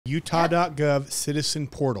Utah.gov citizen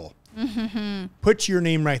portal. Put your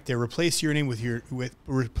name right there. Replace your name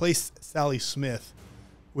replace Sally Smith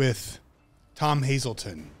with Tom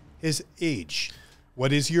Hazelton. His age.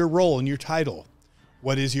 What is your role and your title?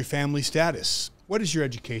 What is your family status? What is your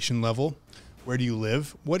education level? Where do you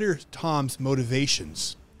live? What are Tom's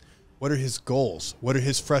motivations? What are his goals? What are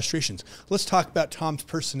his frustrations? Let's talk about Tom's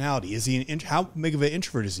personality. Is he how big of an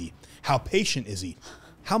introvert is he? How patient is he?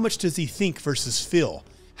 How much does he think versus feel?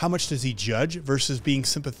 How much does he judge versus being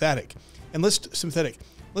sympathetic? And let's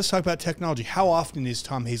talk about technology. How often is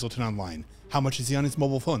Tom Hazelton online? How much is he on his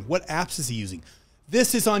mobile phone? What apps is he using?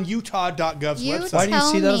 This is on Utah.gov's website. Why do you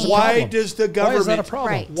see that as a problem? Why does the government? Why is that a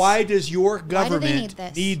problem? Right. Why does your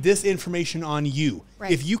government need this information on you? Right.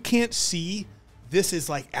 If you can't see, this is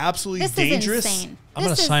like absolutely This dangerous. is insane. I'm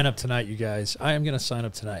going to sign up tonight, you guys. I am going to sign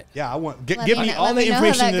up tonight. Yeah, I want Let give me me know- all let the me know how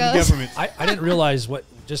information that of the goes. government. I didn't realize what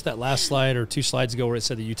just that last slide or 2 slides ago where it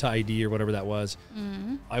said the Utah ID or whatever that was.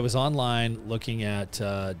 I was online looking at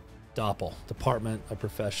DOPL, Department of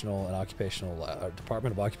Occupational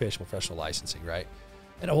Professional Licensing, right?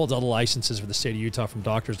 And it holds all the licenses for the state of Utah, from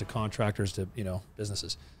doctors to contractors to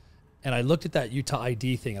businesses. And I looked at that Utah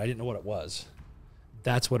ID thing, and I didn't know what it was.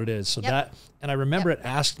 That's what it is. So and I remember it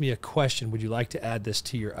asked me a question: would you like to add this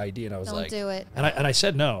to your ID? And I was Don't like, do it. And I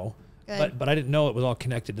said no, Good. but I didn't know it was all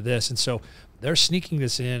connected to this. And so they're sneaking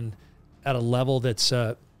this in at a level that's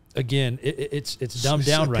again, it's dumbed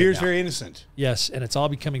down right now. Appears very innocent. Yes, and it's all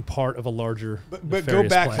becoming part of a larger. But go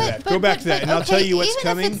back to that. Go back to that, and I'll tell you what's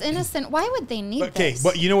coming. Even if it's innocent, why would they need Okay, this?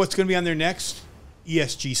 but you know what's going to be on there next?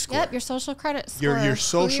 ESG score. Yep, your social credit score. Your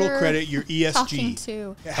social credit, your ESG. Talking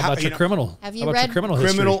to. How about your criminal? Have you How about read your criminal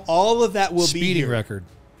history? Criminal, all of that will be Speeding here. record.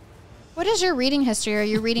 What is your reading history? Are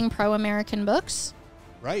you reading pro-American books?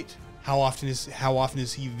 Right. How often is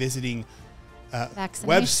he visiting Vaccination.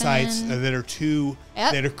 websites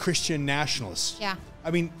Yep. that are Christian nationalists? Yeah.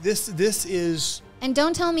 I mean, this is. And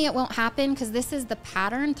don't tell me it won't happen, because this is the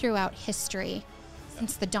pattern throughout history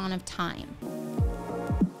since the dawn of time.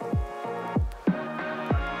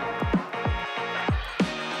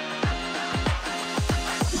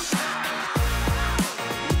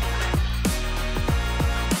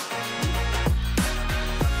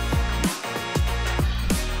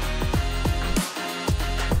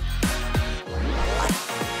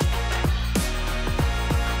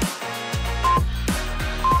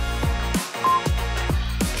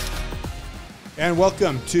 And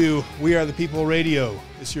welcome to We Are the People Radio.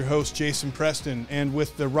 This is your host, Jason Preston, and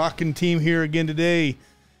with the rockin' team here again today,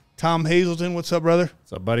 Tom Hazelton. What's up, brother?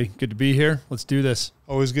 What's up, buddy? Good to be here. Let's do this.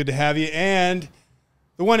 Always good to have you. And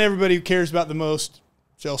the one everybody cares about the most,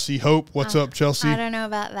 Chelsea Hope. What's up, Chelsea? I don't know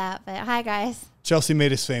about that, but hi, guys. Chelsea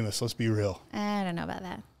made us famous. Let's be real. I don't know about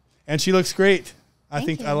that. And she looks great. I Thank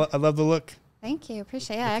think you. I love the look. Thank you.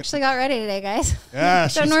 Appreciate it. I actually got ready today, guys. Yeah,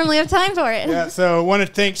 Don't normally have time for it. Yeah, so I want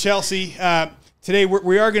to thank Chelsea. Today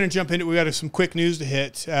we are going to jump into. We got some quick news to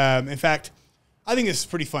hit. In fact, I think this is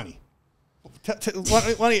pretty funny. Why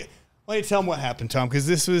don't you tell them what happened, Tom? Because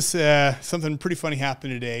this was something pretty funny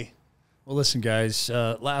happened today. Well, listen, guys.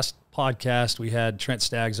 Last podcast we had Trent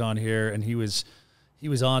Staggs on here, and he was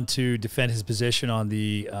on to defend his position on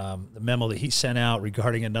the memo that he sent out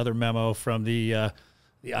regarding another memo from the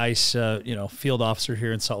ICE field officer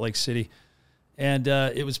here in Salt Lake City. And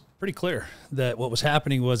it was pretty clear that what was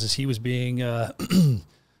happening was he was being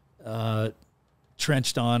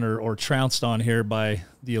trenched on or trounced on here by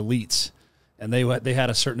the elites. And they had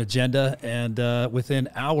a certain agenda. And within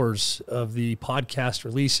hours of the podcast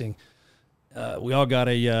releasing, we all got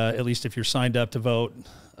at least if you're signed up to vote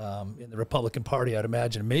in the Republican Party, I'd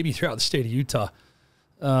imagine, maybe throughout the state of Utah,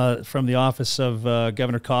 from the office of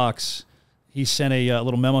Governor Cox. He sent a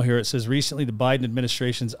little memo here. It says, recently the Biden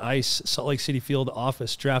administration's ICE Salt Lake City field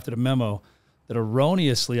office drafted a memo that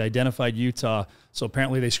erroneously identified Utah. So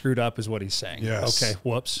apparently they screwed up is what he's saying. Yes. Okay,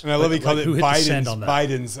 whoops. And I love he called it who hit the send on that?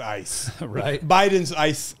 Biden's ICE. Right. Biden's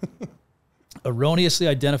ICE. Erroneously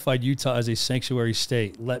identified Utah as a sanctuary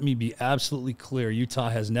state. Let me be absolutely clear. Utah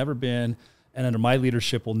has never been, and under my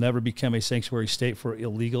leadership will never become a sanctuary state for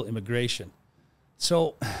illegal immigration.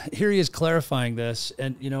 So here he is clarifying this.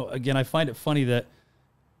 And, again, I find it funny that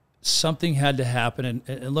something had to happen.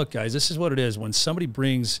 And look, guys, this is what it is. When somebody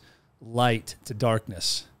brings light to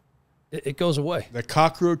darkness, it goes away. The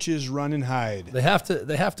cockroaches run and hide. They have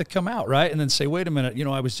to come out, right? And then say, wait a minute,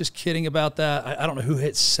 I was just kidding about that. I don't know who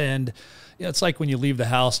hit send. It's like when you leave the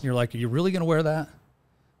house and you're like, are you really going to wear that?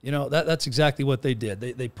 That's exactly what they did.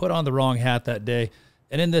 They put on the wrong hat that day.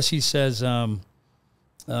 And in this, he says,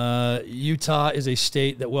 Utah is a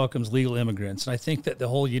state that welcomes legal immigrants. And I think that the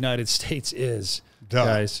whole United States is,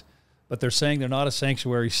 guys. but they're saying they're not a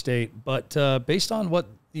sanctuary state. But based on what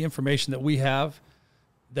the information that we have,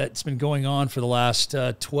 that's been going on for the last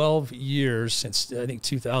 12 years, since I think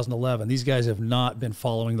 2011, these guys have not been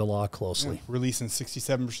following the law closely. Yeah. Releasing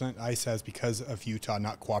 67%, ICE has, because of Utah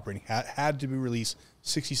not cooperating, had to be released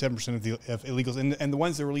 67% of illegals. And the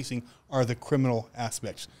ones they're releasing are the criminal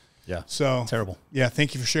aspects. Yeah. So terrible. Yeah.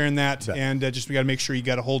 Thank you for sharing that. And just, we got to make sure you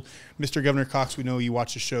got to hold Mr. Governor Cox. We know you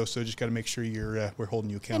watch the show, so just got to make sure we're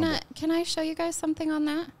holding you accountable. Can I show you guys something on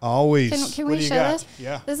that? Always. Can What we do you show got? this?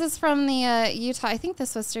 Yeah. This is from the Utah. I think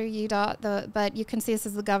this was through UDOT, but you can see this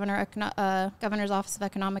is the Governor's Office of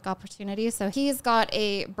Economic Opportunity. So he's got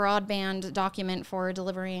a broadband document for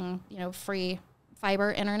delivering, free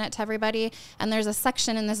fiber internet to everybody. And there's a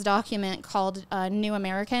section in this document called New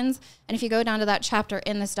Americans. And if you go down to that chapter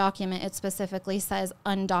in this document, it specifically says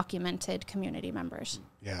undocumented community members.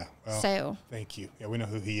 Yeah. Well, so thank you. Yeah, we know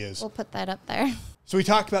who he is. We'll put that up there. So we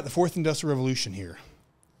talked about the fourth industrial revolution here.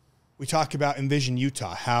 We talked about Envision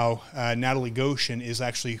Utah, how Natalie Goshen is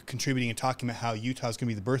actually contributing and talking about how Utah is going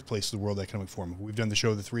to be the birthplace of the World Economic Forum. We've done the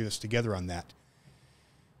show, the three of us together, on that.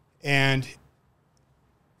 And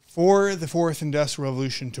for the fourth industrial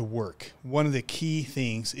revolution to work, one of the key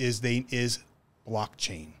things is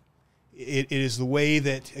blockchain. It is the way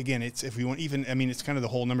that, again, it's, if we want, even, I mean, it's kind of the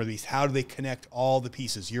whole number of these. How do they connect all the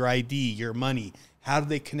pieces? Your ID, your money. How do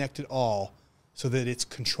they connect it all so that it's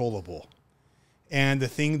controllable? And the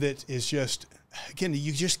thing that is just, again,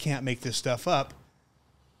 you just can't make this stuff up.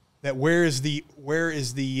 That where is the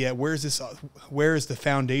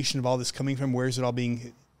foundation of all this coming from? Where is it all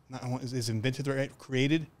being is invented, right?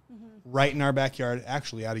 Created right in our backyard,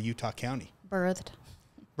 actually out of Utah County. Birthed.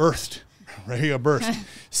 Right here, birthed.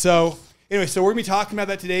 So anyway, so we're going to be talking about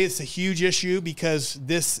that today. It's a huge issue because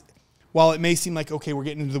this, while it may seem like, okay, we're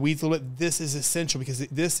getting into the weeds a little bit, this is essential because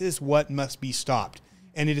this is what must be stopped.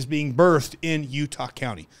 And it is being birthed in Utah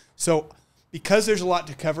County. So because there's a lot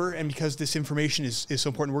to cover and because this information is so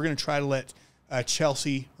important, we're going to try to let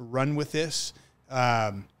Chelsea run with this.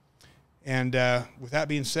 And with that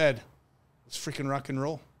being said, let's freaking rock and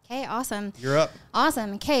roll. Okay, awesome. You're up.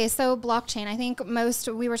 Awesome. Okay, so blockchain. I think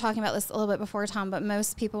we were talking about this a little bit before, Tom, but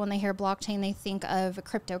most people, when they hear blockchain, they think of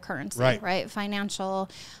cryptocurrency, right? Financial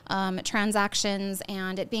transactions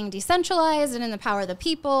and it being decentralized and in the power of the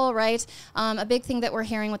people, right? A big thing that we're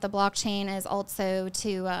hearing with the blockchain is also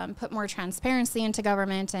to put more transparency into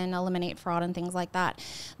government and eliminate fraud and things like that.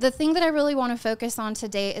 The thing that I really want to focus on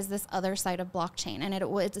today is this other side of blockchain, and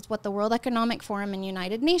it's what the World Economic Forum and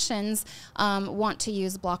United Nations want to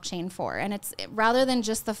use blockchain for. And it's rather than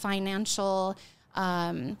just the financial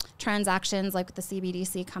transactions like with the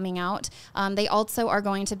CBDC coming out, they also are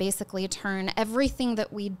going to basically turn everything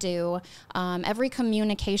that we do, every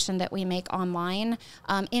communication that we make online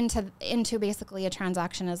into basically a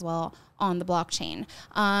transaction as well on the blockchain.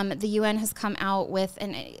 The UN has come out with,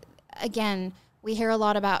 and again, we hear a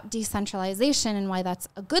lot about decentralization and why that's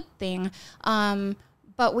a good thing.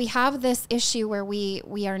 But we have this issue where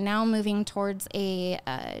we are now moving towards a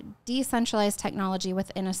decentralized technology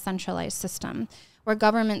within a centralized system where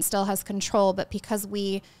government still has control, but because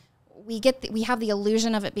we have the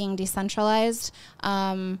illusion of it being decentralized,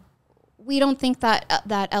 we don't think that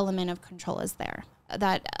that element of control is there.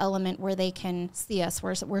 That element where they can see us,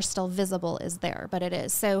 we're still visible is there, but it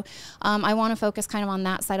is. So I want to focus kind of on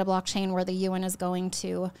that side of blockchain where the UN is going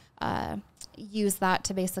to use that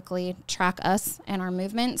to basically track us and our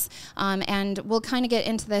movements. And we'll kind of get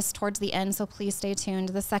into this towards the end, so please stay tuned.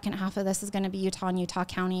 The second half of this is going to be Utah and Utah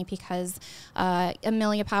County because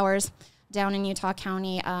Amelia Powers down in Utah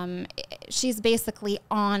County, she's basically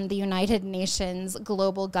on the United Nations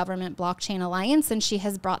Global Government Blockchain Alliance, and she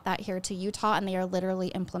has brought that here to Utah, and they are literally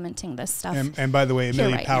implementing this stuff. And by the way,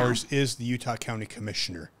 Amelia right Powers is the Utah County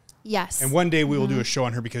Commissioner. Yes. And one day we will do a show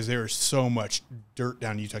on her because there is so much dirt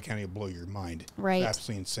down in Utah County, it'll blow your mind. Right. It's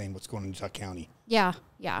absolutely insane what's going on in Utah County. Yeah,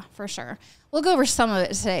 for sure. We'll go over some of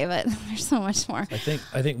it today, but there's so much more. I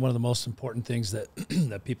think one of the most important things that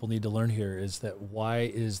that people need to learn here is that why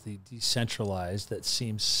is the decentralized that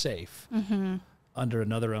seems safe under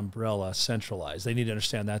another umbrella centralized? They need to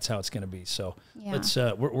understand that's how it's going to be. So let's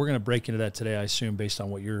we're going to break into that today, I assume, based on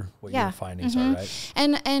what your findings are, right?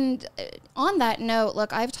 And on that note,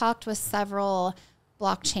 look, I've talked with several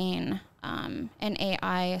blockchain and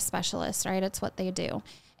AI specialists, right? It's what they do.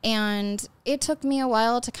 And it took me a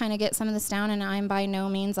while to kind of get some of this down, and I'm by no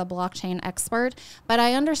means a blockchain expert, but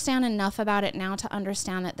I understand enough about it now to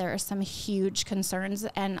understand that there are some huge concerns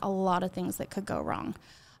and a lot of things that could go wrong.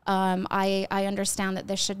 I understand that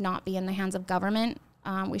this should not be in the hands of government.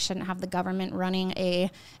 We shouldn't have the government running a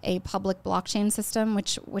public blockchain system,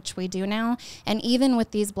 which we do now. And even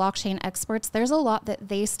with these blockchain experts, there's a lot that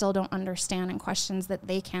they still don't understand and questions that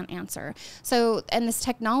they can't answer. So, and this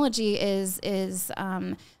technology is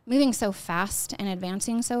moving so fast and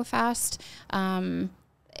advancing so fast.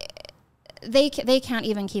 They can't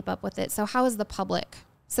even keep up with it. So how is the public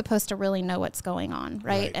supposed to really know what's going on,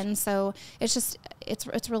 right? And so it's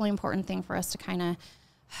a really important thing for us to kind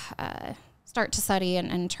of start to study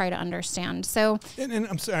and try to understand. So, and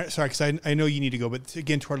I'm sorry, because I know you need to go, but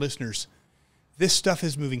again, to our listeners, this stuff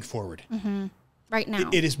is moving forward. Right now.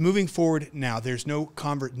 It is moving forward now. There's no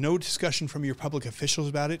discussion from your public officials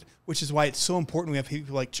about it, which is why it's so important we have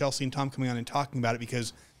people like Chelsea and Tom coming on and talking about it,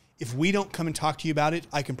 because if we don't come and talk to you about it,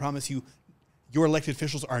 I can promise you your elected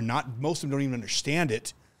officials are not, most of them don't even understand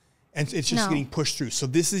it. And it's just getting pushed through. So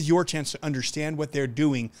this is your chance to understand what they're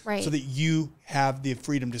doing so that you have the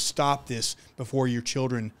freedom to stop this before your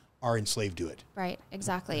children are enslaved to it. Right,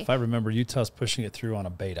 exactly. If I remember, Utah's pushing it through on a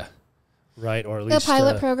beta, right? Or at least the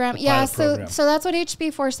pilot program. Yeah, so that's what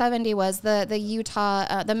HB 470 was, the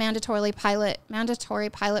Utah, the mandatory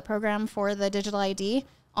pilot program for the digital ID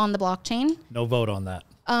on the blockchain. No vote on that.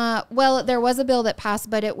 Well, there was a bill that passed,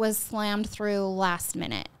 but it was slammed through last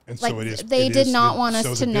minute. And so it is. They did not want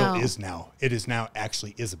us to know. It is now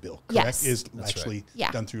actually is a bill. Correct? Yes. Is actually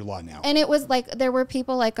done through law now. And it was like there were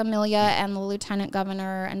people like Amelia and the lieutenant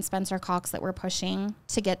governor and Spencer Cox that were pushing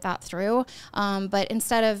to get that through. But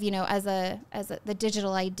instead of, as the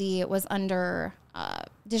digital ID, it was under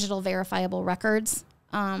digital verifiable records.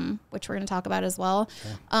 Which we're going to talk about as well.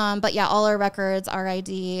 Okay. But yeah, all our records, our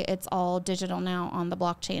ID, it's all digital now on the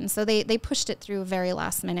blockchain. So they pushed it through very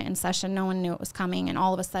last minute in session. No one knew it was coming. And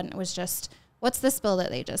all of a sudden it was just, what's this bill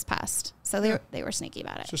that they just passed? So they were sneaky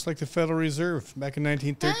about it. Just like the Federal Reserve back in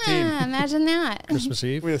 1913. Imagine that. Christmas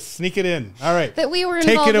Eve. We'll sneak it in. All right. That we were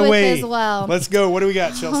involved with as well. Let's go. What do we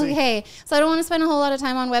got, Chelsea? Okay. So I don't want to spend a whole lot of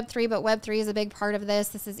time on Web3, but Web3 is a big part of this.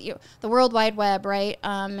 This is the World Wide Web, right?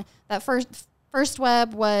 That First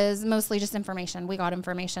web was mostly just information. We got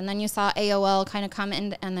information. Then you saw AOL kind of come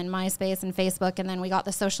in, and then MySpace and Facebook, and then we got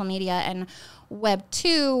the social media. And Web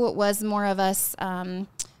 2 was more of us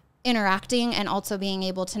interacting and also being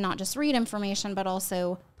able to not just read information, but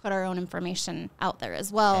also put our own information out there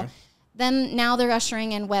as well. Okay. Then now they're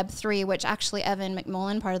ushering in Web 3, which actually Evan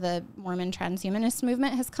McMullen, part of the Mormon transhumanist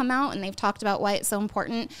movement, has come out, and they've talked about why it's so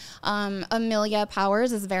important. Amelia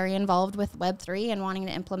Powers is very involved with Web 3 and wanting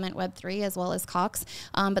to implement Web 3 as well as Cox.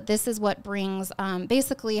 But this is what brings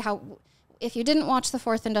basically how, if you didn't watch the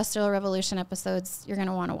Fourth Industrial Revolution episodes, you're going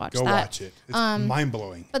to want to watch that. Go watch it. It's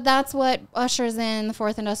mind-blowing. But that's what ushers in the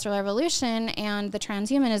Fourth Industrial Revolution and the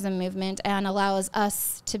transhumanism movement and allows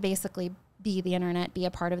us to basically be the internet, be a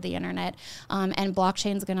part of the internet, and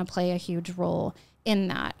blockchain is going to play a huge role in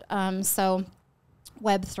that. So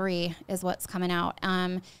Web3 is what's coming out.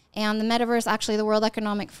 And the metaverse, actually the World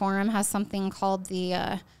Economic Forum has something called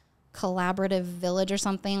the Collaborative Village or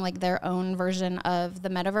something, like their own version of the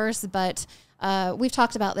metaverse. But we've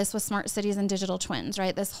talked about this with smart cities and digital twins,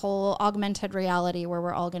 right? This whole augmented reality where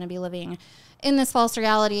we're all going to be living in this false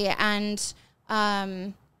reality. And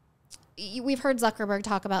we've heard Zuckerberg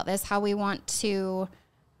talk about this, how he wants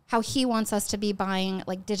us to be buying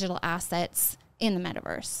like digital assets in the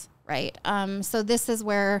metaverse, right? So this is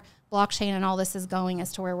where blockchain and all this is going,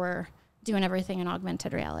 as to where we're doing everything in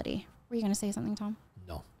augmented reality. Were you going to say something, Tom?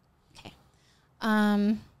 No. Okay.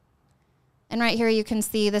 And right here you can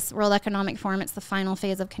see this World Economic Forum. It's the final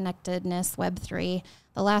phase of connectedness, Web3.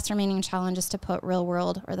 The last remaining challenge is to put real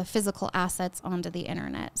world or the physical assets onto the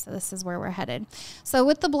internet. So this is where we're headed. So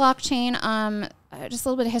with the blockchain, just a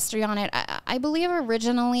little bit of history on it. I believe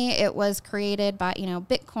originally it was created by,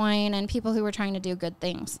 Bitcoin and people who were trying to do good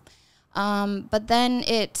things. But then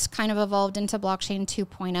it kind of evolved into blockchain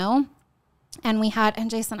 2.0.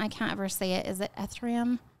 And Jason, I can't ever say it. Is it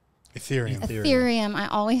Ethereum? Ethereum. I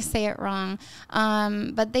always say it wrong.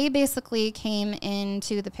 But they basically came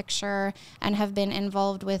into the picture and have been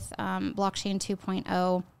involved with blockchain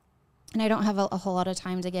 2.0. And I don't have a whole lot of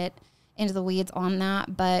time to get into the weeds on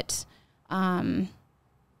that. But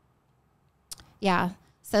yeah.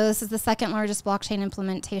 So this is the second largest blockchain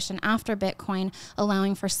implementation after Bitcoin,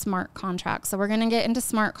 allowing for smart contracts. So we're going to get into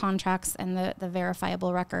smart contracts and the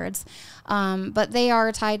verifiable records. But they are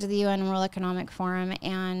tied to the UN World Economic Forum.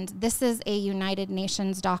 And this is a United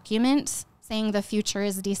Nations document saying the future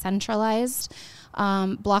is decentralized,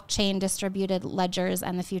 blockchain distributed ledgers,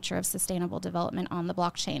 and the future of sustainable development on the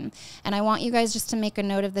blockchain. And I want you guys just to make a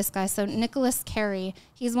note of this guy. So Nicholas Carey,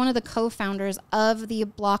 he's one of the co-founders of the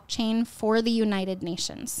blockchain for the United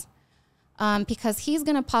Nations, because he's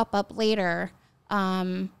going to pop up later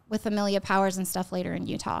with Amelia Powers and stuff later in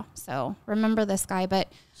Utah. So remember this guy,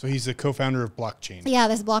 but so he's the co-founder of Blockchain. Yeah,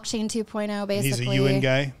 this Blockchain 2.0 basically. He's a UN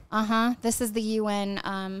guy. This is the UN,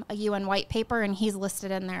 a UN white paper, and he's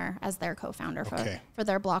listed in there as their co-founder for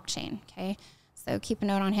their blockchain. Okay, so keep a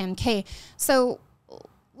note on him. Okay, so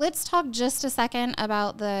let's talk just a second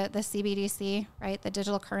about the CBDC, right? The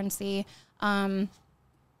digital currency,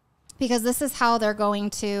 because this is how they're going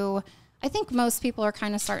to. I think most people are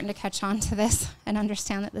kind of starting to catch on to this and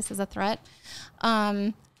understand that this is a threat.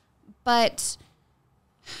 But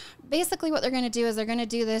basically what they're going to do is they're going to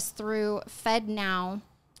do this through FedNow,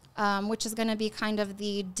 which is going to be kind of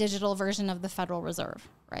the digital version of the Federal Reserve,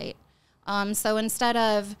 right? So instead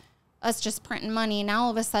of us just printing money, now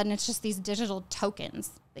all of a sudden it's just these digital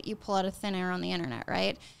tokens that you pull out of thin air on the internet,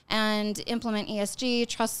 right? And implement ESG,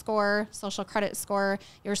 trust score, social credit score,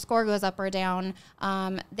 your score goes up or down.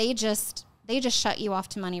 They just shut you off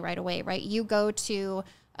to money right away, right? You go to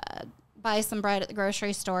buy some bread at the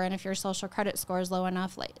grocery store, and if your social credit score is low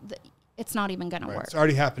enough, it's not even going to work. It's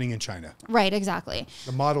already happening in China. Right, exactly.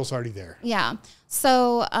 The model's already there. Yeah.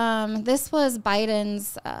 So this was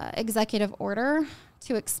Biden's executive order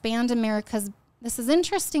to expand America's. This is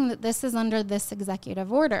interesting that this is under this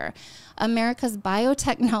executive order, America's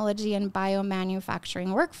biotechnology and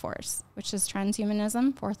biomanufacturing workforce, which is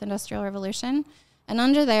transhumanism, fourth industrial revolution. And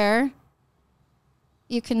under there,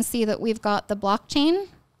 you can see that we've got the blockchain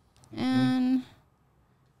and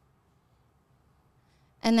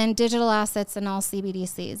then digital assets and all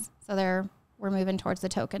CBDCs. So we're moving towards the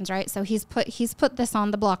tokens, right? So he's put this on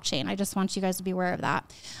the blockchain. I just want you guys to be aware of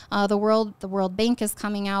that. The World Bank is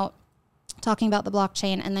coming out talking about the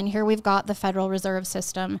blockchain, and then here we've got the Federal Reserve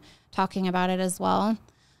System talking about it as well.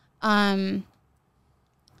 So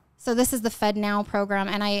this is the FedNow program,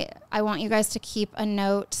 and I want you guys to keep a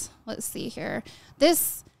note. Let's see here.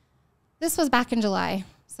 This was back in July,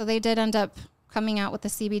 so they did end up coming out with the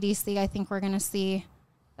CBDC. I think we're going to see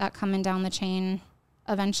that coming down the chain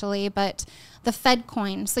eventually, but the Fed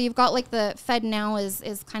coin. So you've got like the FedNow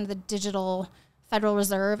is kind of the digital Federal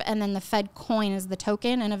Reserve, and then the Fed coin is the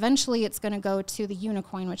token, and eventually it's going to go to the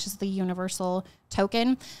Unicoin, which is the universal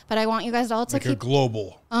token. But I want you guys all to keep a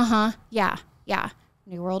global. Yeah.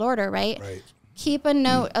 New World Order, right? Right. Keep a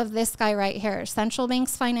note of this guy right here, Central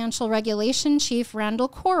Bank's Financial Regulation Chief Randall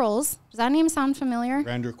Quarles. Does that name sound familiar?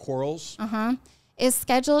 Randall Quarles. Is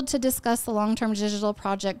scheduled to discuss the long-term digital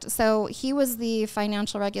project. So he was the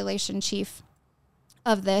financial regulation chief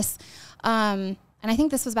of this. And I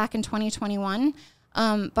think this was back in 2021.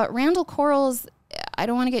 But Randall Quarles, I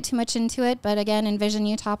don't want to get too much into it, but again, Envision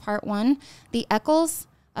Utah Part 1, the Eccles,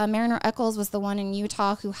 Mariner Eccles was the one in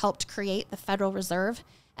Utah who helped create the Federal Reserve,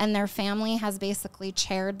 and their family has basically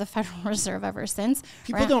chaired the Federal Reserve ever since.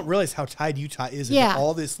 People don't realize how tied Utah is into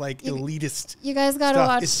all this elitist You guys got to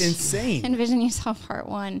watch It's insane. Envision Utah Part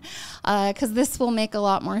 1, because this will make a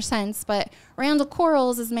lot more sense. But Randall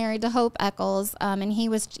Quarles is married to Hope Eccles, and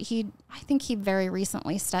I think he very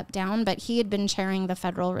recently stepped down, but he had been chairing the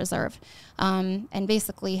Federal Reserve. And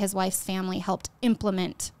basically his wife's family helped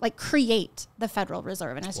create the Federal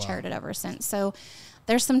Reserve and has chaired it ever since. So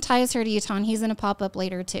there's some ties here to Utah, and he's going to pop up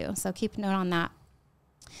later too. So keep a note on that.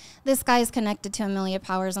 This guy is connected to Amelia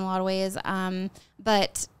Powers in a lot of ways,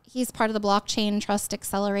 but he's part of the Blockchain Trust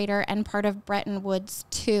Accelerator and part of Bretton Woods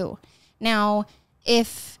too. Now,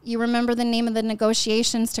 if you remember the name of the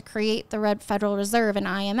negotiations to create the Federal Reserve and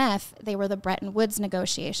IMF, they were the Bretton Woods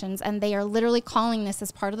negotiations, and they are literally calling this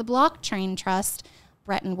as part of the Blockchain Trust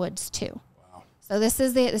Bretton Woods 2. Wow. So this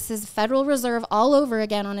is Federal Reserve all over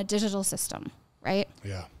again on a digital system, right?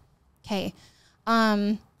 Yeah. Okay.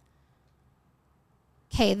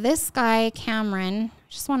 This guy, Cameron, I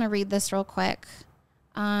just want to read this real quick.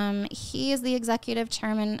 He is the executive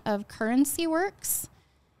chairman of CurrencyWorks,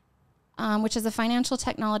 which is a financial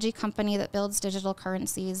technology company that builds digital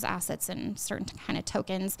currencies, assets, and certain kind of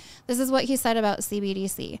tokens. This is what he said about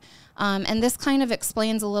CBDC. And this kind of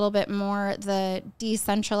explains a little bit more the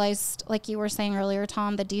decentralized, like you were saying earlier,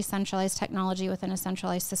 Tom, the decentralized technology within a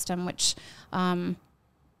centralized system, which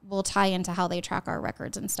will tie into how they track our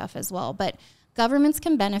records and stuff as well. But governments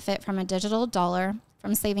can benefit from a digital dollar,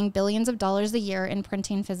 from saving billions of dollars a year in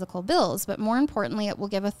printing physical bills. But more importantly, it will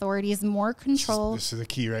give authorities more control. This is the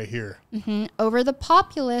key right here. Over the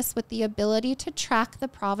populace with the ability to track the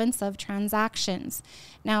province of transactions.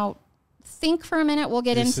 Now, think for a minute. We'll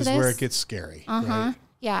get into this. This is where it gets scary. Right?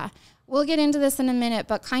 Yeah. We'll get into this in a minute,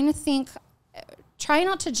 but kind of try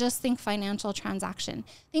not to just think financial transaction.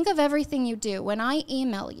 Think of everything you do. When I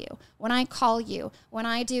email you, when I call you, when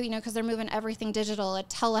I do, because they're moving everything digital, a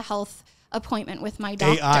telehealth appointment with my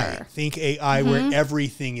doctor. AI. Think AI where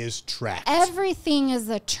everything is tracked. Everything is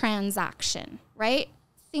a transaction, right?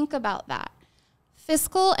 Think about that.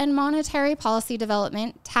 Fiscal and monetary policy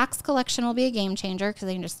development, tax collection will be a game changer because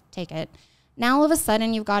they can just take it. Now, all of a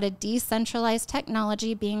sudden, you've got a decentralized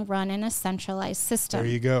technology being run in a centralized system.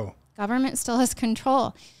 There you go. Government still has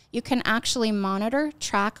control. You can actually monitor,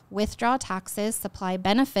 track, withdraw taxes, supply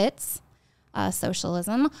benefits,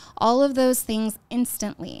 socialism, all of those things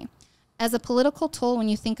instantly. As a political tool, when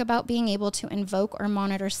you think about being able to invoke or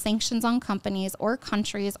monitor sanctions on companies or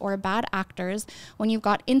countries or bad actors, when you've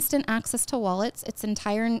got instant access to wallets, it's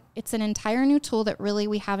an entire new tool that really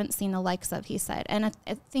we haven't seen the likes of, he said. And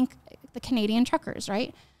I think the Canadian truckers,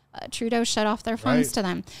 right? Trudeau shut off their phones to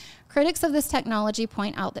them. Critics of this technology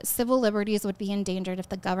point out that civil liberties would be endangered if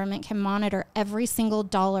the government can monitor every single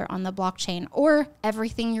dollar on the blockchain or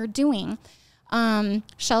everything you're doing.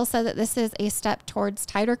 Shell said that this is a step towards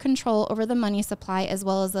tighter control over the money supply, as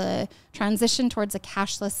well as a transition towards a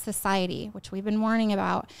cashless society, which we've been warning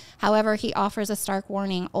about. However, he offers a stark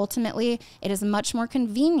warning. Ultimately, it is much more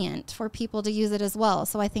convenient for people to use it as well.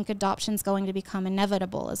 So I think adoption is going to become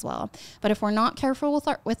inevitable as well. But if we're not careful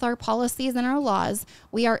with our policies and our laws,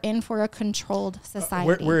 we are in for a controlled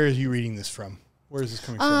society. Where are you reading this from? Where is this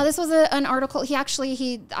coming from? This was an article.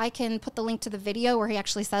 I can put the link to the video where he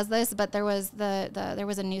actually says this, but there was there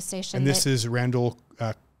was a news station. And this is Randall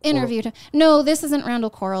interviewed him. No, this isn't Randall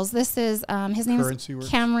Quarles. This is his name is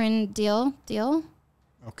Cameron Deal.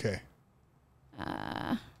 Okay.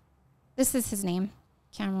 This is his name,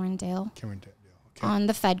 Cameron Dale. Cameron Dale. Okay. On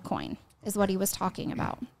the Fed coin is what he was talking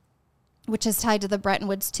about, which is tied to the Bretton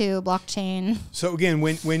Woods 2 blockchain. So again,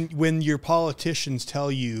 when your politicians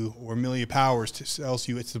tell you, or Amelia Powers tells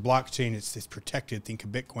you it's the blockchain, it's protected, think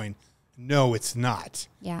of Bitcoin. No, it's not.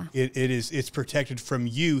 Yeah. It's protected from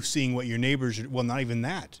you seeing what your neighbors are, well, not even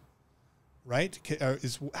that, right?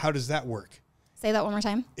 How does that work? Say that one more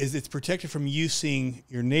time. It's protected from you seeing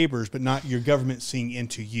your neighbors, but not your government seeing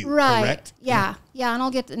into you, right? Correct? Yeah. Yeah, and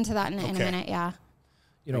I'll get into that in a minute, yeah.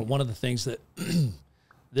 You know, one of the things that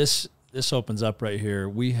this opens up right here,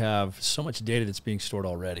 we have so much data that's being stored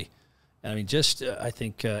already. And I mean, I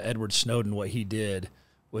think Edward Snowden, what he did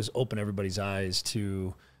was open everybody's eyes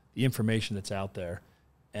to the information that's out there.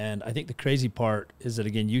 And I think the crazy part is that,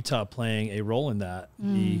 again, Utah playing a role in that.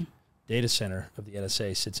 The data center of the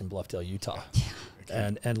NSA sits in Bluffdale, Utah.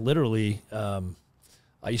 Okay. And literally,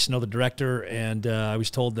 I used to know the director, and I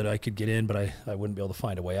was told that I could get in, but I wouldn't be able to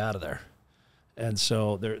find a way out of there. And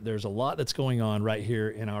so there's a lot that's going on right here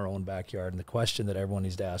in our own backyard. And the question that everyone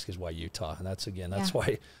needs to ask is why Utah? And that's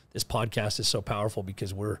why this podcast is so powerful,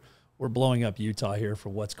 because we're blowing up Utah here for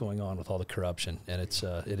what's going on with all the corruption. And it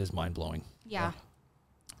is mind blowing. Yeah.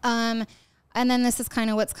 And then this is kind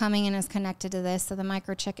of what's coming and is connected to this. So the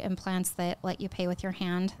microchip implants that let you pay with your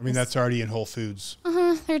hand. I mean, that's already in Whole Foods.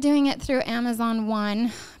 They're doing it through Amazon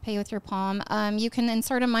One, pay with your palm. You can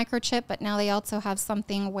insert a microchip, but now they also have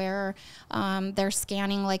something where they're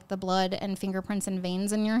scanning like the blood and fingerprints and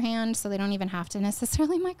veins in your hand. So they don't even have to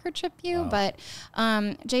necessarily microchip you. Wow.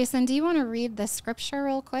 But Jason, do you want to read the scripture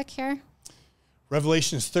real quick here?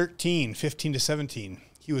 Revelations 13:15-17.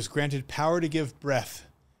 He was granted power to give breath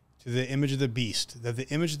to the image of the beast, that the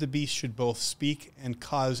image of the beast should both speak and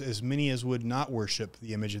cause as many as would not worship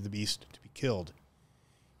the image of the beast to be killed.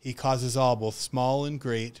 He causes all, both small and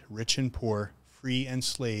great, rich and poor, free and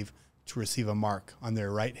slave, to receive a mark on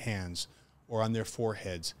their right hands or on their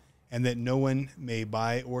foreheads, and that no one may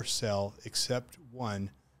buy or sell except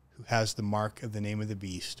one who has the mark of the name of the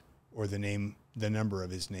beast or the number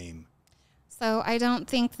of his name. So I don't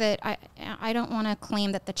think that I don't want to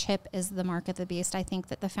claim that the chip is the mark of the beast. I think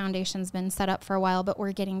that the foundation's been set up for a while, but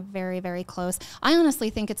we're getting very, very close. I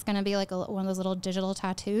honestly think it's going to be like one of those little digital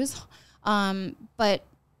tattoos. But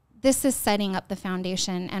this is setting up the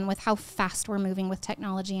foundation, and with how fast we're moving with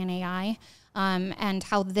technology and AI, and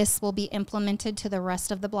how this will be implemented to the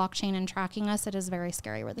rest of the blockchain and tracking us, it is very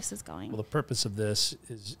scary where this is going. Well, the purpose of this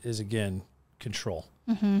is again, control.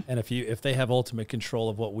 And if they have ultimate control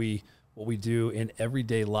of what we do in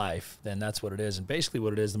everyday life, then that's what it is. And basically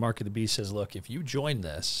what it is, the mark of the beast says, look, if you join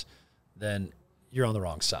this, then you're on the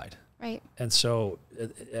wrong side. Right. And so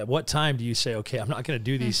at what time do you say, okay, I'm not going to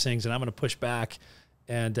do these things, and I'm going to push back,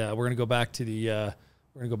 and we're going to go back to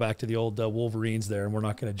the old Wolverines there, and we're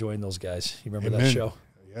not going to join those guys. You remember that show?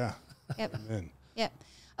 Yeah. Yep. Amen. Yep.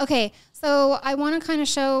 Okay, so I want to kind of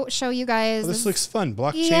show you guys. This looks fun.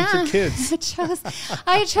 Blockchain for kids.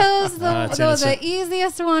 I chose the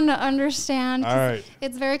easiest one to understand. All right.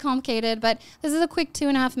 It's very complicated, but this is a quick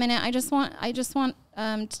 2.5 minute. I just want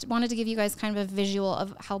wanted to give you guys kind of a visual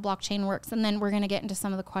of how blockchain works, and then we're going to get into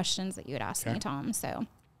some of the questions that you had asked me, Tom. So.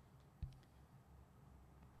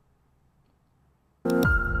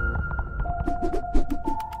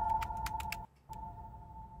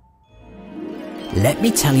 Let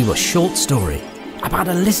me tell you a short story about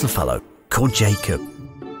a little fellow called Jacob.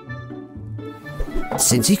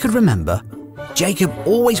 Since he could remember, Jacob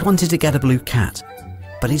always wanted to get a blue cat,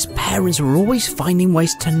 but his parents were always finding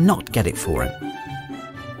ways to not get it for him.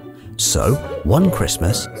 So, one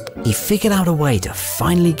Christmas, he figured out a way to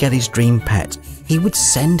finally get his dream pet. He would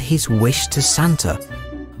send his wish to Santa.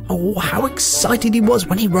 Oh, how excited he was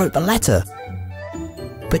when he wrote the letter!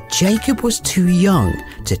 But Jacob was too young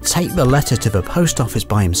to take the letter to the post office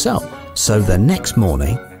by himself, so the next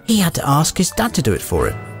morning he had to ask his dad to do it for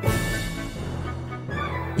him.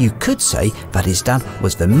 You could say that his dad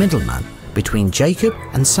was the middleman between Jacob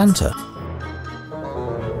and Santa.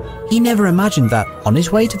 He never imagined that on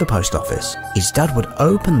his way to the post office, his dad would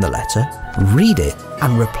open the letter, read it,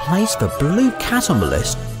 and replace the blue cat on the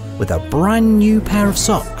list with a brand new pair of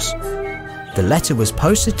socks. The letter was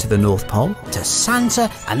posted to the North Pole, to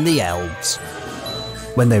Santa and the elves.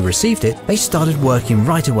 When they received it, they started working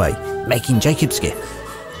right away, making Jacob's gift.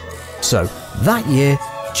 So, that year,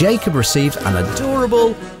 Jacob received an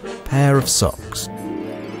adorable pair of socks.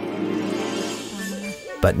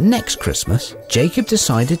 But next Christmas, Jacob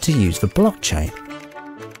decided to use the blockchain.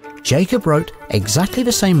 Jacob wrote exactly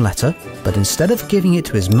the same letter, but instead of giving it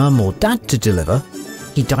to his mum or dad to deliver,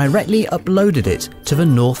 he directly uploaded it to the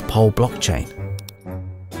North Pole blockchain.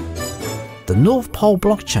 The North Pole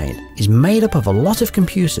blockchain is made up of a lot of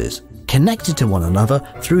computers connected to one another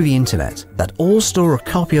through the internet that all store a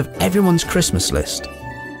copy of everyone's Christmas list.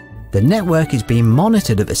 The network is being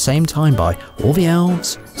monitored at the same time by all the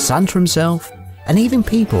elves, Santa himself, and even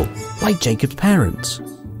people like Jacob's parents.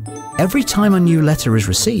 Every time a new letter is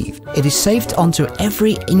received, it is saved onto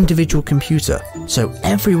every individual computer, so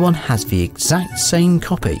everyone has the exact same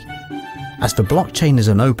copy. As the blockchain is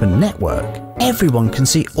an open network, everyone can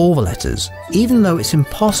see all the letters, even though it's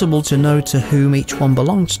impossible to know to whom each one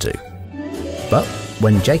belongs to. But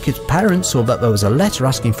when Jacob's parents saw that there was a letter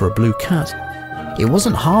asking for a blue cat, it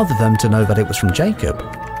wasn't hard for them to know that it was from Jacob.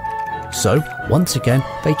 So, once again,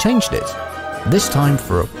 they changed it, this time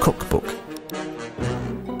for a cookbook.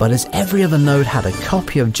 But as every other node had a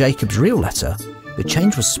copy of Jacob's real letter, the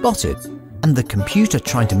change was spotted, and the computer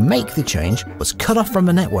trying to make the change was cut off from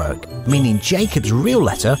the network, meaning Jacob's real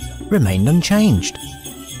letter remained unchanged.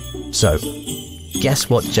 So, guess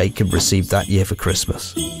what Jacob received that year for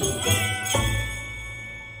Christmas?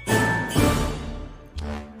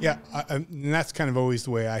 Yeah, and that's kind of always the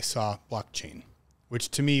way I saw blockchain, which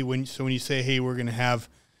to me, when you say, hey, we're going to have,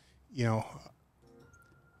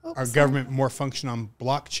 our government more function on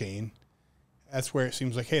blockchain, that's where it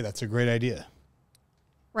seems like, hey, that's a great idea.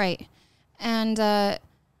 Right. And, sorry.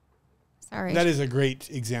 That is a great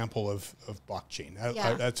example of blockchain.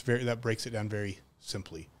 Yeah. That breaks it down very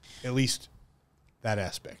simply, at least that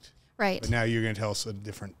aspect. Right. But now you're going to tell us a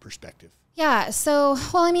different perspective. Yeah. So,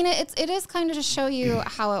 well, I mean, it is kind of to show you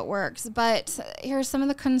how it works, but here's some of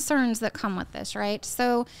the concerns that come with this, right?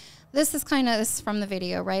 So this is from the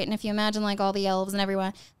video, right? And if you imagine like all the elves and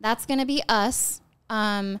everyone, that's going to be us.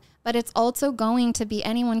 But it's also going to be,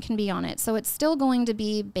 anyone can be on it. So it's still going to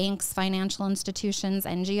be banks, financial institutions,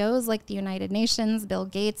 NGOs like the United Nations, Bill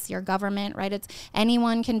Gates, your government, right? It's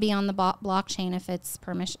anyone can be on the blockchain if it's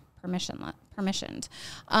permissioned.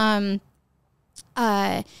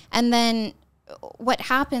 And then what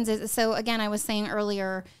happens is, so again, I was saying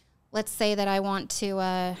earlier, let's say that I want to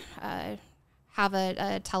have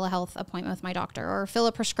a telehealth appointment with my doctor or fill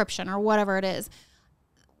a prescription or whatever it is.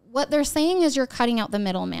 What they're saying is you're cutting out the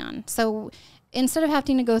middleman. So instead of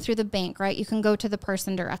having to go through the bank, right, you can go to the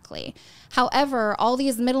person directly. However, all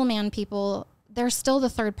these middleman people, they're still the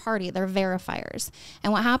third party. They're verifiers.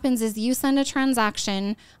 And what happens is you send a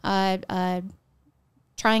transaction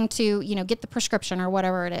trying to, get the prescription or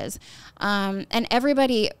whatever it is. And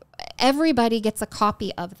everybody gets a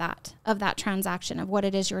copy of that transaction, of what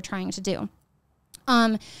it is you're trying to do.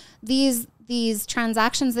 These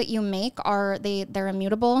transactions that you make they're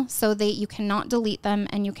immutable, so you cannot delete them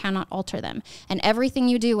and you cannot alter them. And everything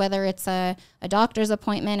you do, whether it's a doctor's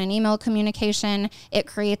appointment, an email communication, it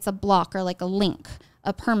creates a block or like a link,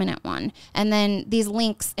 a permanent one. And then these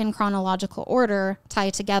links in chronological order tie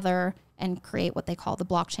together and create what they call the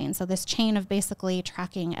blockchain. So this chain of basically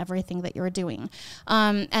tracking everything that you're doing.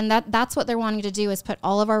 And that's what they're wanting to do, is put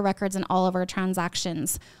all of our records and all of our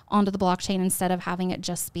transactions onto the blockchain instead of having it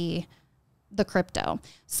just be the crypto.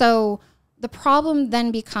 So the problem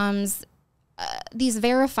then becomes, these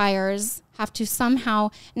verifiers have to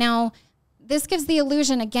somehow now. This gives the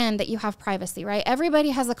illusion, again, that you have privacy, right? Everybody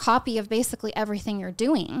has a copy of basically everything you're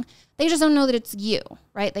doing. They just don't know that it's you,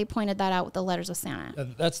 right? They pointed that out with the letters of Santa.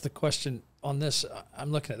 That's the question on this.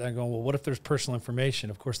 I'm looking at that and going, well, what if there's personal information?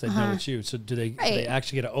 Of course, they know it's you. So do they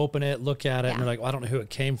actually get to open it, look at it, and they're like, well, I don't know who it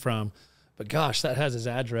came from. But gosh, that has his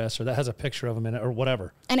address or that has a picture of him in it or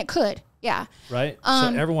whatever. And it could, yeah. Right?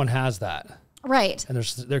 So everyone has that. Right. And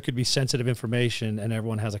there could be sensitive information and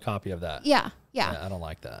everyone has a copy of that. Yeah. I don't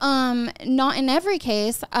like that. Not in every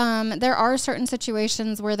case. There are certain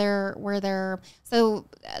situations where so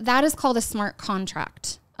that is called a smart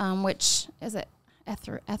contract, which is it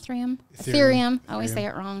Ethereum? I always say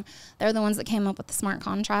it wrong. They're the ones that came up with the smart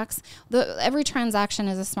contracts. Every transaction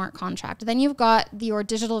is a smart contract. Then you've got your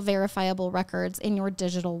digital verifiable records in your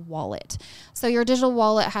digital wallet. So your digital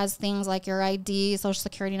wallet has things like your ID, social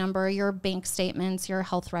security number, your bank statements, your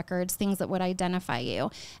health records, things that would identify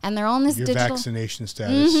you. And they're all in this your digital vaccination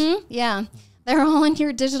status. Yeah. They're all in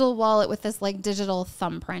your digital wallet with this like digital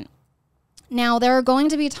thumbprint. Now, there are going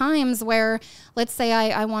to be times where, let's say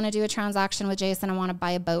I want to do a transaction with Jason, I want to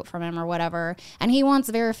buy a boat from him or whatever, and he wants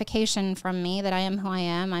verification from me that I am who I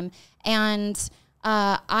am. I'm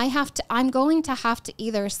going to have to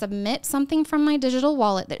either submit something from my digital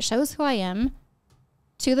wallet that shows who I am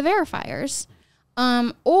to the verifiers,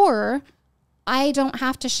 or I don't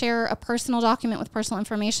have to share a personal document with personal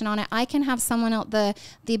information on it. I can have someone else,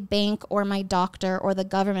 the bank or my doctor or the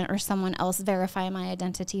government or someone else verify my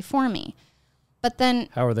identity for me. But then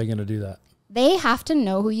how are they going to do that? They have to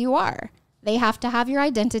know who you are. They have to have your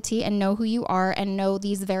identity and know who you are and know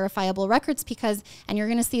these verifiable records because, and you're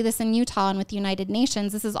going to see this in Utah and with the United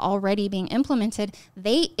Nations, this is already being implemented.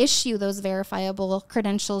 They issue those verifiable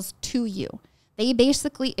credentials to you. They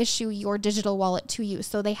basically issue your digital wallet to you.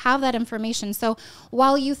 So they have that information. So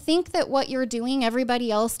while you think that what you're doing, everybody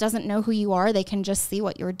else doesn't know who you are, they can just see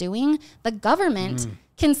what you're doing. The government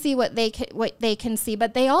can see what they can see,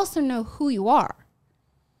 but they also know who you are.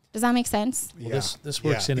 Does that make sense? Well, this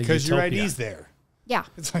works in a because utopia. your ID's there. Yeah.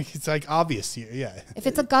 It's like obvious. Yeah. If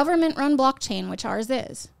it's a government-run blockchain, which ours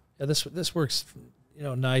is. Yeah, this works,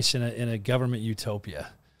 nice in a government utopia.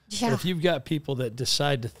 Yeah. But if you've got people that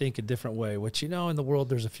decide to think a different way, which in the world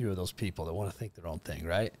there's a few of those people that want to think their own thing,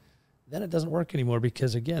 right? Then it doesn't work anymore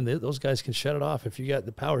because again, those guys can shut it off. If you got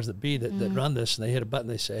the powers that be that run this and they hit a button,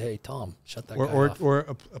 they say, "Hey, Tom, shut that guy off." Or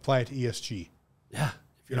apply it to ESG. Yeah.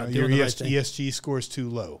 Your ESG score is too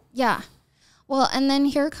low. Yeah. Well, and then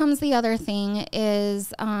here comes the other thing is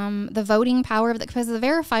the voting power because the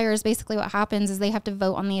verifiers, basically what happens is they have to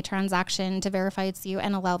vote on the transaction to verify it's you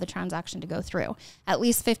and allow the transaction to go through. At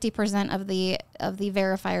least 50% of the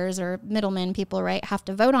verifiers or middlemen people, right, have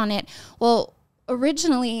to vote on it. Well,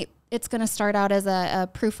 originally it's going to start out as a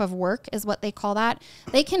proof of work is what they call that.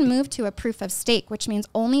 They can move to a proof of stake, which means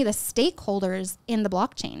only the stakeholders in the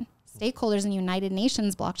blockchain, stakeholders in United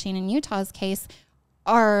Nations blockchain in Utah's case,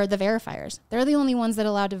 are the verifiers. They're the only ones that are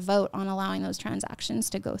allowed to vote on allowing those transactions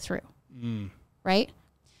to go through. Right?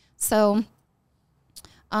 So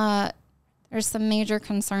there's some major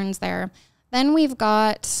concerns there. Then we've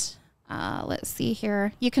got, let's see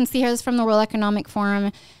here. You can see here this is from the World Economic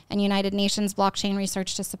Forum and United Nations blockchain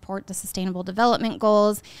research to support the Sustainable Development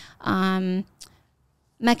Goals.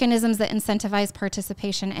 Mechanisms that incentivize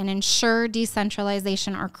participation and ensure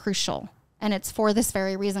decentralization are crucial. And it's for this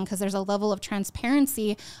very reason, because there's a level of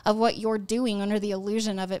transparency of what you're doing under the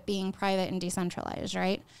illusion of it being private and decentralized,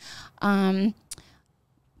 right?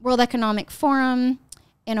 World Economic Forum,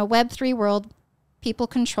 in a Web3 world, people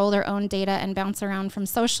control their own data and bounce around from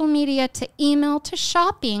social media to email to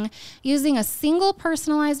shopping using a single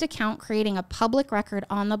personalized account, creating a public record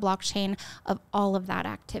on the blockchain of all of that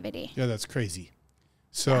activity. Yeah, that's crazy.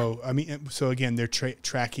 So, so again, they're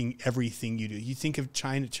tracking everything you do. You think of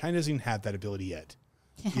China. China doesn't even have that ability yet,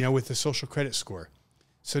 with the social credit score.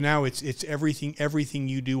 So now it's everything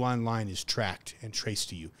you do online is tracked and traced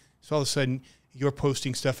to you. So all of a sudden you're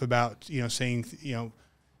posting stuff about, saying,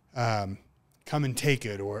 come and take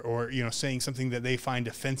it or saying something that they find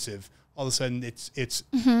offensive. All of a sudden it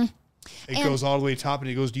goes all the way to the top and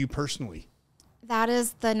it goes to you personally. That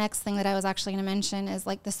is the next thing that I was actually going to mention is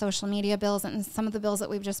like the social media bills and some of the bills that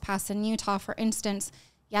we've just passed in Utah, for instance.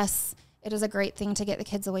 Yes, it is a great thing to get the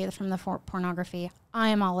kids away from the pornography. I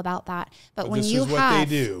am all about that. But when this you is what they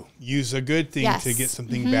do. Use a good thing to get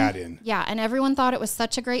something bad in. Yeah, and everyone thought it was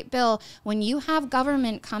such a great bill. When you have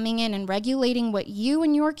government coming in and regulating what you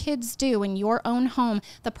and your kids do in your own home,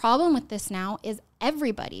 the problem with this now is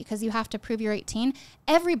everybody, because you have to prove you're 18,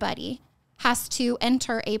 everybody has to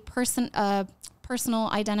enter a personal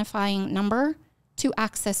identifying number to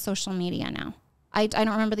access social media now. I don't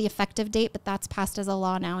remember the effective date, but that's passed as a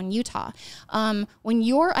law now in Utah. When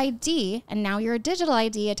your ID, and now your digital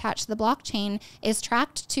ID attached to the blockchain, is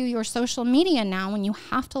tracked to your social media now, when you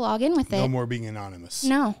have to log in with it. No more being anonymous.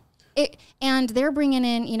 No. And they're bringing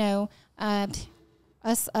in, you know,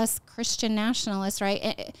 us Christian nationalists,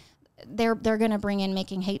 right? They're going to bring in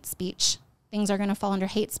making hate speech. Things are going to fall under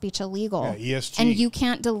hate speech illegal. Yeah, ESG. And you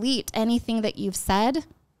can't delete anything that you've said.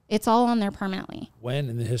 It's all on there permanently. When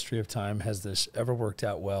in the history of time has this ever worked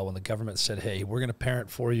out well, when the government said, hey, we're going to parent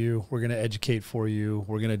for you, we're going to educate for you,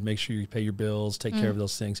 we're going to make sure you pay your bills, take care of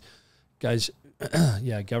those things? Guys,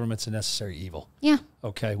 yeah, government's a necessary evil. Yeah.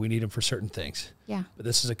 Okay, we need them for certain things. Yeah. But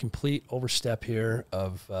this is a complete overstep here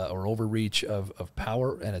of or overreach of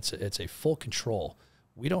power, and it's a full control.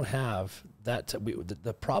 We don't have that.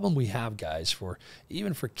 The problem we have, guys,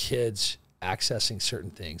 even for kids accessing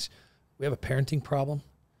certain things, we have a parenting problem.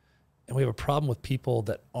 And we have a problem with people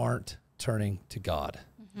that aren't turning to God.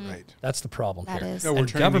 Right. That's the problem That here. is. No, we're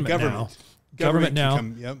turning to government. Government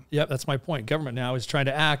now. Yep, that's my point. Government now is trying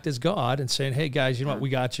to act as God and saying, hey, guys, you know what? We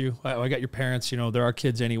got you. I got your parents. You know, they're our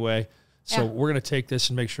kids anyway. So we're going to take this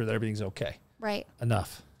and make sure that everything's okay. Right.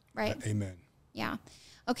 Enough. Right. Amen. Yeah.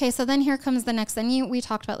 Okay, so then here comes the next thing. We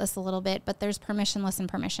talked about this a little bit, but there's permissionless and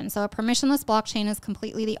permission. So a permissionless blockchain is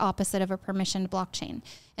completely the opposite of a permissioned blockchain.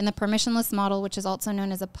 In the permissionless model, which is also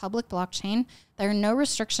known as a public blockchain, there are no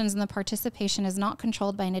restrictions and the participation is not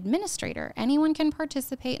controlled by an administrator. Anyone can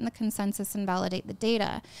participate in the consensus and validate the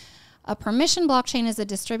data. A permission blockchain is a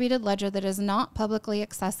distributed ledger that is not publicly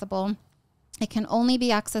accessible. It can only be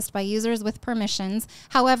accessed by users with permissions.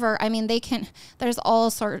 However, I mean, there's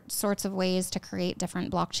all sorts of ways to create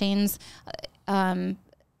different blockchains.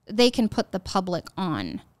 They can put the public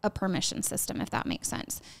on a permission system, if that makes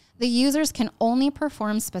sense. The users can only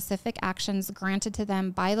perform specific actions granted to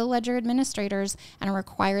them by the ledger administrators and are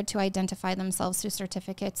required to identify themselves through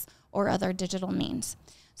certificates or other digital means.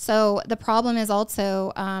 So the problem is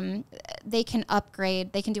also they can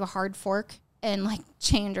upgrade, they can do a hard fork and like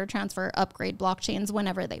change or transfer, upgrade blockchains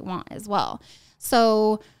whenever they want as well.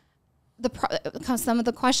 So some of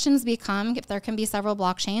the questions become, if there can be several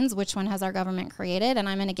blockchains, which one has our government created? And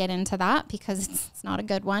I'm going to get into that because it's not a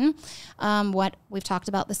good one. What we've talked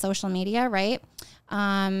about, the social media, right?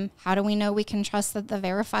 How do we know we can trust the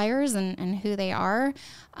verifiers and who they are?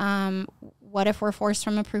 What if we're forced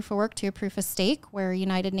from a proof of work to a proof of stake, where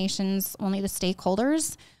United Nations, only the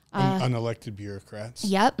stakeholders, unelected bureaucrats.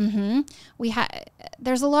 Yep. Mm-hmm.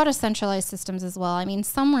 There's a lot of centralized systems as well. I mean,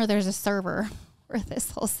 somewhere there's a server where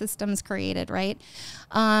this whole system's created, right?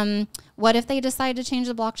 What if they decide to change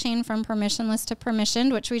the blockchain from permissionless to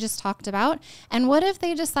permissioned, which we just talked about? And what if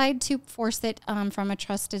they decide to force it from a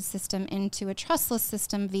trusted system into a trustless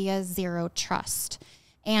system via zero trust?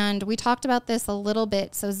 And we talked about this a little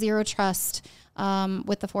bit. So zero trust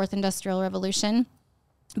with the fourth industrial revolution.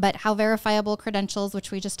 But how verifiable credentials, which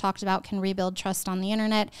we just talked about, can rebuild trust on the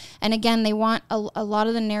internet. And again, they want a lot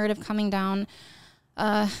of the narrative coming down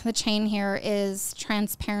the chain here is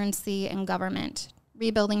transparency in government,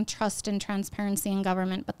 rebuilding trust and transparency in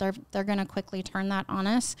government, but they're going to quickly turn that on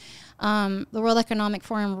us. The World Economic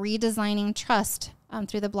Forum redesigning trust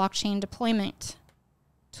through the blockchain deployment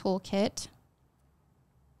toolkit.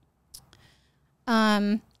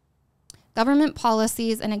 Government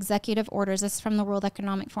policies and executive orders, this is from the World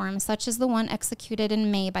Economic Forum, such as the one executed in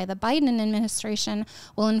May by the Biden administration,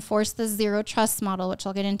 will enforce the zero trust model, which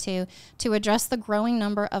I'll get into, to address the growing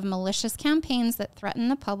number of malicious campaigns that threaten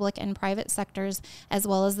the public and private sectors, as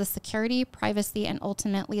well as the security, privacy, and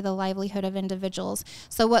ultimately the livelihood of individuals.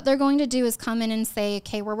 So what they're going to do is come in and say,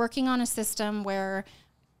 okay, we're working on a system where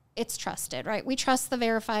it's trusted, right? We trust the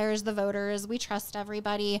verifiers, the voters, we trust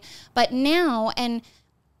everybody. But now, and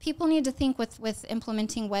people need to think with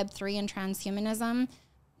implementing Web3 and transhumanism,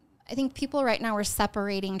 I think people right now are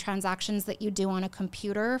separating transactions that you do on a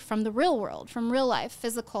computer from the real world, from real life,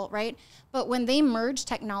 physical, right? But when they merge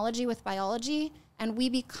technology with biology and we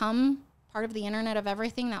become part of the Internet of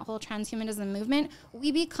Everything, that whole transhumanism movement,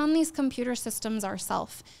 we become these computer systems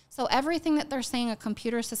ourselves. So everything that they're saying a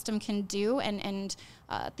computer system can do and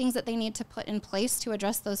things that they need to put in place to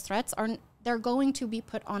address those threats, they're going to be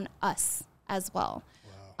put on us as well.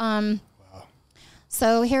 Wow.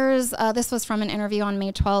 So here's, this was from an interview on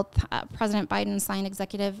May 12th. President Biden signed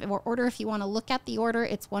executive order. If you want to look at the order,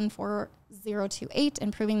 it's 14028,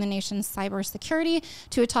 improving the nation's cybersecurity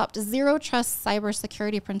to adopt zero trust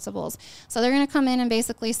cybersecurity principles. So they're going to come in and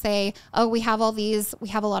basically say, oh, we have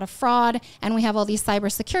a lot of fraud and we have all these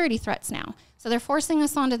cybersecurity threats now. So they're forcing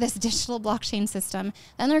us onto this digital blockchain system.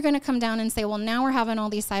 Then they're going to come down and say, well, now we're having all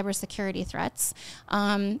these cybersecurity threats.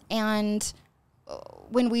 And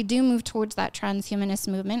when we do move towards that transhumanist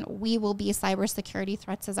movement, we will be cybersecurity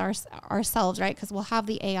threats as ourselves, right? Because we'll have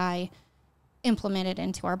the AI implemented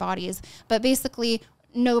into our bodies. But basically,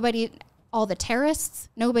 all the terrorists,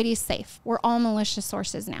 nobody's safe. We're all malicious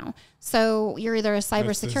sources now. So you're either a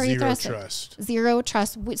cybersecurity threat. Zero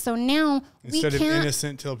trust. So now instead of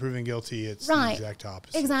innocent till proven guilty, it's the exact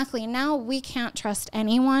opposite. Exactly. Now we can't trust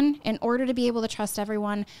anyone. In order to be able to trust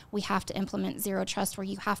everyone, we have to implement zero trust, where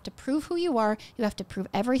you have to prove who you are. You have to prove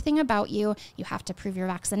everything about you. You have to prove your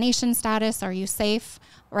vaccination status. Are you safe?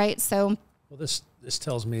 Right. So. Well, this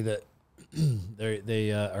tells me that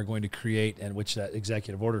they are going to create, and which that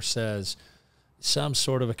executive order says, some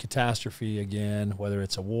sort of a catastrophe again, whether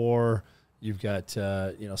it's a war, you've got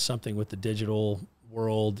something with the digital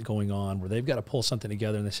world going on, where they've got to pull something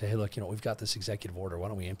together and they say, hey, look, we've got this executive order. Why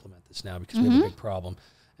don't we implement this now? Because we have a big problem.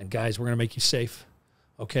 And guys, we're going to make you safe.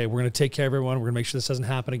 Okay, we're going to take care of everyone. We're going to make sure this doesn't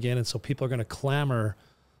happen again. And so people are going to clamor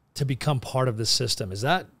to become part of this system. Is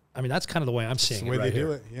that, that's kind of the way I'm seeing it right here.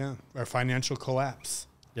 That's the way they do it, yeah. Our financial collapse.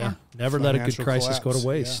 Yeah. Never let a good crisis go to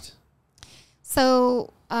waste. Yeah.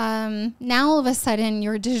 So now all of a sudden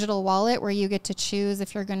your digital wallet, where you get to choose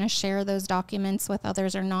if you're going to share those documents with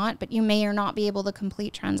others or not, but you may or not be able to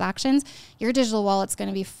complete transactions, your digital wallet's going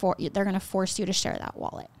to be they're going to force you to share that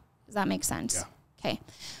wallet. Does that make sense? Yeah. Okay.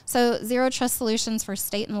 So zero trust solutions for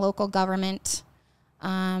state and local government.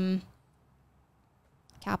 Capital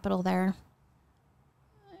there.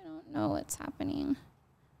 I don't know what's happening.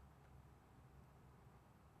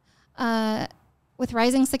 With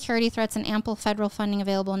rising security threats and ample federal funding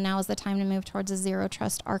available, now is the time to move towards a zero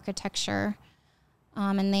trust architecture.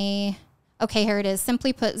 Here it is.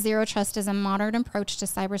 Simply put, zero trust is a modern approach to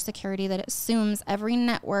cybersecurity that assumes every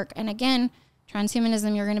network, and again,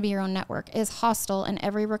 transhumanism, you're going to be your own network, is hostile, and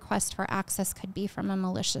every request for access could be from a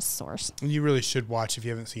malicious source. And you really should watch, if you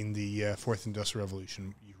haven't seen the Fourth Industrial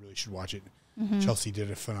Revolution, you really should watch it. Mm-hmm. Chelsea did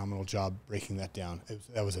a phenomenal job breaking that down.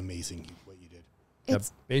 That was amazing what you did.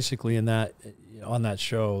 Basically, on that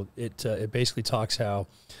show, it basically talks how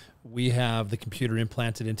we have the computer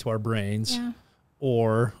implanted into our brains,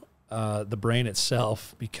 or the brain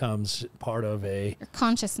itself becomes part of a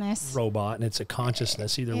consciousness robot, and it's a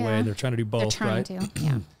consciousness either way. They're trying to do both, right?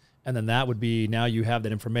 Yeah. And then that would be, now you have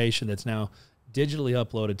that information that's now digitally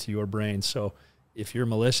uploaded to your brain. So if you're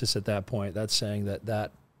malicious at that point, that's saying that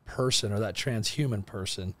that person or that transhuman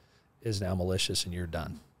person is now malicious, and you're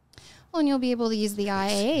done. Well, and you'll be able to use the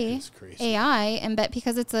AI, and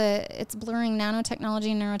because it's blurring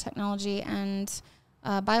nanotechnology, neurotechnology, and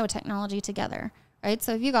biotechnology together, right?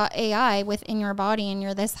 So if you got AI within your body and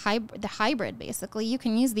you're the hybrid, basically, you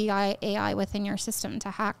can use the AI within your system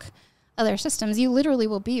to hack other systems. You literally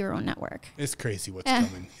will be your own network. It's crazy what's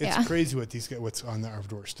coming. It's crazy what's on our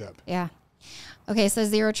doorstep. Yeah. Okay, so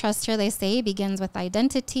zero trust here, they say, begins with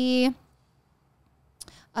identity.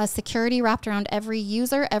 Security wrapped around every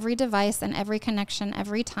user, every device, and every connection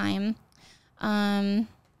every time. And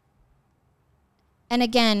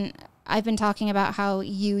again, I've been talking about how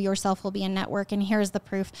you yourself will be a network, and here's the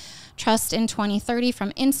proof. Trust in 2030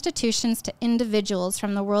 from institutions to individuals,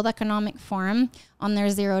 from the World Economic Forum on their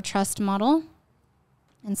zero trust model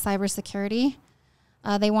in cybersecurity.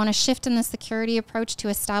 They want to shift in the security approach to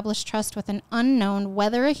establish trust with an unknown,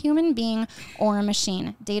 whether a human being or a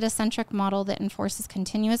machine, data-centric model that enforces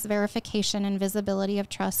continuous verification and visibility of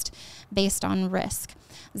trust based on risk.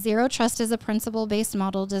 Zero trust is a principle-based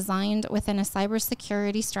model designed within a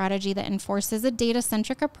cybersecurity strategy that enforces a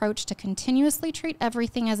data-centric approach to continuously treat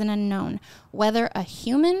everything as an unknown, whether a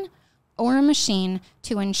human or a machine,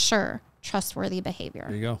 to ensure trustworthy behavior.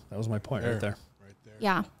 There you go. That was my point right there.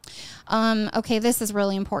 Yeah. Okay, this is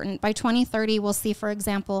really important. By 2030, we'll see, for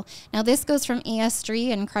example, now this goes from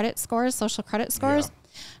ESG and credit scores, social credit scores.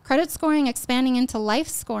 Yeah. Credit scoring expanding into life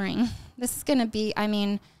scoring. This is going to be,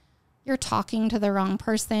 you're talking to the wrong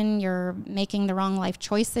person. You're making the wrong life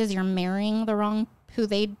choices. You're marrying the wrong,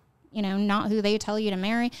 not who they tell you to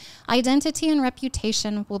marry. Identity and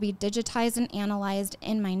reputation will be digitized and analyzed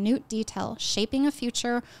in minute detail, shaping a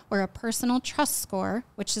future where a personal trust score,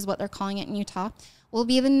 which is what they're calling it in Utah, will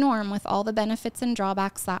be the norm, with all the benefits and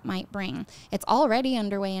drawbacks that might bring. It's already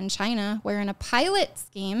underway in China, where in a pilot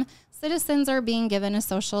scheme, citizens are being given a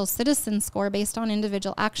social citizen score based on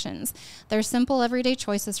individual actions. Their simple everyday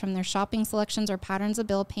choices, from their shopping selections or patterns of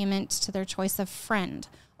bill payment to their choice of friend,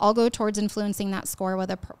 all go towards influencing that score,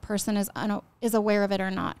 whether a person is aware of it or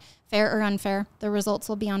not. Fair or unfair, the results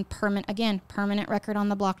will be on permanent record on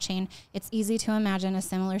the blockchain. It's easy to imagine a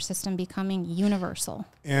similar system becoming universal.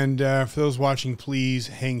 And for those watching, please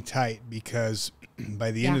hang tight, because by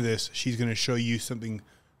the end of this, she's going to show you something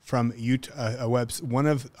from Utah, one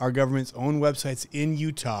of our government's own websites in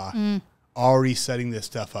Utah, already setting this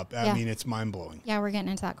stuff up. I mean, it's mind-blowing. Yeah, we're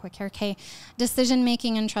getting into that quick here. Okay.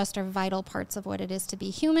 Decision-making and trust are vital parts of what it is to be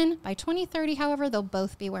human. By 2030, however, they'll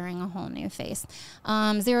both be wearing a whole new face.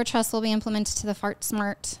 Zero Trust will be implemented to the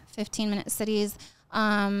FartSmart 15-minute cities.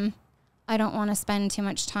 I don't want to spend too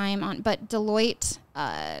much time on, but Deloitte,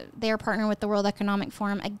 they are partnered with the World Economic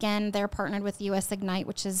Forum. Again, they're partnered with US Ignite,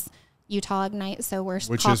 which is Utah Ignite. So where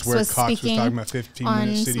Cox was talking about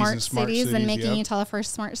 15-minute cities and smart cities and making Utah the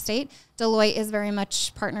first smart state. Deloitte is very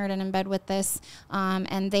much partnered and in bed with this,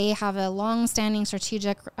 and they have a long-standing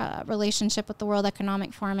strategic relationship with the World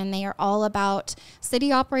Economic Forum, and they are all about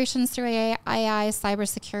city operations through AI,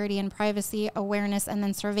 cybersecurity and privacy awareness, and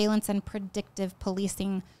then surveillance and predictive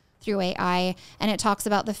policing through AI. And it talks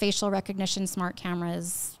about the facial recognition, smart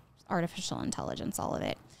cameras, artificial intelligence, all of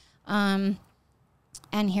it.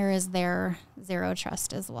 And here is their Zero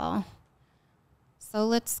Trust as well. So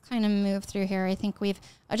let's kind of move through here. I think we've,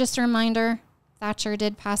 just a reminder, Thatcher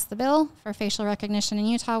did pass the bill for facial recognition in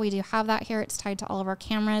Utah. We do have that here. It's tied to all of our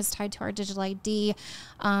cameras, tied to our digital ID.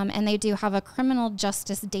 And they do have a criminal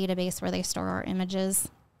justice database where they store our images.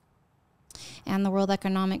 And the World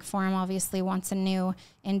Economic Forum obviously wants a new,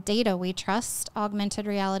 in data we trust, augmented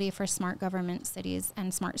reality for smart government cities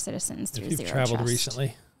and smart citizens through Zero Trust.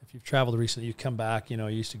 If you've traveled recently, you come back, you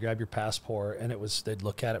used to grab your passport and they'd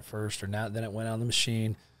look at it first, or now then it went on the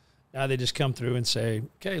machine. Now they just come through and say,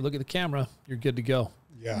 okay, look at the camera, you're good to go.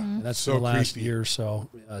 Yeah. And that's so the last year or so,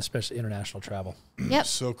 especially international travel. Yep.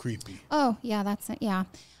 So creepy. Oh, yeah, that's it. Yeah.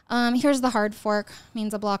 Here's the hard fork,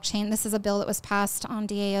 means a blockchain. This is a bill that was passed on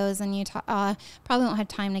DAOs in Utah. Probably won't have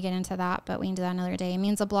time to get into that, but we can do that another day. It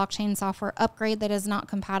means a blockchain software upgrade that is not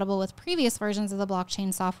compatible with previous versions of the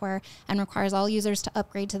blockchain software and requires all users to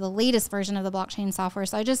upgrade to the latest version of the blockchain software.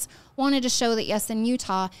 So I just wanted to show that, yes, in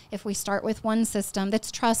Utah, if we start with one system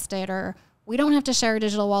that's trusted, or we don't have to share a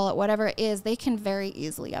digital wallet, whatever it is, they can very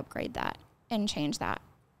easily upgrade that and change that.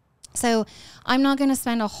 So I'm not going to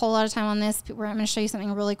spend a whole lot of time on this. I'm going to show you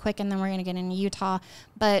something really quick, and then we're going to get into Utah.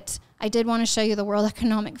 But I did want to show you the World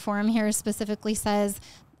Economic Forum here specifically says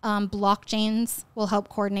blockchains will help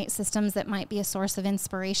coordinate systems that might be a source of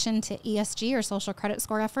inspiration to ESG or social credit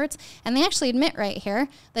score efforts. And they actually admit right here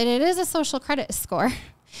that it is a social credit score.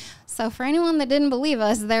 So for anyone that didn't believe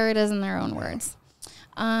us, there it is in their own words.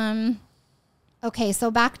 Okay, so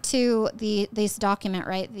back to this document,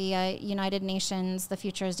 right? The United Nations, the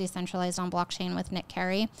future is decentralized on blockchain with Nick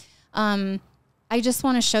Carey. I just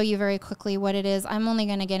want to show you very quickly what it is. I'm only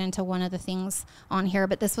going to get into one of the things on here,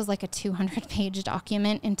 but this was like a 200-page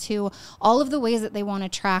document into all of the ways that they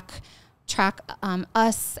want to track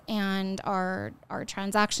us and our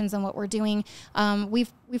transactions and what we're doing.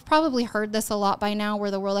 We've probably heard this a lot by now, where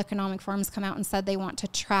the World Economic Forum's come out and said they want to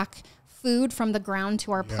track food from the ground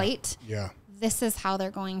to our plate. Yeah. This is how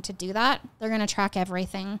they're going to do that. They're going to track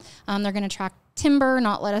everything. They're going to track timber,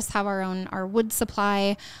 not let us have our wood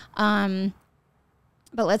supply. But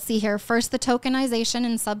let's see here. First, the tokenization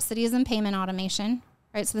and subsidies and payment automation.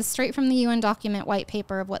 Right, so this is straight from the UN document white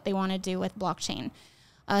paper of what they want to do with blockchain.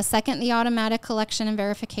 Second, the automatic collection and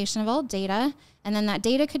verification of all data. And then that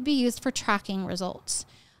data could be used for tracking results.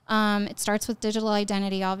 It starts with digital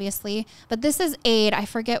identity, obviously. But this is aid. I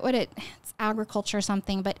forget what it's agriculture or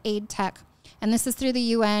something, but aid tech. And this is through the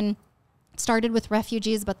UN. It started with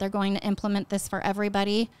refugees, but they're going to implement this for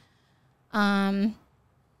everybody.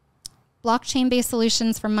 Blockchain-based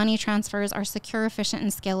solutions for money transfers are secure, efficient,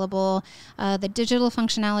 and scalable. The digital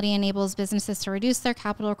functionality enables businesses to reduce their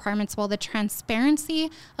capital requirements, while the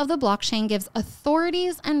transparency of the blockchain gives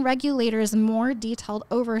authorities and regulators more detailed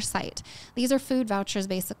oversight. These are food vouchers,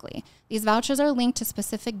 basically. These vouchers are linked to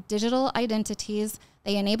specific digital identities.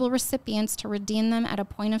 They enable recipients to redeem them at a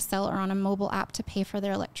point of sale or on a mobile app to pay for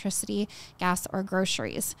their electricity, gas, or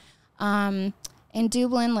groceries. In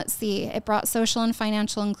Dublin, let's see, it brought social and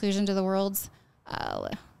financial inclusion to the world's, I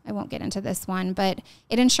won't get into this one, but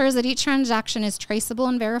it ensures that each transaction is traceable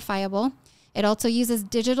and verifiable. It also uses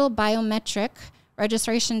digital biometric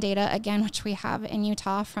registration data, again, which we have in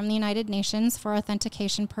Utah from the United Nations for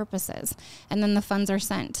authentication purposes. And then the funds are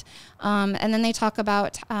sent. And then they talk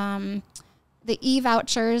about the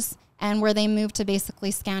e-vouchers and where they move to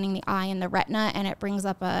basically scanning the eye and the retina, and it brings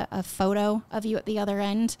up a photo of you at the other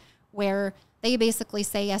end where they basically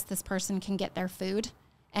say, yes, this person can get their food,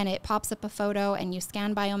 and it pops up a photo, and you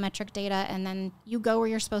scan biometric data, and then you go where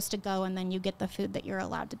you're supposed to go, and then you get the food that you're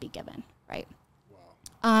allowed to be given, right?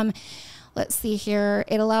 Wow. Let's see here.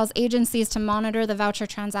 It allows agencies to monitor the voucher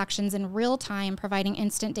transactions in real time, providing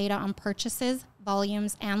instant data on purchases,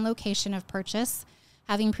 volumes, and location of purchase.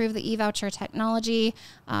 Having proved the e-voucher technology,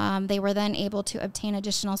 they were then able to obtain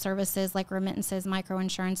additional services like remittances,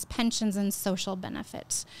 microinsurance, pensions, and social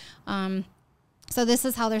benefits. So this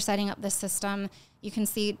is how they're setting up this system. You can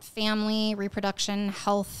see family, reproduction,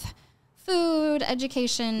 health, food,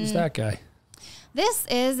 education. Who's that guy? This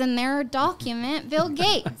is in their document, Bill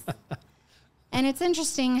Gates. And it's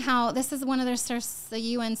interesting how this is one of the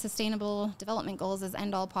UN Sustainable Development Goals is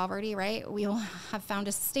end all poverty, right? We will have found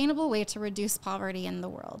a sustainable way to reduce poverty in the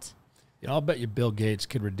world. You know, I'll bet you Bill Gates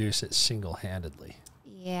could reduce it single-handedly.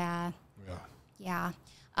 Yeah.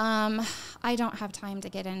 I don't have time to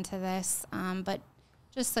get into this, but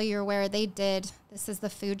just so you're aware, this is the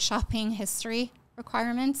food shopping history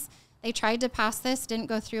requirements. They tried to pass this, didn't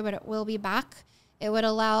go through, but it will be back. It would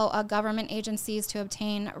allow government agencies to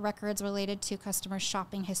obtain records related to customer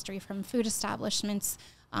shopping history from food establishments.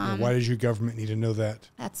 Why does your government need to know that?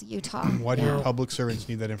 That's Utah. Why do your public servants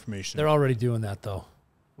need that information? They're already doing that, though.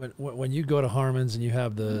 When you go to Harmon's and you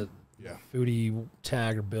have the foodie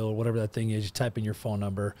tag or bill or whatever that thing is, you type in your phone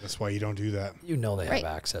number. That's why you don't do that. You know they have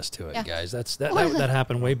access to it, guys. That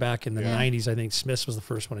happened way back in the 90s. I think Smith's was the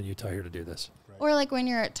first one in Utah here to do this. Or like when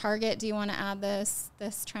you're at Target, do you want to add this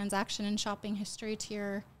transaction and shopping history to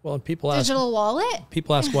your digital wallet?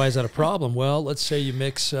 People ask, why is that a problem? Well, let's say you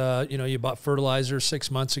mix, you bought fertilizer 6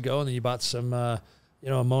 months ago, and then you bought some,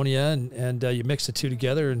 ammonia, and you mix the two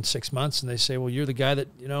together in 6 months, and they say, well, you're the guy that,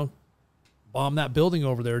 bombed that building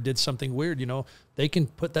over there, or did something weird. They can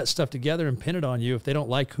put that stuff together and pin it on you if they don't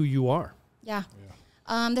like who you are. Yeah.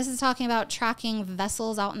 This is talking about tracking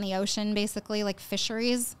vessels out in the ocean, basically like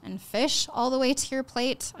fisheries and fish all the way to your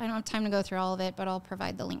plate. I don't have time to go through all of it, but I'll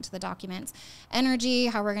provide the link to the documents. Energy,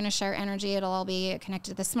 how we're going to share energy. It'll all be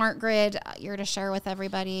connected to the smart grid. You're to share with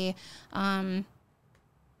everybody.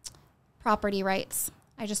 Property rights.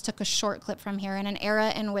 I just took a short clip from here. In an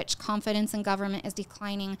era in which confidence in government is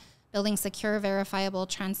declining, building secure, verifiable,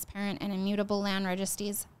 transparent, and immutable land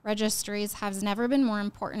registries has never been more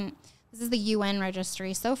important. This is the UN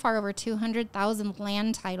registry. So far, over 200,000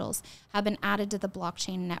 land titles have been added to the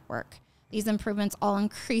blockchain network. These improvements all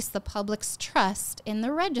increase the public's trust in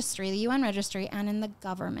the registry, the UN registry, and in the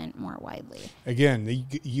government more widely. Again, the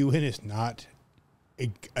UN is not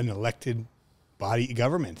an elected body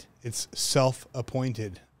government. It's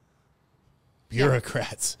self-appointed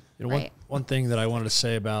bureaucrats. One thing that I wanted to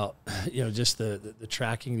say about, just the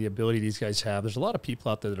tracking, the ability these guys have, there's a lot of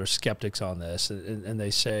people out there that are skeptics on this, and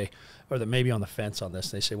they say, or that may be on the fence on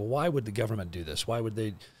this, and they say, well, why would the government do this? Why would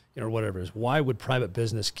they, whatever it is, why would private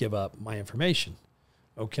business give up my information?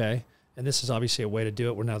 Okay. And this is obviously a way to do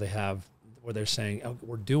it where they're saying, oh,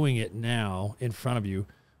 we're doing it now in front of you.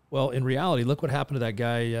 Well, in reality, look what happened to that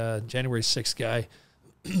guy, January 6th guy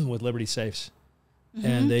with Liberty Safes.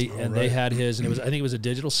 Mm-hmm. And they had his, and I think it was a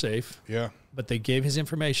digital safe. Yeah. But they gave his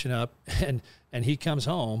information up, and he comes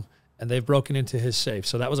home, and they've broken into his safe.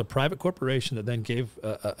 So that was a private corporation that then gave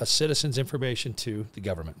a citizen's information to the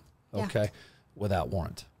government. Okay, without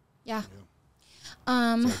warrant. Yeah.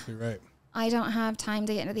 Exactly right. I don't have time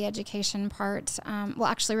to get into the education part. Well,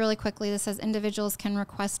 actually, really quickly, this says individuals can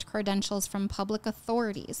request credentials from public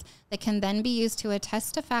authorities that can then be used to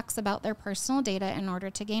attest to facts about their personal data in order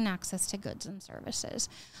to gain access to goods and services.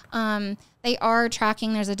 They are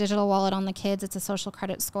tracking. There's a digital wallet on the kids. It's a social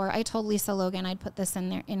credit score. I told Lisa Logan I'd put this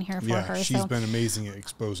in here for her. She's been amazing at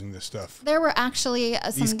exposing this stuff. There were actually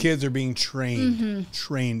these kids are being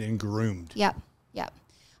trained and groomed. Yep.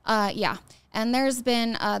 Yeah. And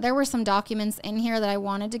there were some documents in here that I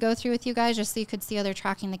wanted to go through with you guys just so you could see how they're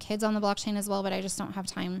tracking the kids on the blockchain as well, but I just don't have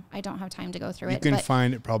time. I don't have time to go through it. You can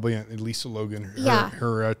find it probably on Lisa Logan.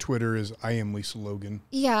 Her Twitter is I am Lisa Logan.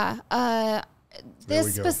 Yeah.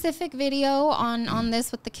 This specific video on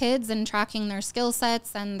this with the kids and tracking their skill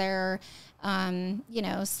sets and their,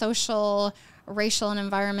 social, racial, and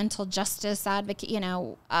environmental justice advocate,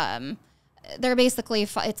 they're basically,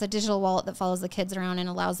 it's a digital wallet that follows the kids around and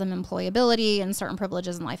allows them employability and certain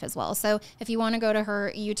privileges in life as well. So if you want to go to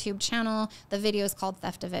her YouTube channel, the video is called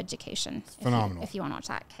Theft of Education. Phenomenal. If you want to watch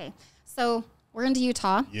that. Okay. So we're into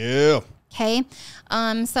Utah. Yeah. Okay.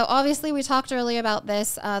 So obviously we talked earlier about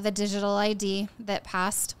this, the digital ID that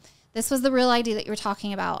passed. This was the real ID that you were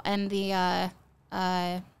talking about, and the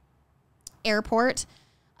airport.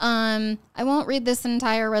 I won't read this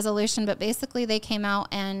entire resolution, but basically they came out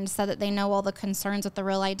and said that they know all the concerns with the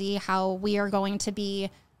Real ID, how we are going to be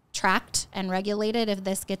tracked and regulated if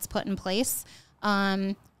this gets put in place.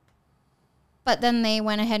 But then they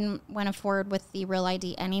went ahead and went forward with the Real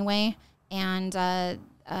ID anyway, and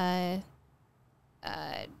now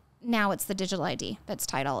it's the digital ID that's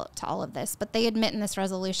tied to all of this. But they admit in this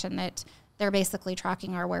resolution that they're basically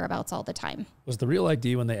tracking our whereabouts all the time. Was the Real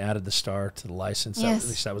ID when they added the star to the license? Yes. At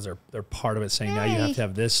least that was their part of it, saying now you have to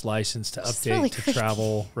have this license to update really to creepy.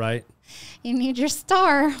 travel, right? You need your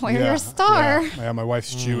star. Wear your star. Yeah, my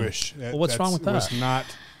wife's Jewish. Well, what's wrong with that? Was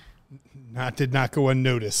did not go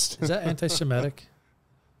unnoticed. Is that anti-Semitic?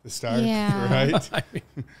 The star, Yeah. right? I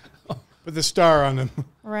mean, Put the star on them.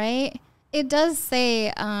 Right? It does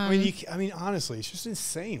say... I mean, honestly, it's just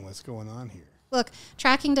insane what's going on here. Look,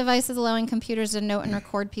 tracking devices allowing computers to note and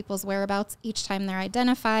record people's whereabouts each time they're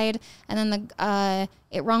identified. And then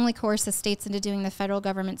it wrongly coerces states into doing the federal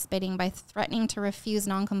government's bidding by threatening to refuse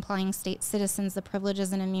non-complying state citizens the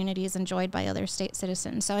privileges and immunities enjoyed by other state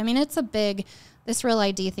citizens. So, I mean, it's this Real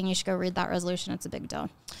ID thing, you should go read that resolution. It's a big deal.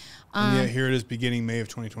 And yeah, here it is beginning May of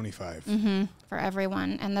 2025. For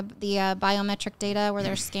everyone. And the biometric data where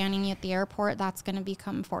they're scanning you at the airport, that's going to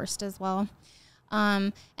become forced as well.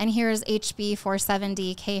 And here's HB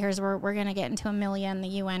 470K. Here's where we're going to get into the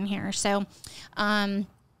UN here. So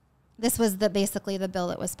this was basically the bill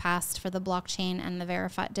that was passed for the blockchain and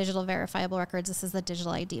the digital verifiable records. This is the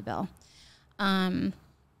digital ID bill.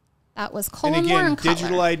 That was Colin And again, Warren Cutler.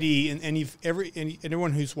 digital ID, and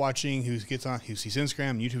everyone who's watching, who sees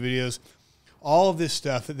Instagram, YouTube videos, all of this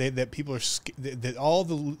stuff that people that all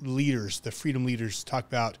the leaders, the freedom leaders, talk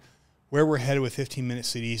about where we're headed with 15-minute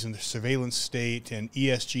cities and the surveillance state and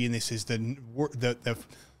ESG, and this is the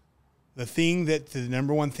thing the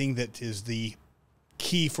number one thing that is the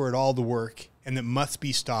key for it all to work and that must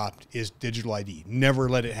be stopped is digital ID. Never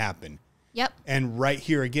let it happen. Yep. And right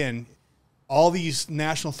here again, all these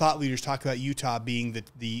national thought leaders talk about Utah being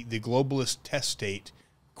the globalist test state.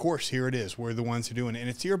 Of course, here it is. We're the ones who are doing it. And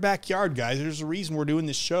it's your backyard, guys. There's a reason we're doing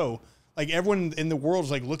this show. Like, everyone in the world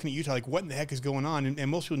is like looking at Utah like, what in the heck is going on?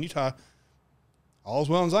 And most people in Utah, all's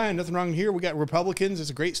well in Zion, nothing wrong here. We got Republicans. It's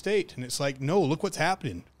a great state. And it's like, no, look what's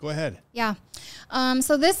happening. Go ahead. Yeah.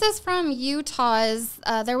 So this is from Utah's,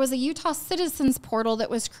 there was a Utah Citizens portal that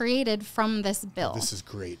was created from this bill. This is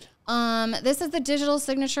great. This is the digital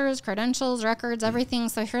signatures, credentials, records, everything.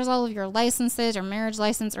 So here's all of your licenses, your marriage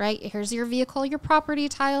license, right? Here's your vehicle, your property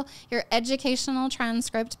tile, your educational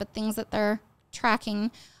transcript, but things that they're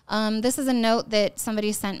tracking. This is a note that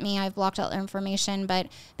somebody sent me. I've blocked out their information, but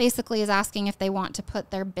basically is asking if they want to put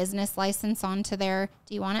their business license onto do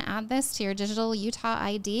you want to add this to your digital Utah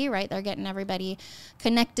ID, right? They're getting everybody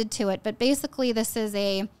connected to it. But basically this is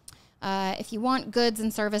if you want goods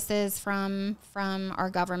and services from our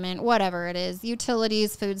government, whatever it is,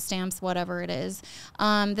 utilities, food stamps, whatever it is,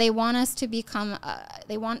 they want us to become,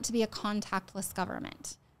 they want to be a contactless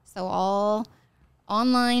government. So all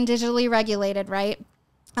online, digitally regulated, right?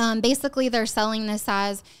 Basically, they're selling this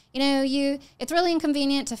as, it's really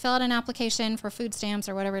inconvenient to fill out an application for food stamps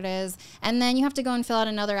or whatever it is, and then you have to go and fill out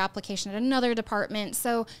another application at another department.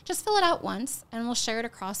 So just fill it out once, and we'll share it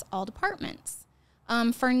across all departments.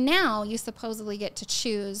 For now, you supposedly get to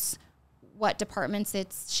choose what departments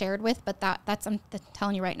it's shared with, but that's I'm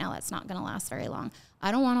telling you right now, that's not going to last very long. I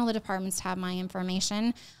don't want all the departments to have my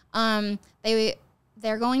information.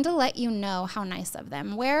 They're going to let you know how nice of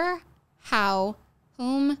them, where, how,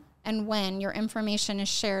 whom, and when your information is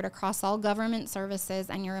shared across all government services,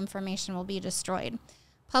 and your information will be destroyed.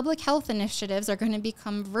 Public health initiatives are going to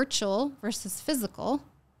become virtual versus physical,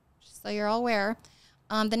 just so you're all aware.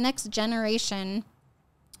 The next generation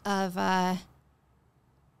of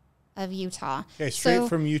Utah. Okay, straight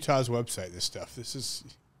from Utah's website, this stuff. This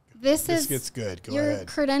gets good. Go your ahead.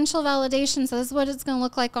 Credential validation. So this is what it's going to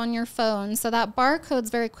look like on your phone. So that barcode's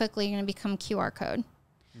very quickly going to become QR code.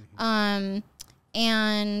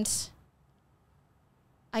 And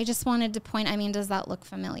I just wanted to point, does that look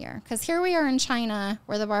familiar? Because here we are in China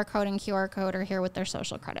where the barcode and QR code are here with their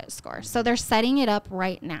social credit score. So they're setting it up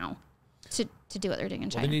right now to do what they're doing in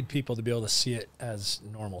China. They need people to be able to see it as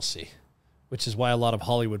normalcy, which is why a lot of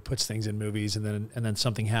Hollywood puts things in movies, and then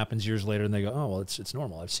something happens years later, and they go, "Oh, well, it's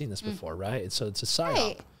normal. I've seen this before, right?" And so it's a psyop.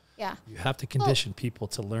 Right. Yeah. You have to condition people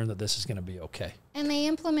to learn that this is going to be okay. And they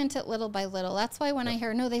implement it little by little. That's why when I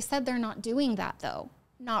hear, no, they said they're not doing that, though.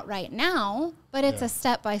 Not right now, but it's a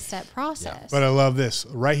step-by-step process. Yeah. But I love this.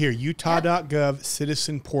 Right here, utah.gov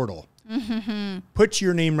citizen portal. Put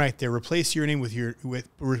your name right there. Replace your name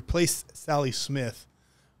replace Sally Smith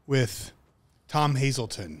with Tom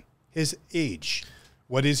Hazelton. His age.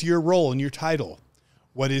 What is your role and your title?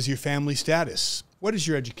 What is your family status? What is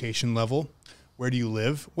your education level? Where do you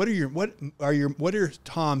live? What are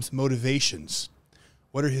Tom's motivations?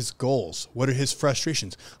 What are his goals? What are his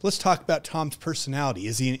frustrations? Let's talk about Tom's personality.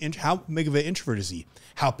 Is he how big of an introvert is he?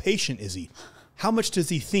 How patient is he? How much does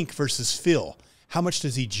he think versus feel? How much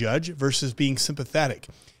does he judge versus being sympathetic?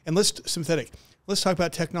 And Let's talk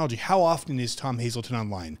about technology. How often is Tom Hazelton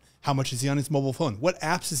online? How much is he on his mobile phone? What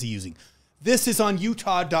apps is he using? This is on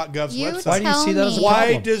Utah.gov's website. Why do you see that as a Why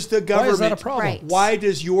problem? does the government? Why is that a problem? Right. Why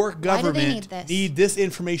does your government need need this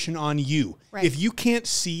information on you? Right. If you can't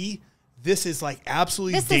see, this is like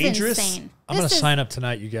absolutely This dangerous. is insane. I'm going to sign up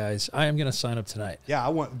tonight, you guys. I am going to sign up tonight. Yeah, I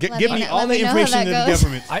want Let give me me know- all let the me know how information that of the goes.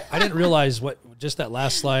 government. I didn't realize what just that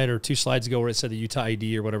last slide or 2 slides ago where it said the Utah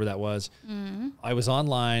ID or whatever that was. I was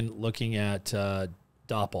online looking at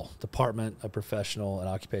DOPL, Department of Occupational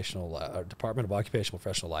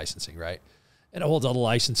Professional Licensing, right? And it holds all the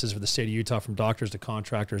licenses for the state of Utah, from doctors to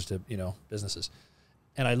contractors to businesses.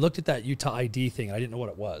 And I looked at that Utah ID thing, and I didn't know what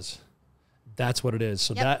it was. That's what it is.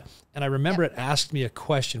 So and I remember it asked me a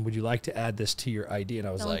question: would you like to add this to your ID? And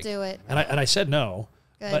I was like, Don't do it. And I said no,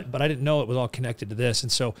 Good. but I didn't know it was all connected to this.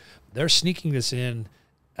 And so they're sneaking this in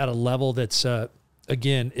at a level that's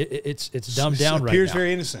again, it's dumbed down right now. Appears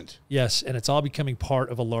very innocent. Yes, and it's all becoming part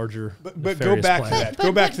of a larger. But go back to plan. that.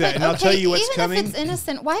 Go back to that, and I'll tell you what's even coming. If it's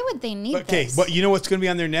innocent, why would they need Okay, this? but you know what's going to be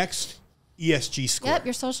on there next? ESG score. Yep,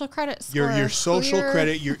 your social credit score. Your social Who you're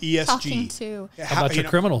credit, your ESG. Talking to. How about your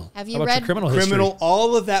criminal? Have you How about read your criminal history? Criminal,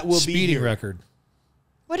 all of that will be Speeding here. record.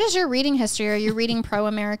 What is your reading history? Are you reading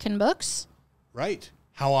pro-American books? Right.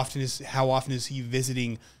 How often is he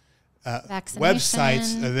visiting Vaccination.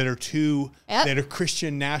 websites that are Yep. that are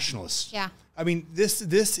Christian nationalists? Yeah. I mean, this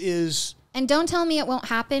is And don't tell me it won't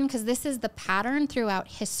happen, because this is the pattern throughout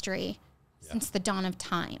history since the dawn of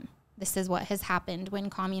time. This is what has happened when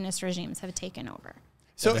communist regimes have taken over.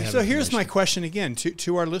 so. they have So here's my information. question again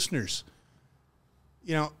to our listeners.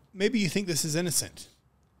 You know, maybe you think this is innocent,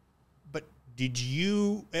 but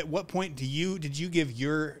at what point did you give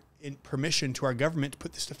your permission to our government to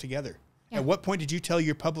put this stuff together? Yeah. At what point did you tell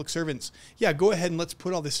your public servants, yeah, go ahead and let's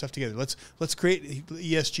put all this stuff together. Let's create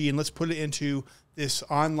ESG and let's put it into this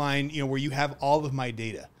online, where you have all of my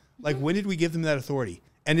data. Like, when did we give them that authority?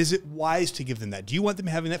 And is it wise to give them that? Do you want them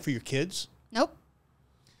having that for your kids? Nope.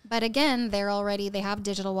 But again, they have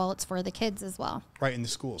digital wallets for the kids as well. Right, in the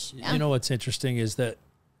schools. Yeah. You know what's interesting is that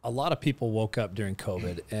a lot of people woke up during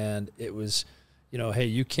COVID, and it was, hey,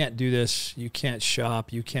 you can't do this, you can't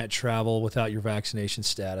shop, you can't travel without your vaccination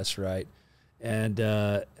status, right? And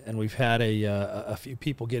we've had a few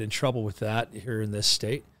people get in trouble with that here in this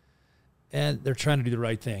state, and they're trying to do the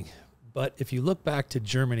right thing. But if you look back to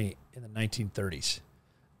Germany in the 1930s,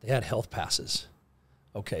 they had health passes.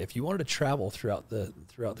 Okay, if you wanted to travel throughout the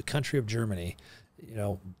country of Germany,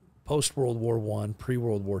 post World War I, pre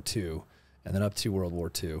World War II, and then up to World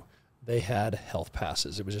War II, they had health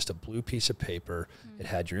passes. It was just a blue piece of paper. It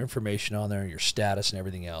had your information on there, your status, and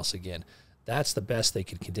everything else. Again, that's the best they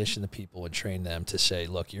could condition the people and train them to say,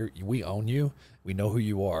 look, we own you. We know who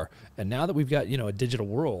you are. And now that we've got, a digital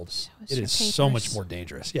world, it is so much more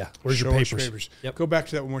dangerous. Yeah. Where's your papers? Yep. Go back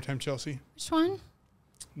to that one more time, Chelsea. Which one?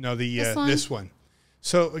 No, This one? this one.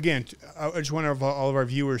 So again, I just want all of our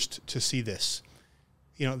viewers to see this.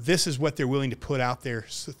 This is what they're willing to put out there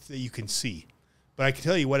so that you can see. But I can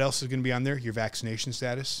tell you what else is going to be on there: your vaccination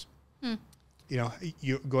status.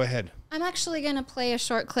 You go ahead. I'm actually going to play a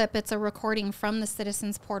short clip. It's a recording from the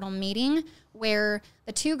Citizens Portal meeting where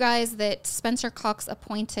the two guys that Spencer Cox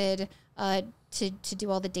appointed to do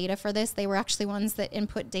all the data for this, they were actually ones that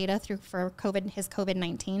input data for his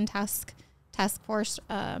COVID-19 task force.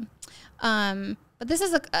 But this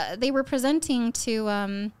is they were presenting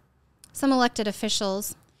to some elected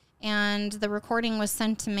officials, and the recording was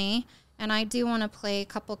sent to me. And I do want to play a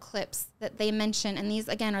couple clips that they mention. And these,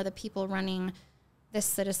 again, are the people running this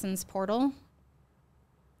Citizens Portal.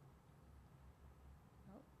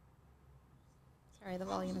 Sorry, the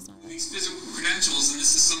volume is not right. These physical credentials, and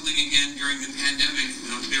this is something, again, during the pandemic,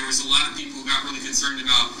 there was a lot of people who got really concerned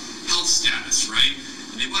about health status, right?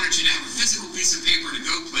 And they wanted you to have a physical piece of paper to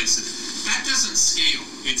go places. That doesn't scale.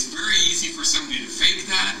 It's very easy for somebody to fake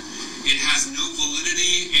that. It has no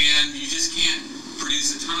validity, and you just can't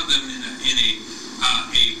produce a ton of them in a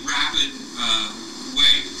rapid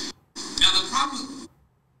way. Now the problem.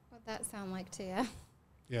 What'd that sound like to you?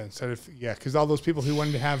 Yeah, because all those people who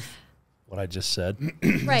wanted to have What I just said.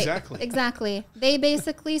 Right. Exactly. They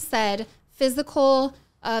basically said physical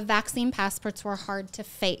vaccine passports were hard to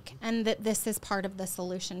fake, and that this is part of the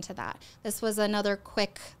solution to that. This was another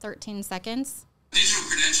quick 13 seconds. Digital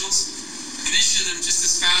credentials, can issue them just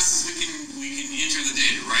as fast as we can enter the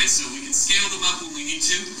data, right? So we can scale them up when we need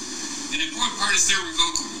to. An important part is they're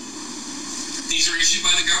revocable. These are issued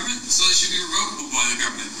by the government, so they should be revocable by the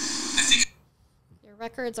government. I think Your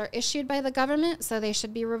records are issued by the government, so they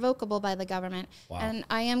should be revocable by the government. Wow. And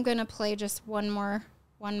I am going to play just one more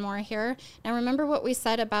here. Now remember what we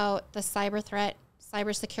said about the cyber threat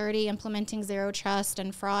cybersecurity, implementing zero trust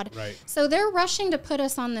and fraud. Right. So they're rushing to put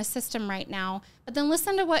us on this system right now. But then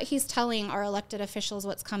listen to what he's telling our elected officials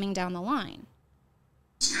what's coming down the line.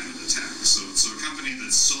 It's kind of attack. So a company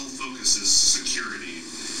that sole focuses security,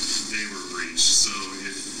 they were breached. So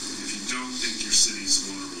if you don't think your city's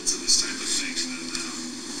vulnerable to this type of thing, then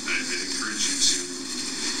I'd encourage you to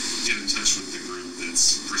get in touch with the group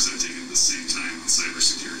that's presenting at the same time on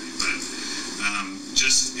cybersecurity. But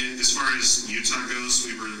just as far as Utah goes,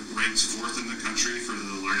 we were ranked 4th in the country for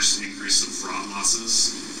the largest increase of fraud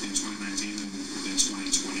losses in 2019 and in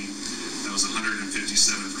 2020. That was a 157%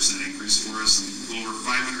 increase for us, and over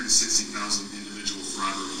 560,000 individual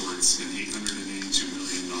fraud reports and $882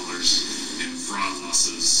 million in fraud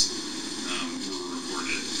losses were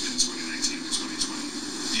reported in 2019 and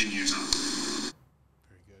 2020 in Utah.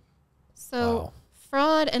 Very good. So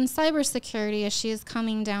fraud and cybersecurity issues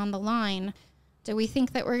coming down the line. Do we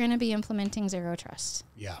think that we're going to be implementing zero trust?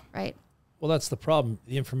 Yeah. Right. Well, that's the problem.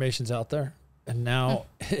 The information's out there. And now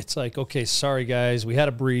it's like, okay, sorry, guys, we had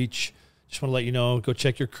a breach. Just want to let you know, go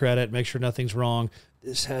check your credit, make sure nothing's wrong.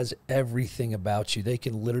 This has everything about you. They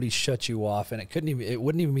can literally shut you off. And it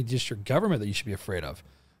wouldn't even be just your government that you should be afraid of.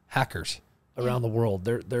 Hackers around the world.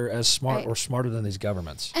 They're as smart or smarter than these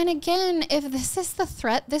governments. And again, if this is the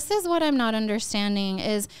threat, this is what I'm not understanding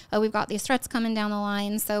is, we've got these threats coming down the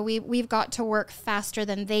line. So we've got to work faster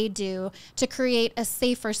than they do to create a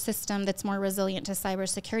safer system that's more resilient to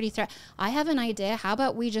cybersecurity threat. I have an idea. How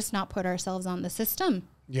about we just not put ourselves on the system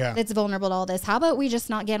that's vulnerable to all this? How about we just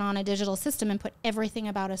not get on a digital system and put everything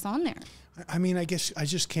about us on there? I mean, I guess I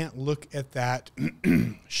just can't look at that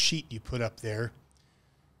sheet you put up there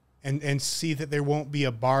and see that there won't be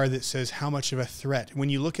a bar that says how much of a threat. When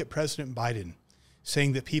you look at President Biden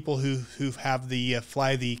saying that people who have the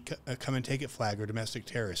fly the come and take it flag are domestic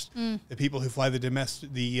terrorists, the people who fly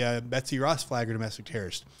the Betsy Ross flag are domestic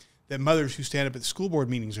terrorists, that mothers who stand up at the school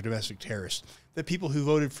board meetings are domestic terrorists, that people who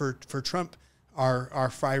voted for Trump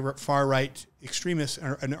are far right extremists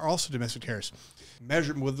and are also domestic terrorists.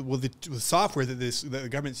 Measure with the software that the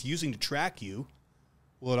government's using to track you,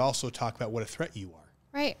 will it also talk about what a threat you are?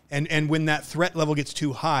 Right. And when that threat level gets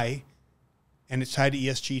too high, and it's tied to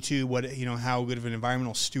ESG too, how good of an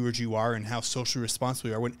environmental steward you are and how socially responsible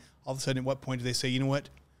you are, when all of a sudden at what point do they say, you know what,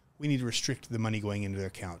 we need to restrict the money going into their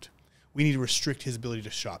account. We need to restrict his ability to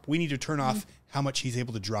shop. We need to turn off how much he's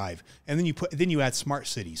able to drive. And then you add smart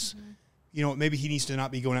cities. Maybe he needs to not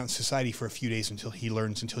be going out in society for a few days until he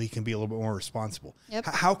can be a little bit more responsible. Yep.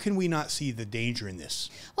 How can we not see the danger in this?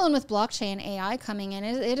 Well, and with blockchain AI coming in,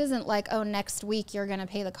 it isn't like, next week you're going to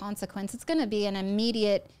pay the consequence. It's going to be an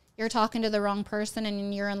immediate, you're talking to the wrong person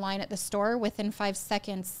and you're in line at the store. Within 5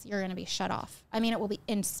 seconds, you're going to be shut off. I mean, it will be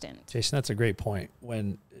instant. Jason, that's a great point.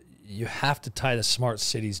 When you have to tie the smart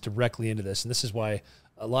cities directly into this, and this is why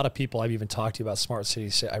a lot of people I've even talked to about smart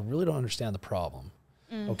cities say, I really don't understand the problem.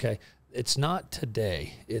 Okay. It's not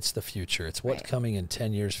today, it's the future. It's what's coming in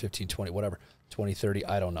 10 years, 15, 20, whatever, 20, 30,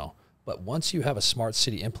 I don't know. But once you have a smart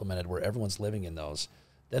city implemented where everyone's living in those,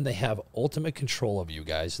 then they have ultimate control of you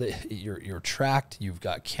guys. You're tracked, you've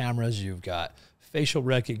got cameras, you've got facial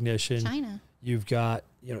recognition. China. You've got,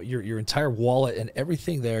 your entire wallet and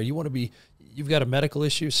everything there. You've got a medical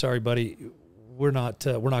issue, sorry buddy, we're not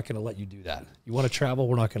going to let you do that. You want to travel,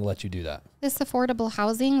 we're not going to let you do that. This affordable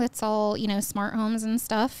housing that's all, smart homes and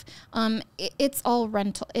stuff, it's all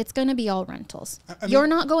rental. It's going to be all rentals. You're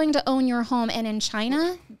not going to own your home. And in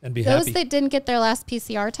China, and be those happy. That didn't get their last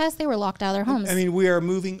PCR test, they were locked out of their homes. I mean, we are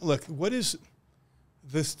moving. Look, what is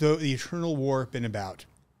the eternal war been about?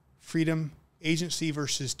 Freedom, agency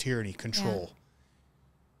versus tyranny, control.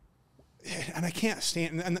 Yeah. And I can't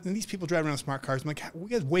stand, and these people driving around smart cars, I'm like, we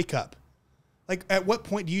guys wake up. Like, at what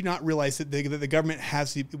point do you not realize that the government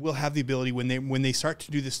will have the ability when they start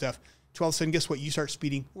to do this stuff to all of a sudden, guess what? You start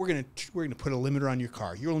speeding. We're gonna put a limiter on your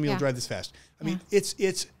car. You're only able to drive this fast. I mean,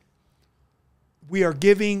 we are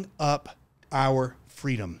giving up our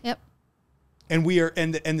freedom. Yep. And we are,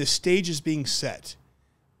 and the stage is being set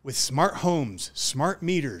with smart homes, smart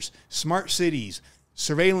meters, smart cities,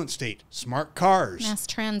 surveillance state, smart cars, mass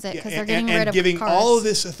transit, because they're getting rid of and giving cars. all of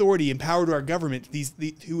this authority and power to our government.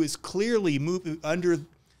 Who is clearly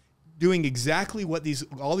doing exactly what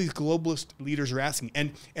all these globalist leaders are asking.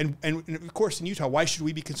 And of course in Utah, why should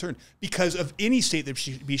we be concerned? Because of any state that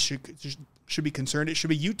should be concerned, it should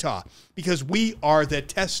be Utah, because we are the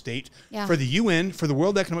test state for the UN, for the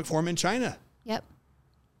World Economic Forum, in China. Yep.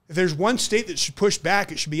 If there's one state that should push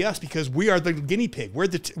back, it should be us, because we are the guinea pig. We're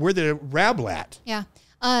the rablat. Yeah.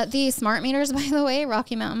 The smart meters, by the way,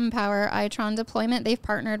 Rocky Mountain Power Itron deployment, they've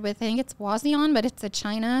partnered with, I think it's Wazion, but it's a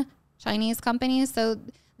Chinese company. So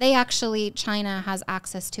China has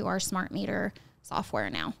access to our smart meter software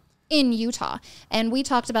now in Utah. And we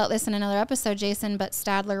talked about this in another episode, Jason, but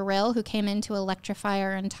Stadler Rail, who came in to electrify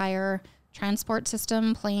our entire transport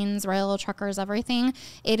system, planes, rail, truckers, everything.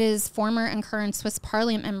 It is former and current Swiss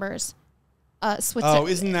Parliament members.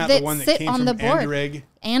 Isn't that the one that came from Anderegg?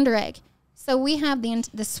 Anderegg. So we have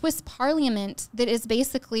the Swiss Parliament that is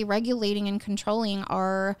basically regulating and controlling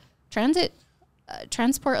our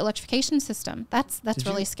transport electrification system. That's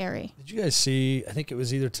really scary. Did you guys see, I think it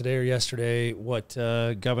was either today or yesterday, what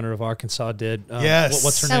Governor of Arkansas did? Yes.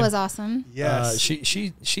 What's her name? That was awesome. Yes.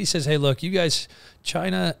 She says, hey, look, you guys,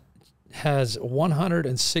 China has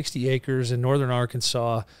 160 acres in northern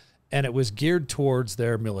Arkansas, and it was geared towards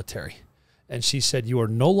their military. And she said, you are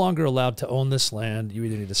no longer allowed to own this land. You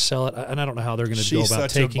either need to sell it. And I don't know how they're going to go about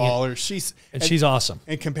taking it. She's such a baller. She's awesome.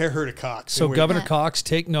 And compare her to Cox. So Governor Cox,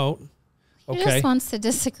 take note. He just wants to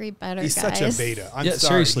disagree better, He's guys. such a beta. I'm sorry.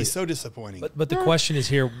 Seriously. He's so disappointing. But the question is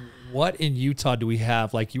here, what in Utah do we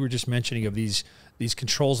have, like you were just mentioning, of these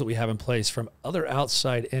controls that we have in place from other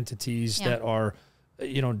outside entities that are,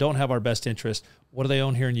 don't have our best interest? What do they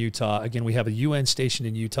own here in Utah? Again, we have a UN station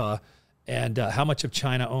in Utah. And how much of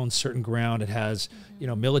China owns certain ground? It has,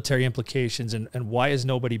 military implications. And why is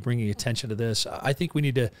nobody bringing attention to this? I think we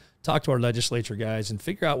need to talk to our legislature guys and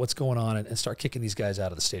figure out what's going on and start kicking these guys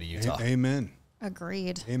out of the state of Utah. Amen.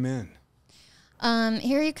 Agreed. Amen.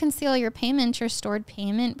 Here you can see all your payments, your stored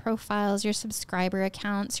payment profiles, your subscriber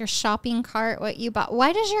accounts, your shopping cart, what you bought.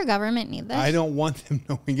 Why does your government need this? I don't want them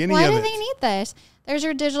knowing any of it. Why do they need this? There's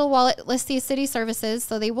your digital wallet. Let's see city services.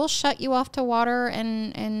 So they will shut you off to water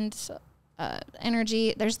and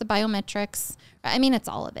energy. There's the biometrics. I mean, it's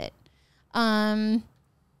all of it.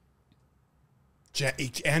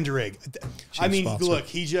 Anderegg. I mean, look,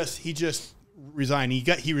 he just resigned.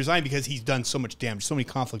 He resigned because he's done so much damage, so many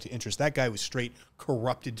conflict of interest. That guy was straight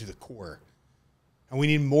corrupted to the core. And we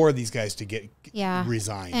need more of these guys to get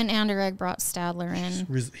resigned. And Anderegg brought Stadler in.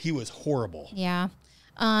 He was horrible. Yeah.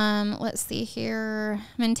 Let's see here.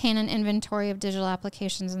 Maintain an inventory of digital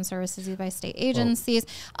applications and services used by state agencies.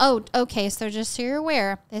 Oh, okay. So just so you're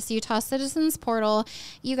aware, this Utah Citizens Portal,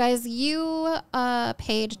 you guys, paid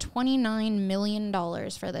 $29 million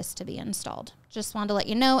for this to be installed. Just wanted to let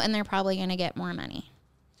you know, and they're probably going to get more money.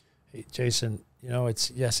 Hey, Jason,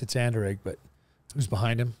 it's Anderegg, but who's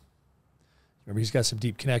behind him? Remember, he's got some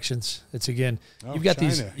deep connections. It's you've got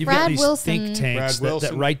these think tanks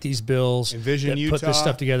that write these bills, Envision that put this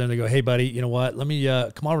stuff together, and they go, "Hey, buddy, you know what? Let me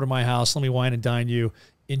come over to my house. Let me wine and dine you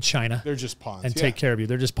in China. They're just pawns and take care of you.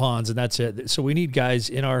 They're just pawns, and that's it. So we need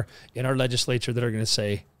guys in our legislature that are going to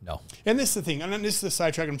say no. And this is the thing. And this is the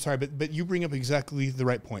sidetrack. I'm sorry, but you bring up exactly the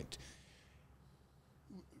right point.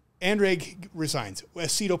 Anderegg resigns. A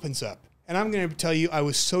seat opens up. And I'm going to tell you, I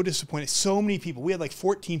was so disappointed. So many people. We had like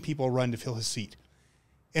 14 people run to fill his seat.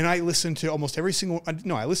 And I listened to almost every single, I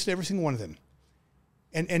listened to every single one of them.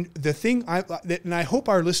 And the thing, and I hope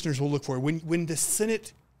our listeners will look for, when the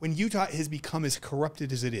Senate, when Utah has become as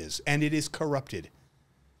corrupted as it is, and it is corrupted,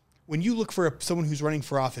 when you look for someone who's running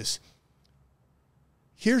for office,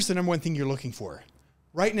 here's the number one thing you're looking for.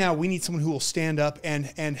 Right now, we need someone who will stand up and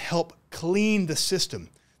help clean the system.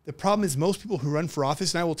 The problem is most people who run for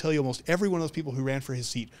office, and I will tell you almost every one of those people who ran for his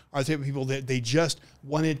seat are the type of people that they just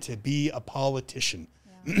wanted to be a politician.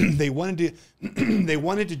 Yeah. They wanted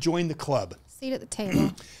to join the club. Seat at the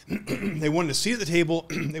table. They wanted a seat at the table.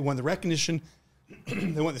 They wanted the recognition.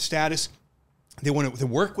 They wanted the status. They wanted to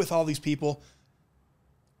work with all these people.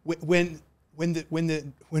 When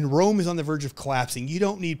Rome is on the verge of collapsing, you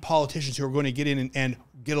don't need politicians who are going to get in and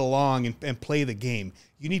get along and play the game.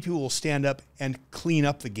 You need people who will stand up and clean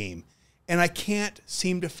up the game. And I can't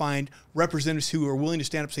seem to find representatives who are willing to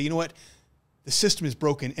stand up and say, you know what, the system is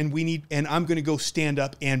broken and I'm going to go stand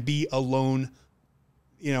up and be a lone,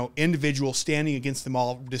 individual standing against them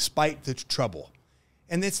all despite the trouble.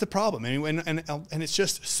 And it's the problem. And it's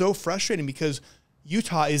just so frustrating because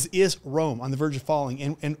Utah is Rome on the verge of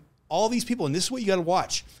falling. And all these people, and this is what you got to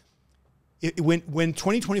watch. When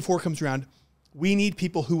 2024 comes around, we need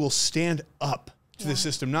people who will stand up to the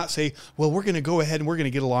system, not say, well, we're going to go ahead and we're going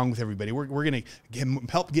to get along with everybody. We're going to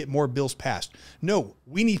help get more bills passed. No,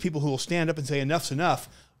 we need people who will stand up and say, enough's enough.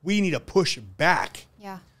 We need to push back.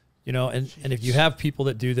 Yeah. And if you have people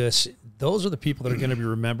that do this, those are the people that are going to be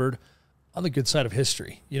remembered on the good side of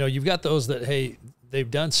history. You've got those that, hey,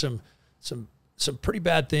 they've done some pretty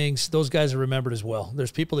bad things. Those guys are remembered as well.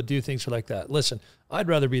 There's people that do things like that. Listen, I'd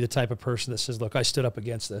rather be the type of person that says, look, I stood up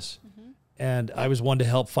against this and I was one to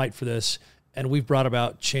help fight for this. And we've brought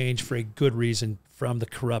about change for a good reason from the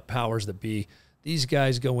corrupt powers that be. These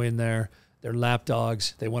guys go in there. They're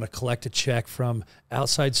lapdogs. They want to collect a check from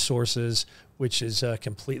outside sources, which is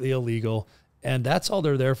completely illegal. And that's all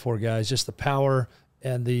they're there for, guys, just the power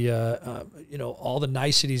and the, all the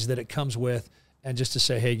niceties that it comes with. And just to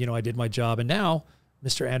say, hey, I did my job. And now,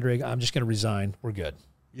 Mr. Andrig, I'm just going to resign. We're good.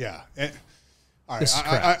 Yeah. All right.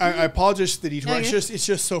 I apologize to the detour. It's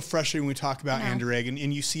just so frustrating when we talk about Andrig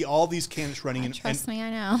and you see all these candidates running. Trust me, I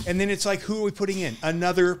know. And then it's like, who are we putting in?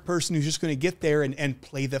 Another person who's just going to get there and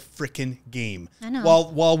play the frickin' game. I know.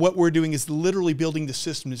 While what we're doing is literally building the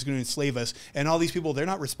system that's going to enslave us. And all these people, they're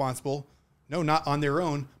not responsible. No, not on their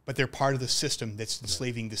own, but they're part of the system that's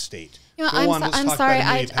enslaving the state. I'm sorry.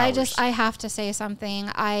 I have to say something.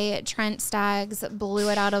 Trent Staggs blew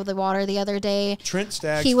it out of the water the other day. Trent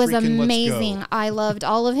Staggs, he was amazing. I loved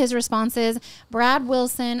all of his responses. Brad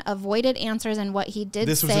Wilson avoided answers, and what he did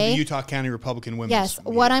this was at the Utah County Republican Women's. Yes,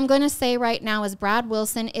 meeting. What I'm going to say right now is Brad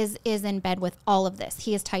Wilson is in bed with all of this.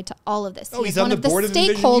 He is tied to all of this. He's one on the of the board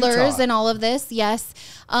stakeholders in all of this. Yes,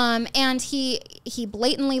 and he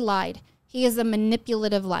blatantly lied. He is a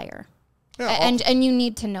manipulative liar, and you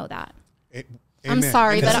need to know that. I'm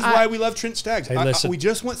sorry, and but this is why we love Trent Staggs. Hey, we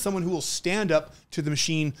just want someone who will stand up to the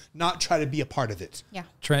machine, not try to be a part of it. Yeah.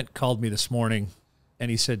 Trent called me this morning, and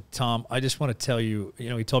he said, "Tom, I just want to tell you."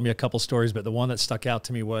 He told me a couple stories, but the one that stuck out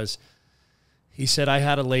to me was, he said, "I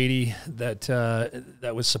had a lady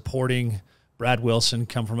that was supporting Brad Wilson,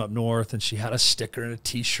 come from up north, and she had a sticker and a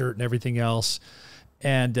T-shirt and everything else,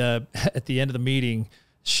 and at the end of the meeting."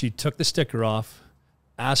 She took the sticker off,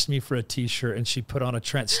 asked me for a T-shirt, and she put on a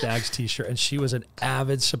Trent Staggs T-shirt, and she was an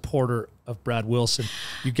avid supporter of Brad Wilson.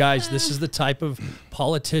 You guys, this is the type of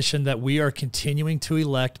politician that we are continuing to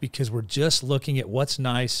elect because we're just looking at what's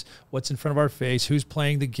nice, what's in front of our face, who's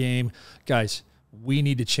playing the game. Guys, we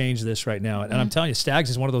need to change this right now. And I'm telling you,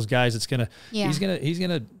 Staggs is one of those guys that's he's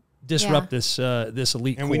gonna disrupt this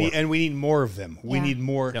elite and core. we need more of them. We need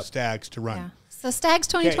more Staggs to run. Yeah. So Staggs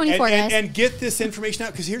 2024, guys. And get this information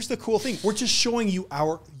out, because here's the cool thing. We're just showing you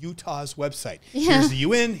our Utah's website. Yeah. Here's the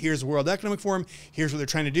UN. Here's the World Economic Forum. Here's what they're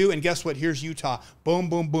trying to do. And guess what? Here's Utah. Boom,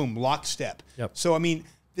 boom, boom. Lockstep. Yep. So, I mean,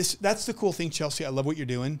 that's the cool thing, Chelsea. I love what you're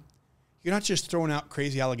doing. You're not just throwing out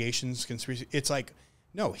crazy allegations, conspiracy. It's like,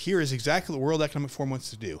 no, here is exactly what the World Economic Forum wants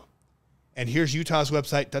to do. And here's Utah's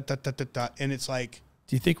website, ... And it's like...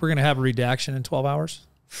 Do you think we're going to have a redaction in 12 hours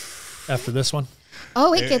after this one?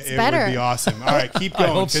 Oh, it gets better. It would be awesome. All right, keep going.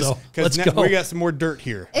 I hope so. Let's go. We got some more dirt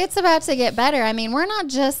here. It's about to get better. I mean, we're not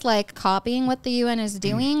just like copying what the UN is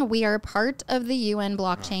doing. We are part of the UN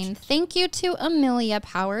blockchain. Thank you to Amelia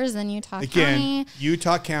Powers in Utah County.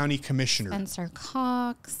 Utah County Commissioner. Spencer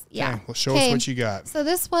Cox. Yeah. Okay, well, show us what you got. So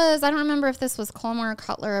this was, I don't remember if this was Colmore or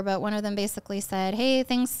Cutler, but one of them basically said, hey,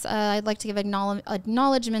 thanks. I'd like to give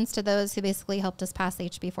acknowledgements to those who basically helped us pass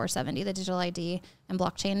HB 470, the digital ID and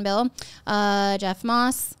blockchain bill. Jeff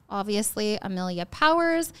Moss, obviously, Amelia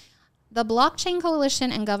Powers, the Blockchain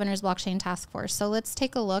Coalition, and Governor's Blockchain Task Force. So let's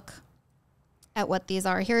take a look at what these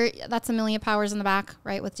are. Here, that's Amelia Powers in the back,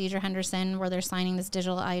 right, with Deidre Henderson, where they're signing this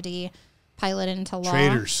digital ID pilot into law.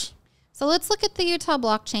 Traders. So let's look at the Utah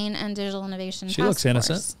Blockchain and Digital Innovation Task Force. She looks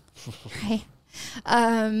innocent.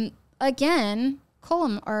 Right. Again,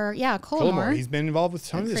 Colmore. He's been involved with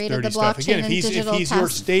some of this created dirty the stuff. Again, if he's your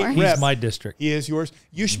state rep, he's my district. He is yours.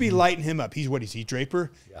 You should be lighting him up. What is he,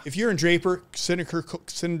 Draper? Yeah. If you're in Draper, Senator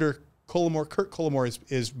Colmore, Kurt Colmore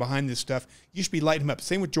is behind this stuff. You should be lighting him up.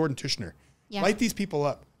 Same with Jordan Tushner. Yeah. Light these people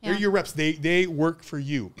up. Yeah. They're your reps. They work for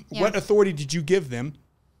you. Yeah. What authority did you give them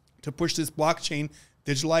to push this blockchain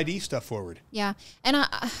digital ID stuff forward? Yeah. And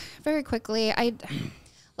very quickly,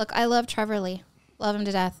 I love Trevor Lee. Love him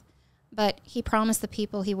to death. But he promised the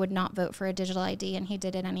people he would not vote for a digital ID, and he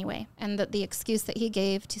did it anyway. And the excuse that he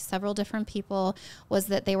gave to several different people was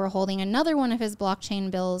that they were holding another one of his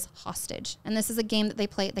blockchain bills hostage. And this is a game that they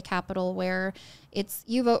play at the Capitol where it's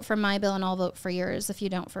you vote for my bill and I'll vote for yours. If you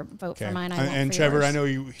don't vote for mine, I won't. And for Trevor, yours. I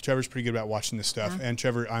know Trevor's pretty good about watching this stuff. Yeah. And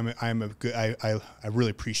Trevor, I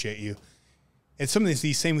really appreciate you. And some of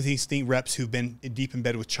these same with these reps who've been deep in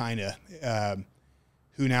bed with China,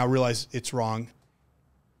 who now realize it's wrong.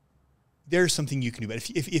 There's something you can do. But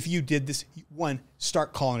if you did this, one,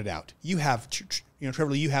 start calling it out. You have,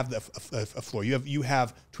 Trevor Lee, you have a floor. You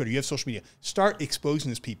have Twitter. You have social media. Start exposing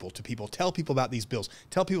this to people. Tell people about these bills.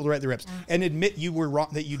 Tell people to write their reps. And admit you were wrong,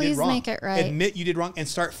 that you did wrong. Please make it right. Admit you did wrong and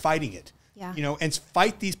start fighting it. Yeah. And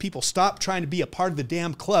fight these people. Stop trying to be a part of the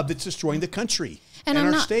damn club that's destroying the country and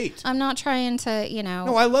our state. I'm not trying to,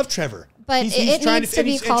 No, I love Trevor. But it needs to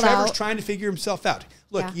be called out. And Trevor's trying to figure himself out.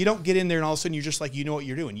 Look, you don't get in there and all of a sudden you're just like, you know what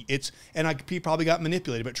you're doing. He probably got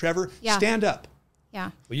manipulated. But Trevor, stand up.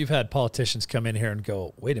 Yeah. Well, you've had politicians come in here and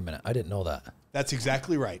go, wait a minute, I didn't know that. That's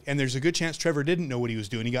exactly right. And there's a good chance Trevor didn't know what he was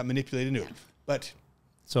doing. He got manipulated into it. But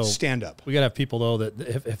So stand up. We got to have people, though,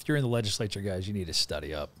 that if you're in the legislature, guys, you need to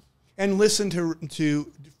study up. And listen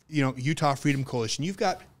to Utah Freedom Coalition. You've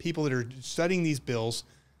got people that are studying these bills.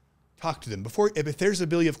 Talk to them. If there's a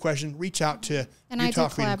bill you have a question, reach out to and Utah I do Freedom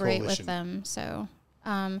collaborate Coalition. with them. So,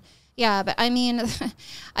 yeah, but I mean,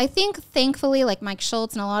 I think thankfully, like Mike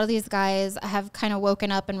Schultz and a lot of these guys have kind of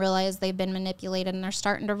woken up and realized they've been manipulated, and they're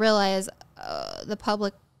starting to realize the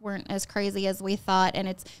public weren't as crazy as we thought,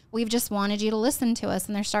 and we've just wanted you to listen to us,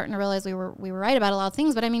 and they're starting to realize we were right about a lot of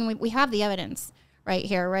things. But I mean, we have the evidence right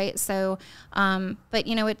here, right? So, but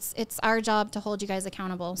you know, it's our job to hold you guys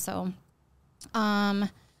accountable. So,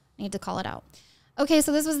 need to call it out. Okay,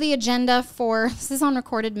 so this was the agenda this is on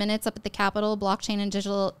recorded minutes up at the Capitol Blockchain and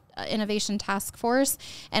Digital Innovation Task Force.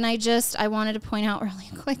 And I wanted to point out really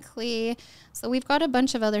quickly. So we've got a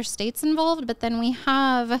bunch of other states involved, but then we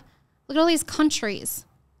have, look at all these countries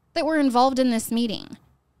that were involved in this meeting.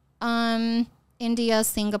 India,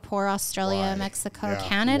 Singapore, Australia, Mexico,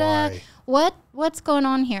 Canada. What's going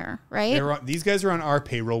on here, right? These guys are on our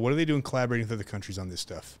payroll. What are they doing collaborating with other countries on this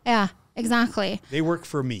stuff? Yeah, exactly. They work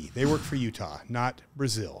for me. They work for Utah, not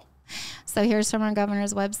Brazil. So here's from our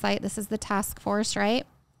governor's website. This is the task force, right?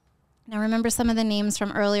 Now remember some of the names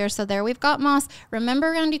from earlier. So there we've got Moss.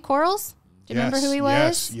 Remember Randy Quarles? Do you remember who he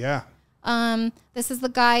was? Yes, yeah. This is the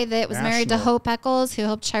guy that was married to Hope Eccles, who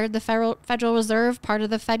helped chair the Federal Reserve, part of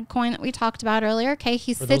the Fed coin that we talked about earlier. Okay,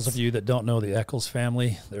 For those of you that don't know the Eccles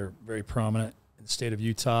family, they're very prominent in the state of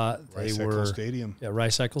Utah. Rice-Eccles Stadium. Yeah,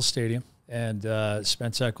 Rice-Eccles Stadium. And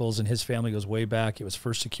Spence Eccles and his family goes way back. It was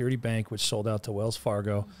First Security Bank, which sold out to Wells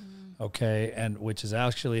Fargo. Mm-hmm. Okay, and which is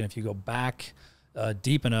actually, and if you go back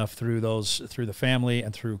deep enough through the family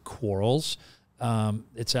and through Quarles,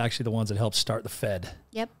 it's actually the ones that helped start the Fed.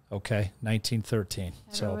 Yep. Okay, 1913.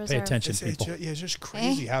 Federal So Reserve. pay attention, people. It's just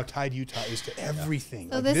crazy how tied Utah is to everything.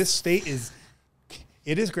 So like this state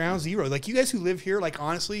is ground zero. Like you guys who live here, like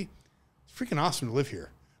honestly, it's freaking awesome to live here.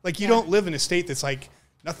 Like you don't live in a state that's like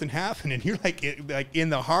nothing happening. You're like in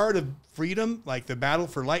the heart of freedom, like the battle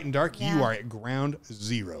for light and dark. Yeah. You are at ground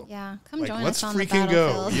zero. Yeah, come like, join let's us on the freaking go.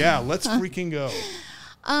 battlefield. Yeah, let's freaking go.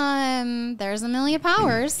 There's Amelia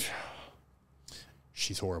Powers.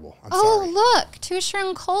 She's horrible. I'm Oh, sorry. look, Tusher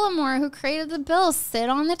and Collimore, who created the bill, sit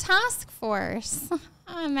on the task force.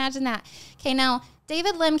 Imagine that. Okay, now,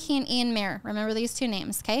 David Lemke and Ian Mayer. Remember these two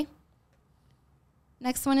names, okay?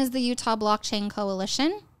 Next one is the Utah Blockchain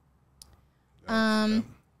Coalition. I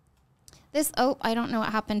don't know what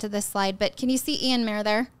happened to this slide, but can you see Ian Mayer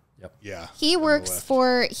there? Yep. Yeah. He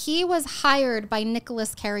was hired by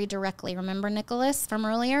Nicholas Carey directly. Remember Nicholas from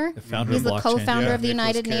earlier? The founder He's of the blockchain. co-founder of the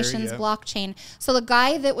Nicholas United Carey, Nations blockchain. So the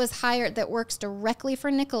guy that was hired, that works directly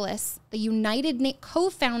for Nicholas, the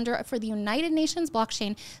co-founder for the United Nations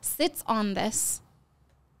blockchain, sits on this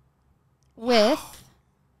with,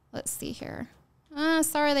 let's see here.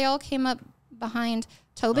 Sorry, they all came up behind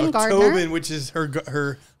Tobin Gardner. Tobin, which is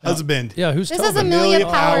her husband. Yeah, who's This Tobin? is Amelia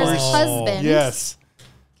Powers' Powers. husband. Yes.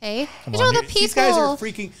 Okay. These are the people. These guys are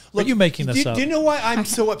freaking. Look, Are you making this do, up? Do you know why I'm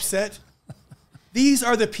so upset? These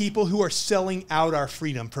are the people who are selling out our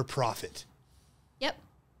freedom for profit. Yep.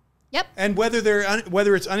 And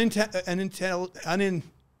whether it's unintentional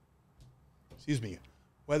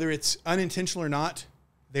or not,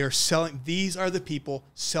 they are selling. These are the people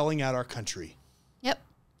selling out our country. Yep.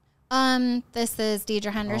 This is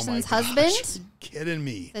Deidre Henderson's Oh my gosh, husband. you're kidding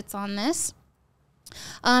me. That's on this.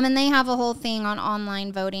 And they have a whole thing on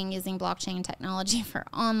online voting, using blockchain technology for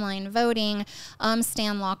online voting.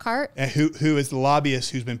 Stan Lockhart. And who is the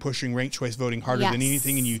lobbyist who's been pushing ranked choice voting harder than Yes.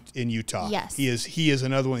 anything in Utah? Yes. He is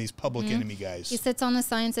another one of these public enemy guys. He sits on the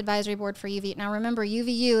Science Advisory Board for UVU. Now, remember,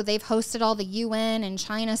 UVU, they've hosted all the UN and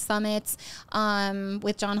China summits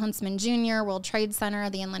with John Huntsman Jr., World Trade Center,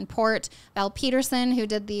 the Inland Port, Val Peterson, who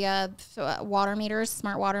did the water meters,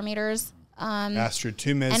 smart water meters. Astrid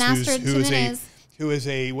Tumes, and Astrid who is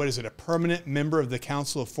a permanent member of the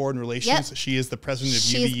Council of Foreign Relations. Yep. She is the president of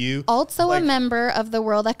She's UVU. also a member of the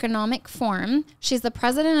World Economic Forum. She's the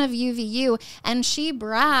president of UVU, and she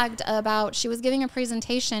was giving a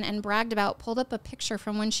presentation and pulled up a picture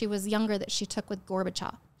from when she was younger that she took with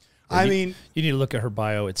Gorbachev. I mean, You need to look at her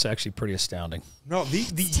bio. It's actually pretty astounding. no,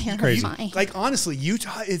 Terrifying. like honestly,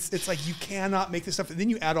 Utah, it's like you cannot make this stuff. And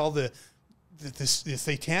then you add all the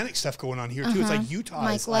satanic stuff going on here too. It's like Utah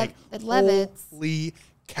is like Levitz. holy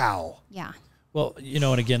cow. Yeah. Well,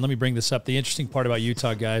 and again, let me bring this up. The interesting part about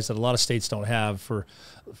Utah, guys, that a lot of states don't have for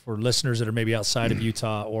listeners that are maybe outside of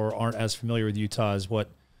Utah or aren't as familiar with Utah is what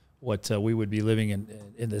we would be living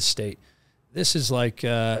in this state. This is like,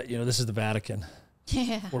 this is the Vatican.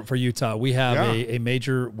 for Utah. We have a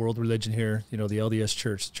major world religion here. You know, the LDS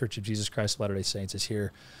Church, the Church of Jesus Christ of Latter-day Saints, is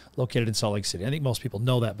here, located in Salt Lake City. I think most people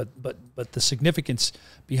know that, but the significance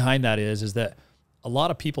behind that is that a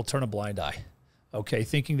lot of people turn a blind eye, okay,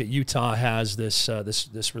 thinking that Utah has this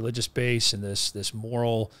this religious base and this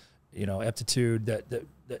moral, you know, aptitude that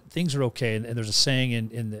things are okay. And there's a saying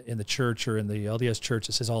in the church or in the LDS Church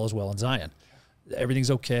that says all is well in Zion.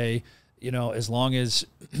 Everything's okay. You know, as long as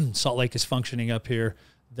Salt Lake is functioning up here,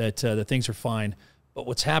 that things are fine. But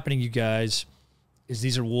what's happening, you guys, is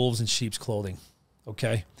these are wolves in sheep's clothing,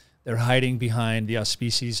 okay? They're hiding behind the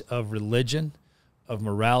auspices of religion, of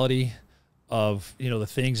morality, of, you know, the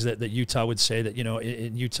things that Utah would say that, you know,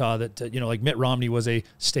 in Utah that, you know, like Mitt Romney was a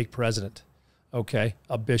stake president, okay,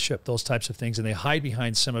 a bishop, those types of things. And they hide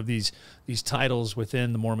behind some of these titles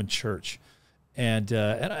within the Mormon church. And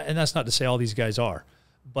that's not to say all these guys are.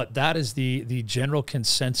 But that is the general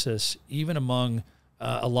consensus, even among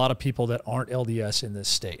a lot of people that aren't LDS in this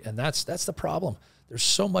state. And that's the problem. There's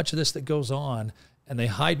so much of this that goes on, and they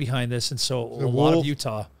hide behind this. And so a lot of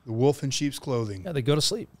Utah... The wolf in sheep's clothing. Yeah, they go to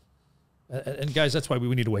sleep. And guys, that's why we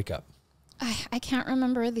need to wake up. I can't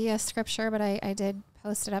remember the scripture, but I did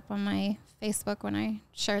post it up on my Facebook when I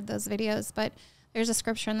shared those videos. But there's a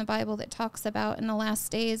scripture in the Bible that talks about in the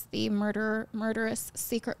last days the murderous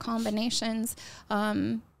secret combinations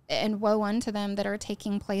and woe unto them that are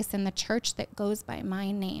taking place in the church that goes by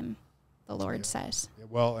my name, the Lord says.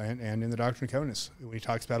 Well, and in the Doctrine and Covenants, when he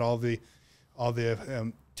talks about all the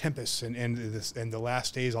tempests and the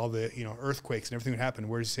last days, all the, you know, earthquakes and everything that happen,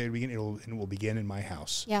 where does he say it begin? It will begin in my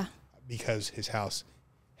house. Yeah. Because his house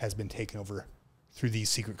has been taken over through these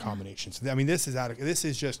secret combinations. I mean, this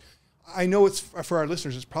is just... I know it's for our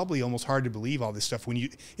listeners, it's probably almost hard to believe all this stuff and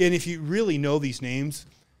if you really know these names,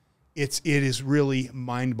 it is really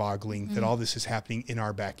mind-boggling that all this is happening in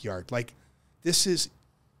our backyard. Like, this is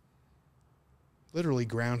literally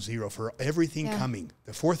ground zero for everything coming.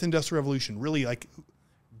 The Fourth Industrial Revolution, really, like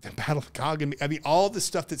the Battle of Gog and, I mean, all the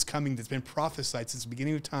stuff that's coming that's been prophesied since the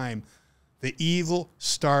beginning of time. The evil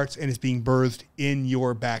starts and is being birthed in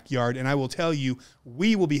your backyard. And I will tell you,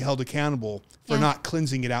 we will be held accountable for not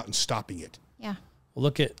cleansing it out and stopping it. Yeah. Well,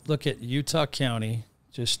 look at Utah County,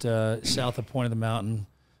 just south of Point of the Mountain,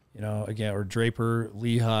 you know, again, or Draper,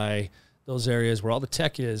 Lehigh, those areas where all the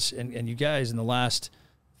tech is. And you guys in the last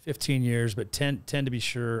 15 years, but 10 to be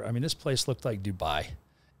sure, I mean, this place looked like Dubai.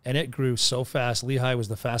 And it grew so fast. Lehigh was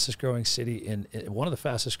the fastest growing city one of the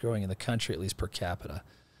fastest growing in the country, at least per capita.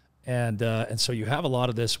 And so you have a lot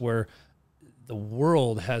of this where the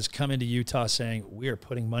world has come into Utah saying, we are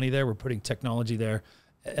putting money there, we're putting technology there.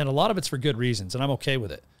 And a lot of it's for good reasons, and I'm okay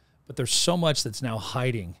with it. But there's so much that's now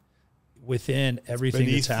hiding within everything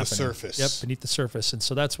that's happening. Beneath the surface. Yep, beneath the surface. And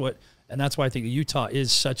so that's why I think Utah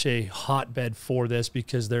is such a hotbed for this,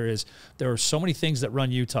 because there are so many things that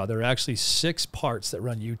run Utah. There are actually 6 parts that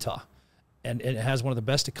run Utah. And it has one of the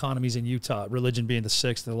best economies in Utah, religion being the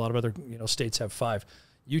 6th, and a lot of other, you know, states have 5.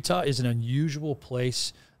 Utah is an unusual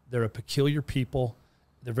place. They're a peculiar people.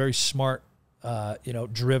 They're very smart, you know,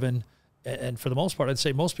 driven. And for the most part, I'd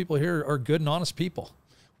say most people here are good and honest people.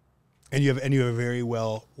 And you have a very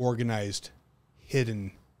well organized,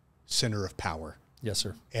 hidden center of power. Yes,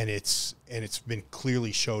 sir. And it's been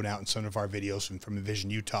clearly shown out in some of our videos, from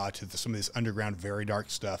Envision Utah to some of this underground, very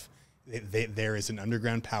dark stuff. There is an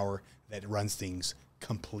underground power that runs things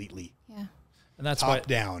completely. Yeah. And that's top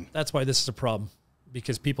down. That's why this is a problem.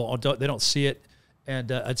 Because people don't see it,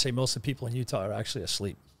 and I'd say most of the people in Utah are actually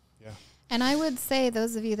asleep. Yeah. And I would say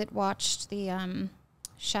those of you that watched the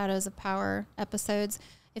Shadows of Power episodes,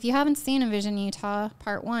 if you haven't seen Envision Utah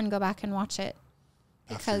Part 1, go back and watch it,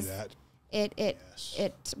 because it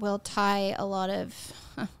will tie a lot of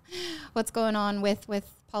what's going on with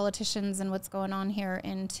politicians and what's going on here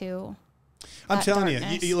into. I'm telling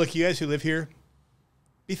you, look, you guys who live here,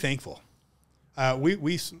 be thankful. My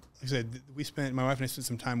wife and I spent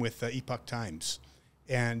some time with Epoch Times,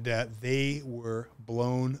 and they were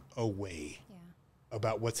blown away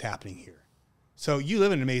about what's happening here. So you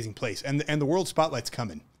live in an amazing place, and the world spotlight's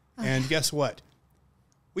coming. And guess what?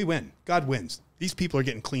 We win. God wins. These people are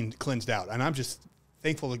getting cleansed out, and I'm just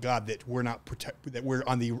thankful to God that we're not that we're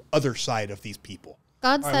on the other side of these people.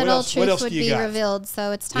 God said all truth would be revealed,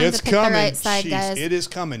 so it's time to pick the right side, guys. It is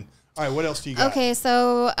coming. All right, what else do you got? Okay,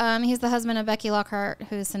 so he's the husband of Becky Lockhart,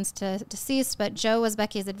 who's since deceased, but Joe was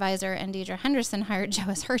Becky's advisor, and Deidre Henderson hired Joe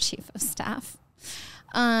as her chief of staff.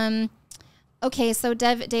 Okay, so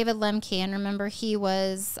David Lemke, and remember he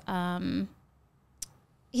was on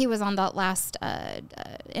that last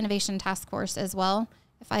innovation task force as well.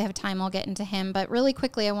 if I have time, I'll get into him. But really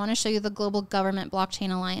quickly, I want to show you the Global Government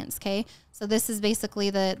Blockchain Alliance, okay? So this is basically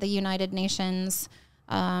the United Nations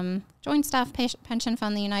Joint Staff Pension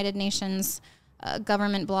Fund, the United Nations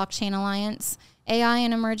Government Blockchain Alliance, AI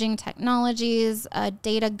and emerging technologies,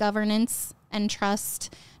 data governance and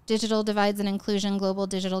trust, digital divides and inclusion, global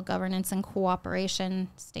digital governance and cooperation,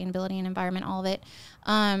 sustainability and environment, all of it.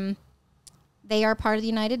 They are part of the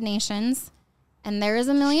United Nations, and there is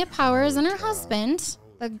Amelia Powers and her husband,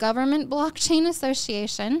 the Government Blockchain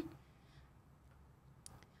Association.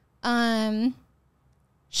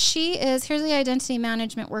 Here's the Identity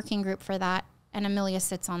Management Working Group for that, and Amelia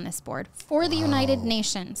sits on this board for the United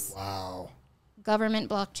Nations. Wow. Government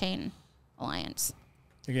Blockchain Alliance.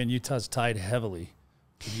 Again, Utah's tied heavily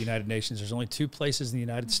to the United Nations. There's only 2 places in the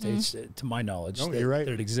United States, to my knowledge, you're right.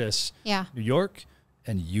 that it exists. Yeah. New York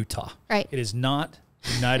and Utah. Right. It is not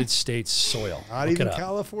United States soil. Not Look even it up.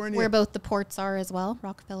 California. Where both the ports are as well.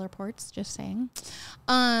 Rockefeller ports, just saying.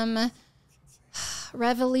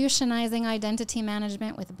 Revolutionizing identity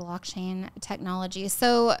management with blockchain technology.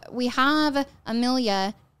 So we have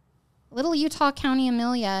Amelia, little Utah County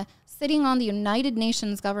Amelia, sitting on the United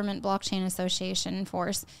Nations Government Blockchain Association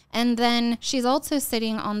force. And then she's also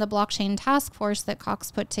sitting on the blockchain task force that Cox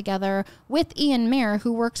put together with Ian Mayer,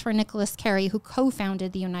 who works for Nicholas Carey, who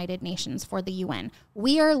co-founded the United Nations for the UN.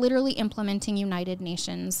 We are literally implementing United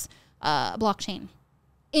Nations blockchain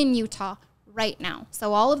in Utah right now.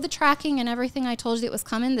 So all of the tracking and everything I told you that was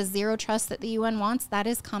coming, the zero trust that the UN wants, that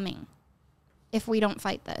is coming if we don't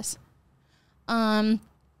fight this.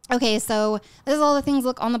 Okay, so this is all the things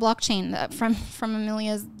look on the blockchain from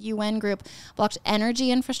Amelia's UN group.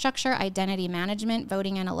 Energy infrastructure, identity management,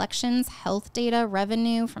 voting and elections, health data,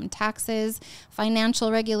 revenue from taxes,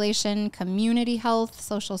 financial regulation, community health,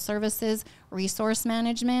 social services, resource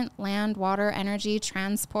management, land, water, energy,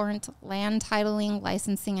 transport, land titling,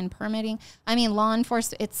 licensing and permitting. I mean, law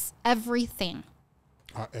enforcement, it's everything.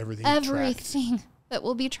 Everything that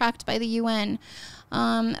will be tracked by the UN.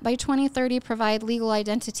 By 2030, provide legal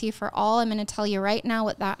identity for all. I'm going to tell you right now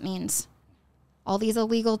what that means. All these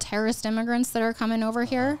illegal terrorist immigrants that are coming over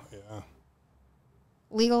here. Yeah.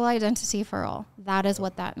 Legal identity for all. That is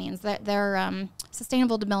what that means. Their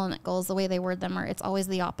sustainable development goals, the way they word them, it's always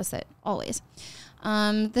the opposite. Always.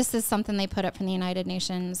 This is something they put up from the United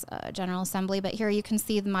Nations General Assembly. But here you can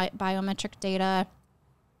see the biometric data,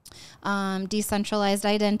 decentralized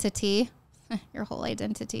identity. Your whole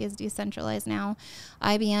identity is decentralized now.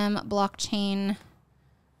 IBM blockchain.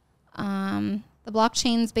 The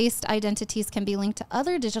blockchain's based identities can be linked to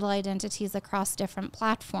other digital identities across different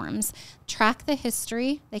platforms. Track the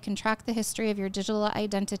history. They can track the history of your digital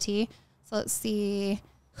identity. So let's see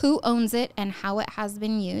who owns it and how it has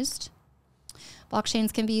been used.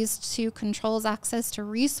 Blockchains can be used to control access to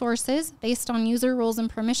resources based on user roles and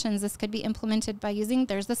permissions. This could be implemented by using,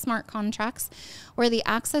 there's the smart contracts, where the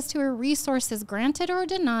access to a resource is granted or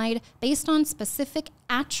denied based on specific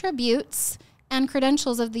attributes and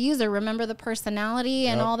credentials of the user. Remember the personality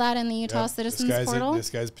and all that in the Utah Citizens Portal? This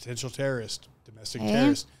guy's a potential terrorist, domestic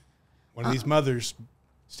terrorist. One of these mothers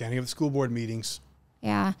standing up at school board meetings.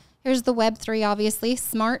 Yeah. Here's the Web3, obviously.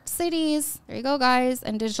 Smart cities. There you go, guys.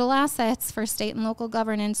 And digital assets for state and local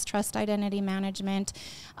governance, trust identity management.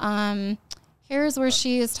 Here's where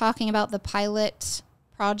she is talking about the pilot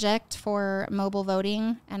project for mobile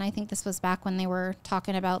voting. And I think this was back when they were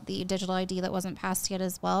talking about the digital ID that wasn't passed yet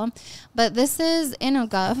as well. But this is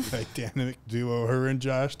InnoGov. Dynamic duo, her and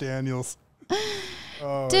Josh Daniels.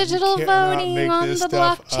 Oh, digital voting on the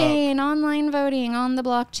blockchain, online voting on the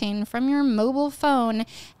blockchain from your mobile phone.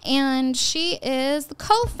 And she is the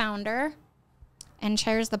co-founder and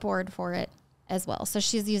chairs the board for it as well. So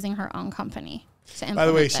she's using her own company to implement. By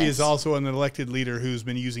the way, this. she is also an elected leader who's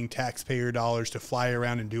been using taxpayer dollars to fly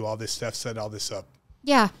around and do all this stuff, set all this up.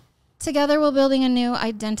 Yeah. Together, we're building a new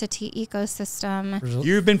identity ecosystem.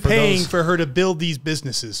 You've been paying for her to build these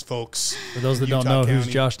businesses, folks. For those that don't know, who's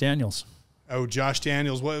Josh Daniels? Oh, Josh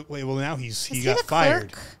Daniels. Well, now he got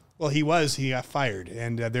fired. Well, he got fired,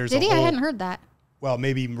 and there's Did he? I hadn't heard that. Well,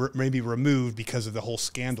 maybe removed because of the whole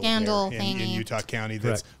scandal there in Utah County.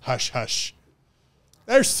 That's hush hush.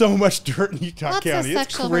 There's so much dirt in Utah County.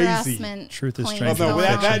 It's crazy. Truth is strange. Well, no,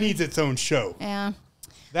 that needs its own show. Yeah.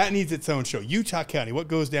 That needs its own show. Utah County, what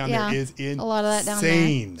goes down there is insane. A lot of that down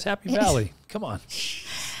there. It's Happy Valley. Come on.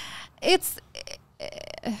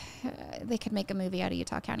 They could make a movie out of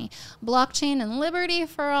Utah County. Blockchain and liberty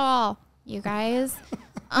for all, you guys.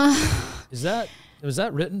 Was that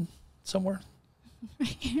written somewhere?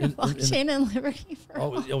 Blockchain and liberty for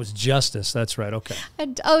all. Oh, it was justice. That's right. Okay.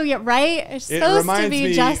 Oh, yeah, right? It's supposed to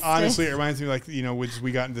be justice. Honestly, it reminds me, like, you know, when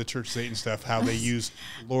we got into the Church of Satan stuff, how they use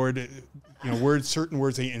Lord, you know, certain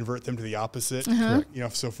words, they invert them to the opposite. You know,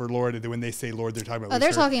 so for Lord, when they say Lord, they're talking about.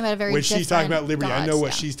 They're talking about a very when different she's talking about liberty, God, I know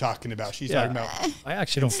what she's talking about. She's talking about. I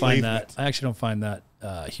actually don't find that. I actually don't find that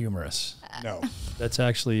humorous. No, that's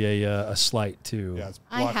actually a slight to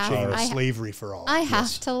blockchain or slavery for all. I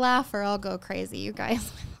have to laugh or I'll go crazy, you guys,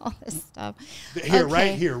 with all this stuff. Here,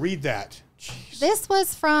 right here, read that. Jeez. This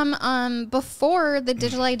was from before the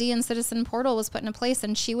Digital ID and Citizen Portal was put into place,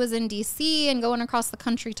 and she was in D.C. and going across the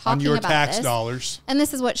country talking about this. On your tax dollars. And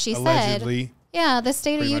this is what she allegedly said. Yeah, the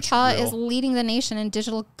state of Utah is leading the nation in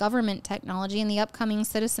digital government technology, and the upcoming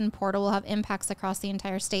Citizen Portal will have impacts across the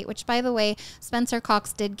entire state, which, by the way, Spencer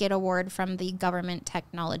Cox did get award from the government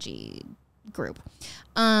technology group.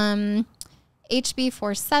 HB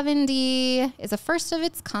 470 is a first of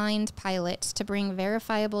its kind pilot to bring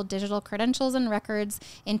verifiable digital credentials and records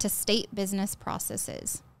into state business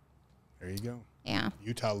processes. There you go. Yeah.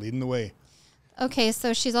 Utah leading the way. Okay,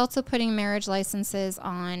 so she's also putting marriage licenses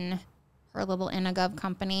on her little Inagov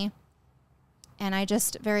company. And I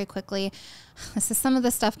just very quickly, this is some of the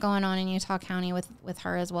stuff going on in Utah County with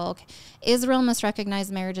her as well. Israel must recognize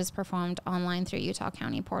marriages performed online through Utah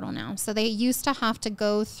County portal now. So they used to have to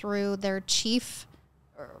go through their chief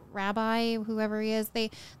rabbi, whoever he is. They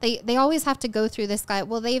always have to go through this guy.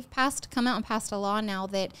 Well, they've come out and passed a law now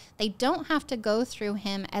that they don't have to go through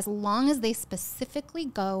him as long as they specifically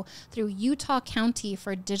go through Utah County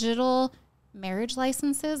for digital marriage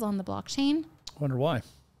licenses on the blockchain. I wonder why.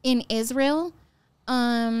 In Israel,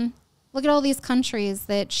 look at all these countries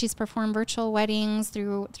that she's performed virtual weddings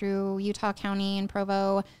through Utah County and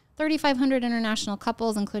Provo. 3,500 international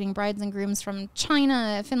couples, including brides and grooms from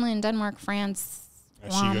China, Finland, Denmark, France,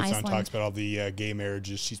 Guam, she goes on Iceland. and talks about all the gay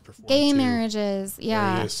marriages she's performed. Gay marriages,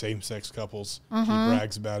 yeah. There it is, same-sex couples. She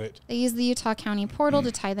brags about it. They use the Utah County portal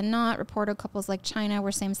to tie the knot. Reported couples like China,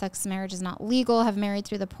 where same-sex marriage is not legal, have married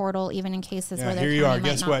through the portal, even in cases where their here you county are. might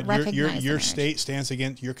Guess not what? recognize Your state stands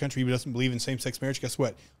against your country doesn't believe in same-sex marriage. Guess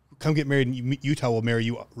what? Come get married, and Utah will marry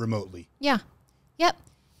you remotely. Yeah. Yep.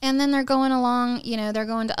 And then they're going along, they're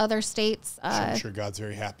going to other states. I'm sure God's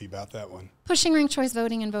very happy about that one. Pushing ranked choice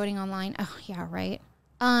voting and voting online. Oh, yeah, right.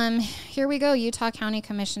 Here we go. Utah County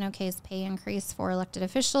Commission okays pay increase for elected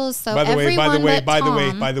officials. So by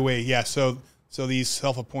the way, yeah. So these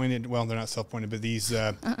self-appointed, well, they're not self-appointed, but these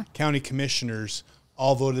county commissioners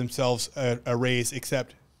all voted themselves a raise,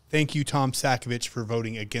 except thank you, Tom Sakovich, for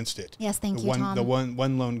voting against it. Yes, thank you, Tom. The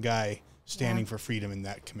one lone guy standing for freedom in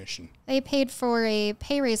that commission. They paid for a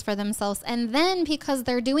pay raise for themselves. And then because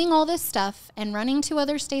they're doing all this stuff and running to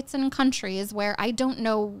other states and countries where I don't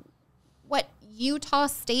know what Utah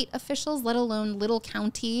state officials, let alone little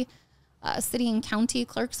county, city and county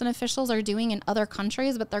clerks and officials are doing in other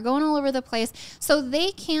countries, but they're going all over the place. So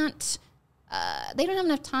they can't, they don't have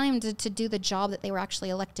enough time to do the job that they were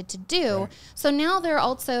actually elected to do. Right. So now they're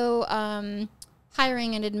also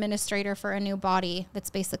hiring an administrator for a new body that's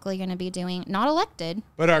basically going to be doing, not elected.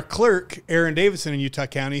 But our clerk, Aaron Davison in Utah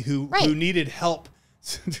County, who needed help,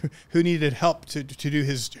 to do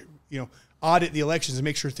his, audit the elections and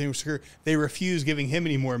make sure things were secure. They refuse giving him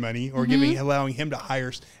any more money or allowing him to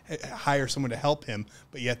hire someone to help him,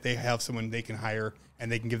 but yet they have someone they can hire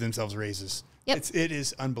and they can give themselves raises. Yep. It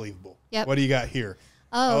is unbelievable. Yep. What do you got here?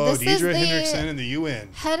 Oh, this Deidre is Hendrickson in the UN.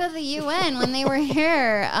 Head of the UN when they were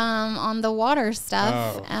here on the water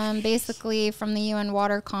stuff. Basically from the UN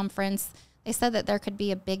Water Conference, they said that there could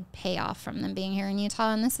be a big payoff from them being here in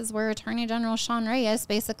Utah. And this is where Attorney General Sean Reyes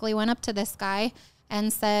basically went up to this guy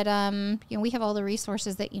and said, we have all the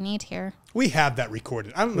resources that you need here. We have that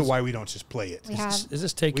recorded. I don't know why we don't just play it. Is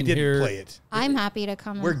this taken here? We didn't play it. I'm happy to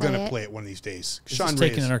come We're and play it. We're going to play it one of these days. Is this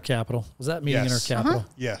taken in our capital? Was that meeting in our capital?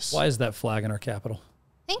 Yes. Why is that flag in our capital?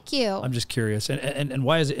 Thank you. I'm just curious. And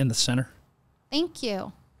why is it in the center? Thank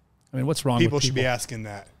you. I mean, what's wrong with people? People should be asking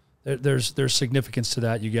that. There's significance to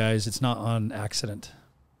that, you guys. It's not on accident.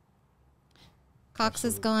 Cox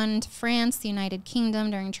has gone to France, the United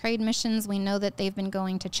Kingdom during trade missions. We know that they've been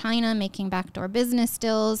going to China, making backdoor business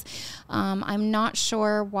deals. I'm not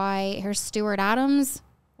sure why. Here's Stuart Adams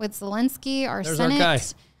with Zelensky, There's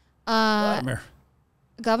Senate. Our guy.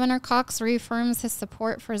 Governor Cox reaffirms his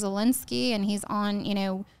support for Zelensky, and he's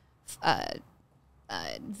on,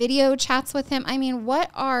 video chats with him. I mean,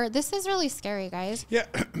 this is really scary, guys. Yeah.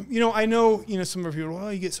 I know, some of you,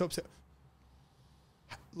 you get so upset.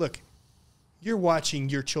 Look, you're watching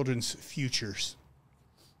your children's futures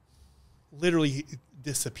literally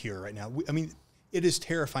disappear right now. I mean, it is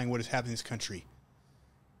terrifying what is happening in this country.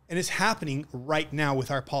 And it's happening right now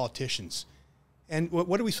with our politicians. And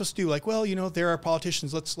what are we supposed to do? Like, well, they're our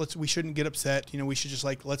politicians. We shouldn't get upset. We should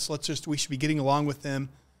just we should be getting along with them.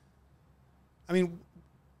 I mean,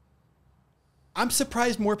 I'm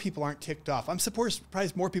surprised more people aren't ticked off. I'm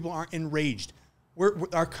surprised more people aren't enraged.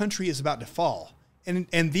 Our country is about to fall.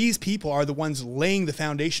 And these people are the ones laying the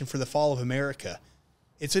foundation for the fall of America.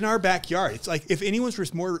 It's in our backyard. It's like, if anyone's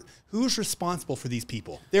who's responsible for these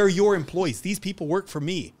people? They're your employees. These people work for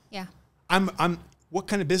me. Yeah. What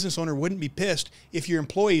kind of business owner wouldn't be pissed if your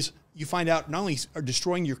employees, you find out, not only are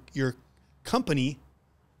destroying your company,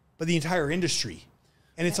 but the entire industry?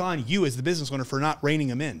 And it's on you as the business owner for not reining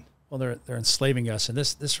them in. Well, they're enslaving us. And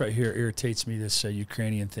this right here irritates me, this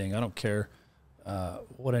Ukrainian thing. I don't care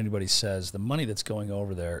what anybody says. The money that's going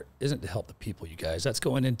over there isn't to help the people, you guys. That's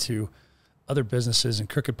going into other businesses and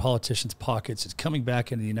crooked politicians' pockets. It's coming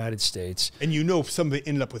back into the United States. And some of it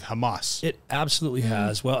ended up with Hamas. It absolutely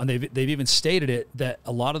has. Well, and they've even stated it that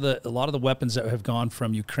a lot of the weapons that have gone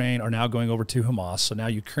from Ukraine are now going over to Hamas. So now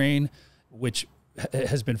Ukraine, which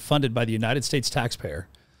has been funded by the United States taxpayer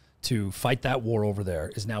to fight that war over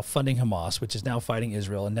there, is now funding Hamas, which is now fighting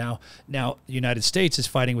Israel. And now the United States is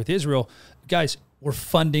fighting with Israel. Guys, we're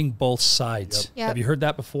funding both sides. Yep. Have you heard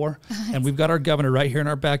that before? And we've got our governor right here in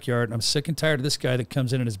our backyard. And I'm sick and tired of this guy that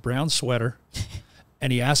comes in his brown sweater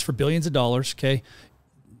and he asks for billions of dollars. Okay.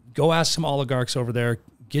 Go ask some oligarchs over there.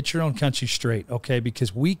 Get your own country straight. Okay.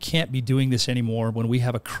 Because we can't be doing this anymore when we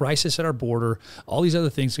have a crisis at our border, all these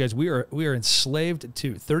other things, guys. We are enslaved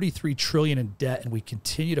to 33 trillion in debt, and we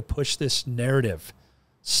continue to push this narrative.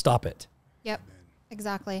 Stop it. Yep.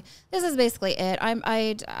 Exactly. This is basically it.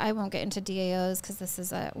 I won't get into DAOs because this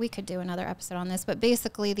is we could do another episode on this, but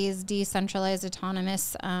basically these decentralized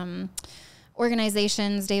autonomous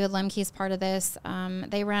organizations, David Lemke's part of this,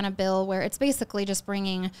 they ran a bill where it's basically just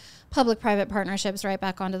bringing public-private partnerships right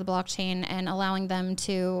back onto the blockchain and allowing them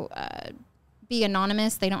to be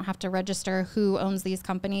anonymous. They don't have to register who owns these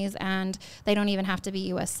companies, and they don't even have to be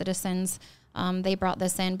U.S. citizens. They brought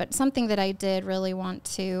this in, but something that I did really want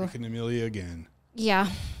to... Freaking Amelia again. Yeah.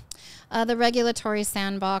 The regulatory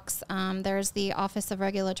sandbox, there's the Office of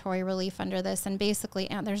Regulatory Relief under this, and basically,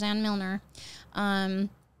 there's Ann Milner.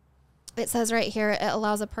 It says right here, it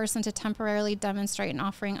allows a person to temporarily demonstrate an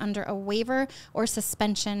offering under a waiver or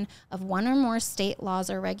suspension of one or more state laws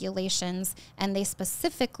or regulations, and they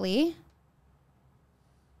specifically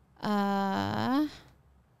put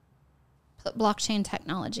blockchain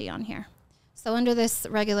technology on here. So under this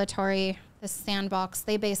regulatory, this sandbox,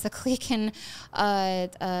 they basically can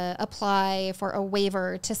apply for a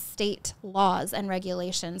waiver to state laws and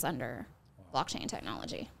regulations under blockchain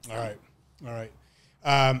technology. All right.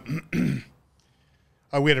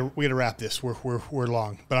 We had to wrap this. We're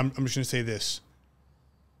long, but I'm just going to say this.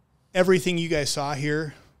 Everything you guys saw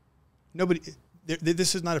here,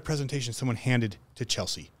 this is not a presentation someone handed to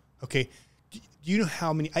Chelsea. Okay, do you know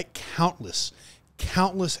how many countless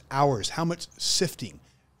hours, how much sifting,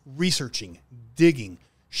 researching, digging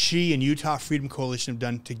she and Utah Freedom Coalition have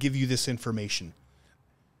done to give you this information?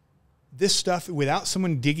 This stuff, without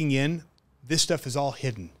someone digging in, this stuff is all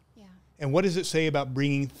hidden. Yeah. And what does it say about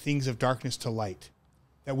bringing things of darkness to light?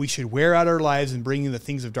 That we should wear out our lives and bringing the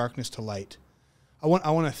things of darkness to light. I want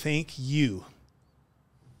to thank you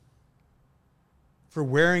for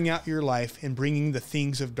wearing out your life and bringing the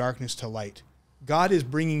things of darkness to light. God is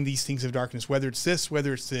bringing these things of darkness, whether it's this,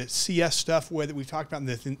 whether it's the CS stuff, whether we've talked about in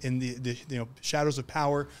the shadows of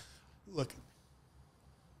power. Look,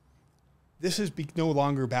 this is no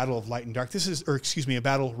longer a battle of light and dark. This is, a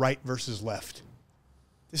battle right versus left.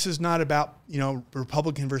 This is not about,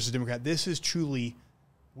 Republican versus Democrat. This is truly,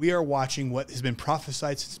 we are watching what has been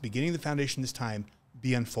prophesied since the beginning of the foundation this time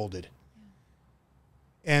be unfolded.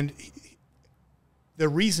 And the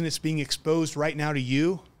reason it's being exposed right now to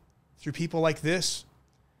you through people like this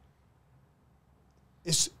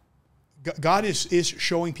is God is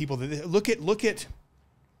showing people that look at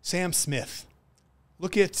Sam Smith,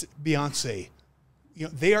 look at Beyonce.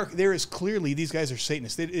 There is clearly, these guys are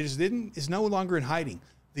Satanists. It is no longer in hiding.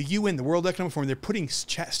 The UN, the World Economic Forum, they're putting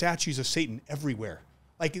statues of Satan everywhere.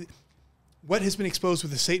 Like what has been exposed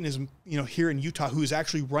with the Satanism, here in Utah, who is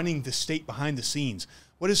actually running the state behind the scenes.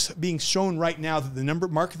 What is being shown right now, that the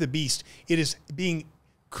mark of the beast, it is being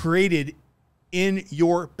created in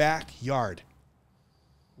your backyard.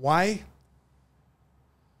 Why?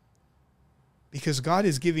 Because God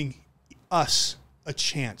is giving us a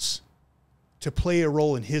chance to play a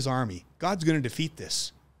role in his army. God's going to defeat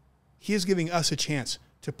this. He is giving us a chance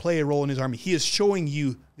to play a role in his army. He is showing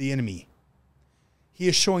you the enemy. He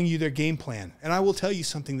is showing you their game plan. And I will tell you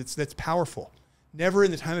something that's powerful. Never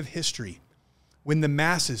in the time of history When the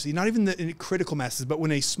masses, not even the critical masses, but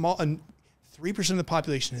when 3% of the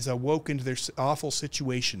population has awoken to their awful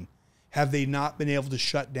situation, have they not been able to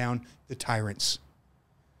shut down the tyrants?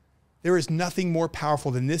 There is nothing more powerful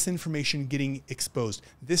than this information getting exposed.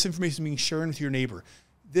 This information being shared with your neighbor.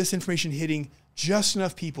 This information hitting just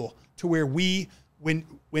enough people to where when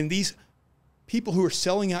these people who are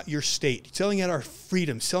selling out your state, selling out our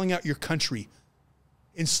freedom, selling out your country,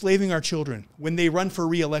 enslaving our children, when they run for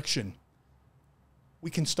re-election, we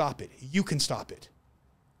can stop it. You can stop it.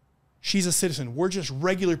 She's a citizen. We're just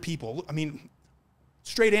regular people. I mean,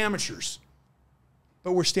 straight amateurs.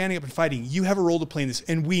 But we're standing up and fighting. You have a role to play in this,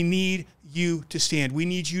 and we need you to stand. We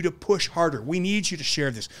need you to push harder. We need you to share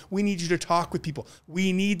this. We need you to talk with people.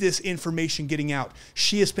 We need this information getting out.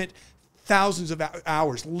 She has spent thousands of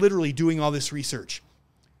hours literally doing all this research.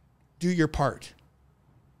 Do your part.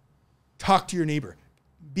 Talk to your neighbor.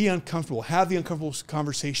 Be uncomfortable. Have the uncomfortable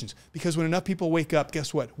conversations. Because when enough people wake up,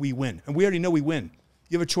 guess what? We win. And we already know we win.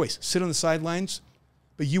 You have a choice. Sit on the sidelines,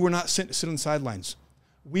 but you were not sent to sit on the sidelines.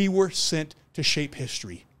 We were sent to shape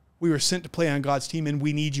history. We were sent to play on God's team, and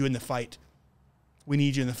we need you in the fight. We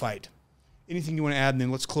need you in the fight. Anything you want to add, and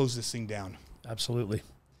then let's close this thing down. Absolutely.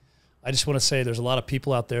 I just want to say there's a lot of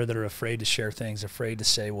people out there that are afraid to share things, afraid to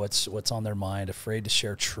say what's on their mind, afraid to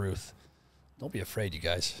share truth. Don't be afraid, you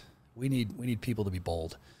guys. We need people to be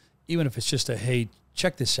bold. Even if it's just hey,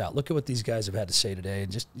 check this out. Look at what these guys have had to say today,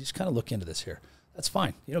 and just kind of look into this here. That's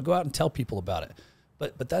fine. Go out and tell people about it.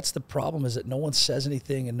 But that's the problem, is that no one says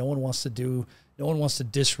anything, and no one wants to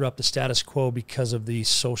disrupt the status quo because of these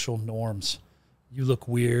social norms. You look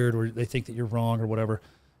weird, or they think that you're wrong, or whatever.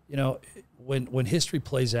 When history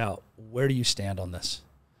plays out, where do you stand on this?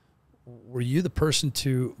 Were you the person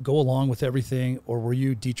to go along with everything, or were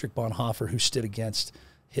you Dietrich Bonhoeffer, who stood against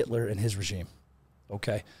Hitler and his regime?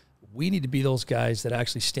 Okay. We need to be those guys that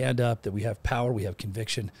actually stand up, that we have power, we have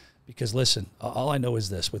conviction. Because listen, all I know is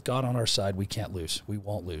this: with God on our side, we can't lose. We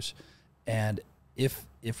won't lose. And if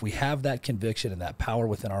we have that conviction and that power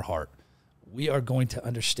within our heart, we are going to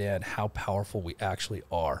understand how powerful we actually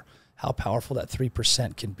are, how powerful that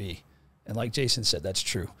 3% can be. And like Jason said, that's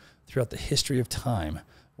true. Throughout the history of time,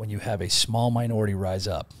 when you have a small minority rise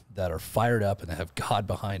up that are fired up and that have God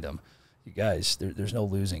behind them, you guys, there's no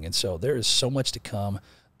losing. And so there is so much to come.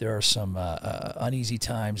 There are some uneasy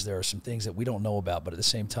times. There are some things that we don't know about. But at the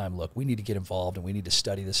same time, look, we need to get involved, and we need to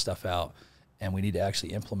study this stuff out, and we need to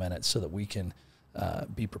actually implement it so that we can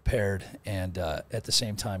be prepared. And at the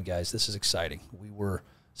same time, guys, this is exciting. We were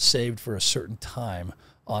saved for a certain time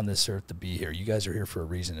on this earth to be here. You guys are here for a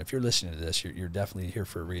reason. If you're listening to this, you're definitely here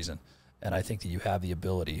for a reason. And I think that you have the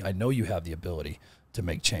ability. I know you have the ability to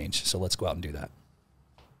make change. So let's go out and do that.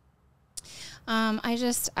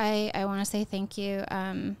 I want to say thank you.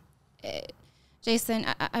 Jason,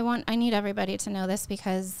 I need everybody to know this,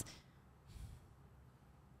 because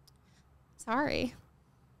sorry.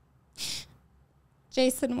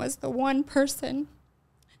 Jason was the one person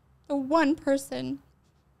who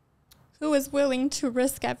was willing to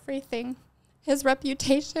risk everything, his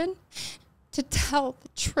reputation, to tell the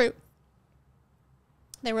truth.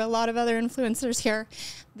 There were a lot of other influencers here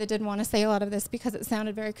that didn't want to say a lot of this because it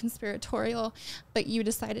sounded very conspiratorial, but you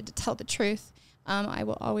decided to tell the truth. I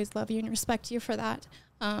will always love you and respect you for that.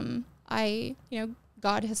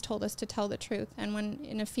 God has told us to tell the truth. And when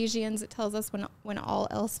in Ephesians, it tells us when all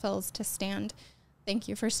else fails to stand, thank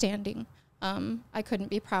you for standing. I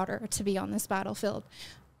couldn't be prouder to be on this battlefield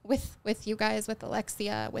with you guys, with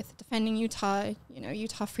Alexia, with Defending Utah,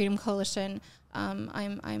 Utah Freedom Coalition.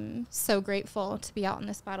 I'm so grateful to be out on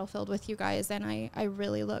this battlefield with you guys, and I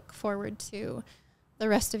really look forward to the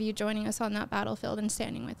rest of you joining us on that battlefield and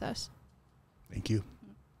standing with us. Thank you.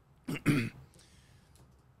 Nothing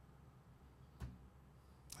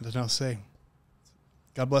else to say.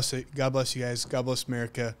 God bless it. God bless you guys. God bless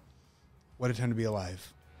America. What a time to be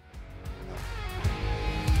alive.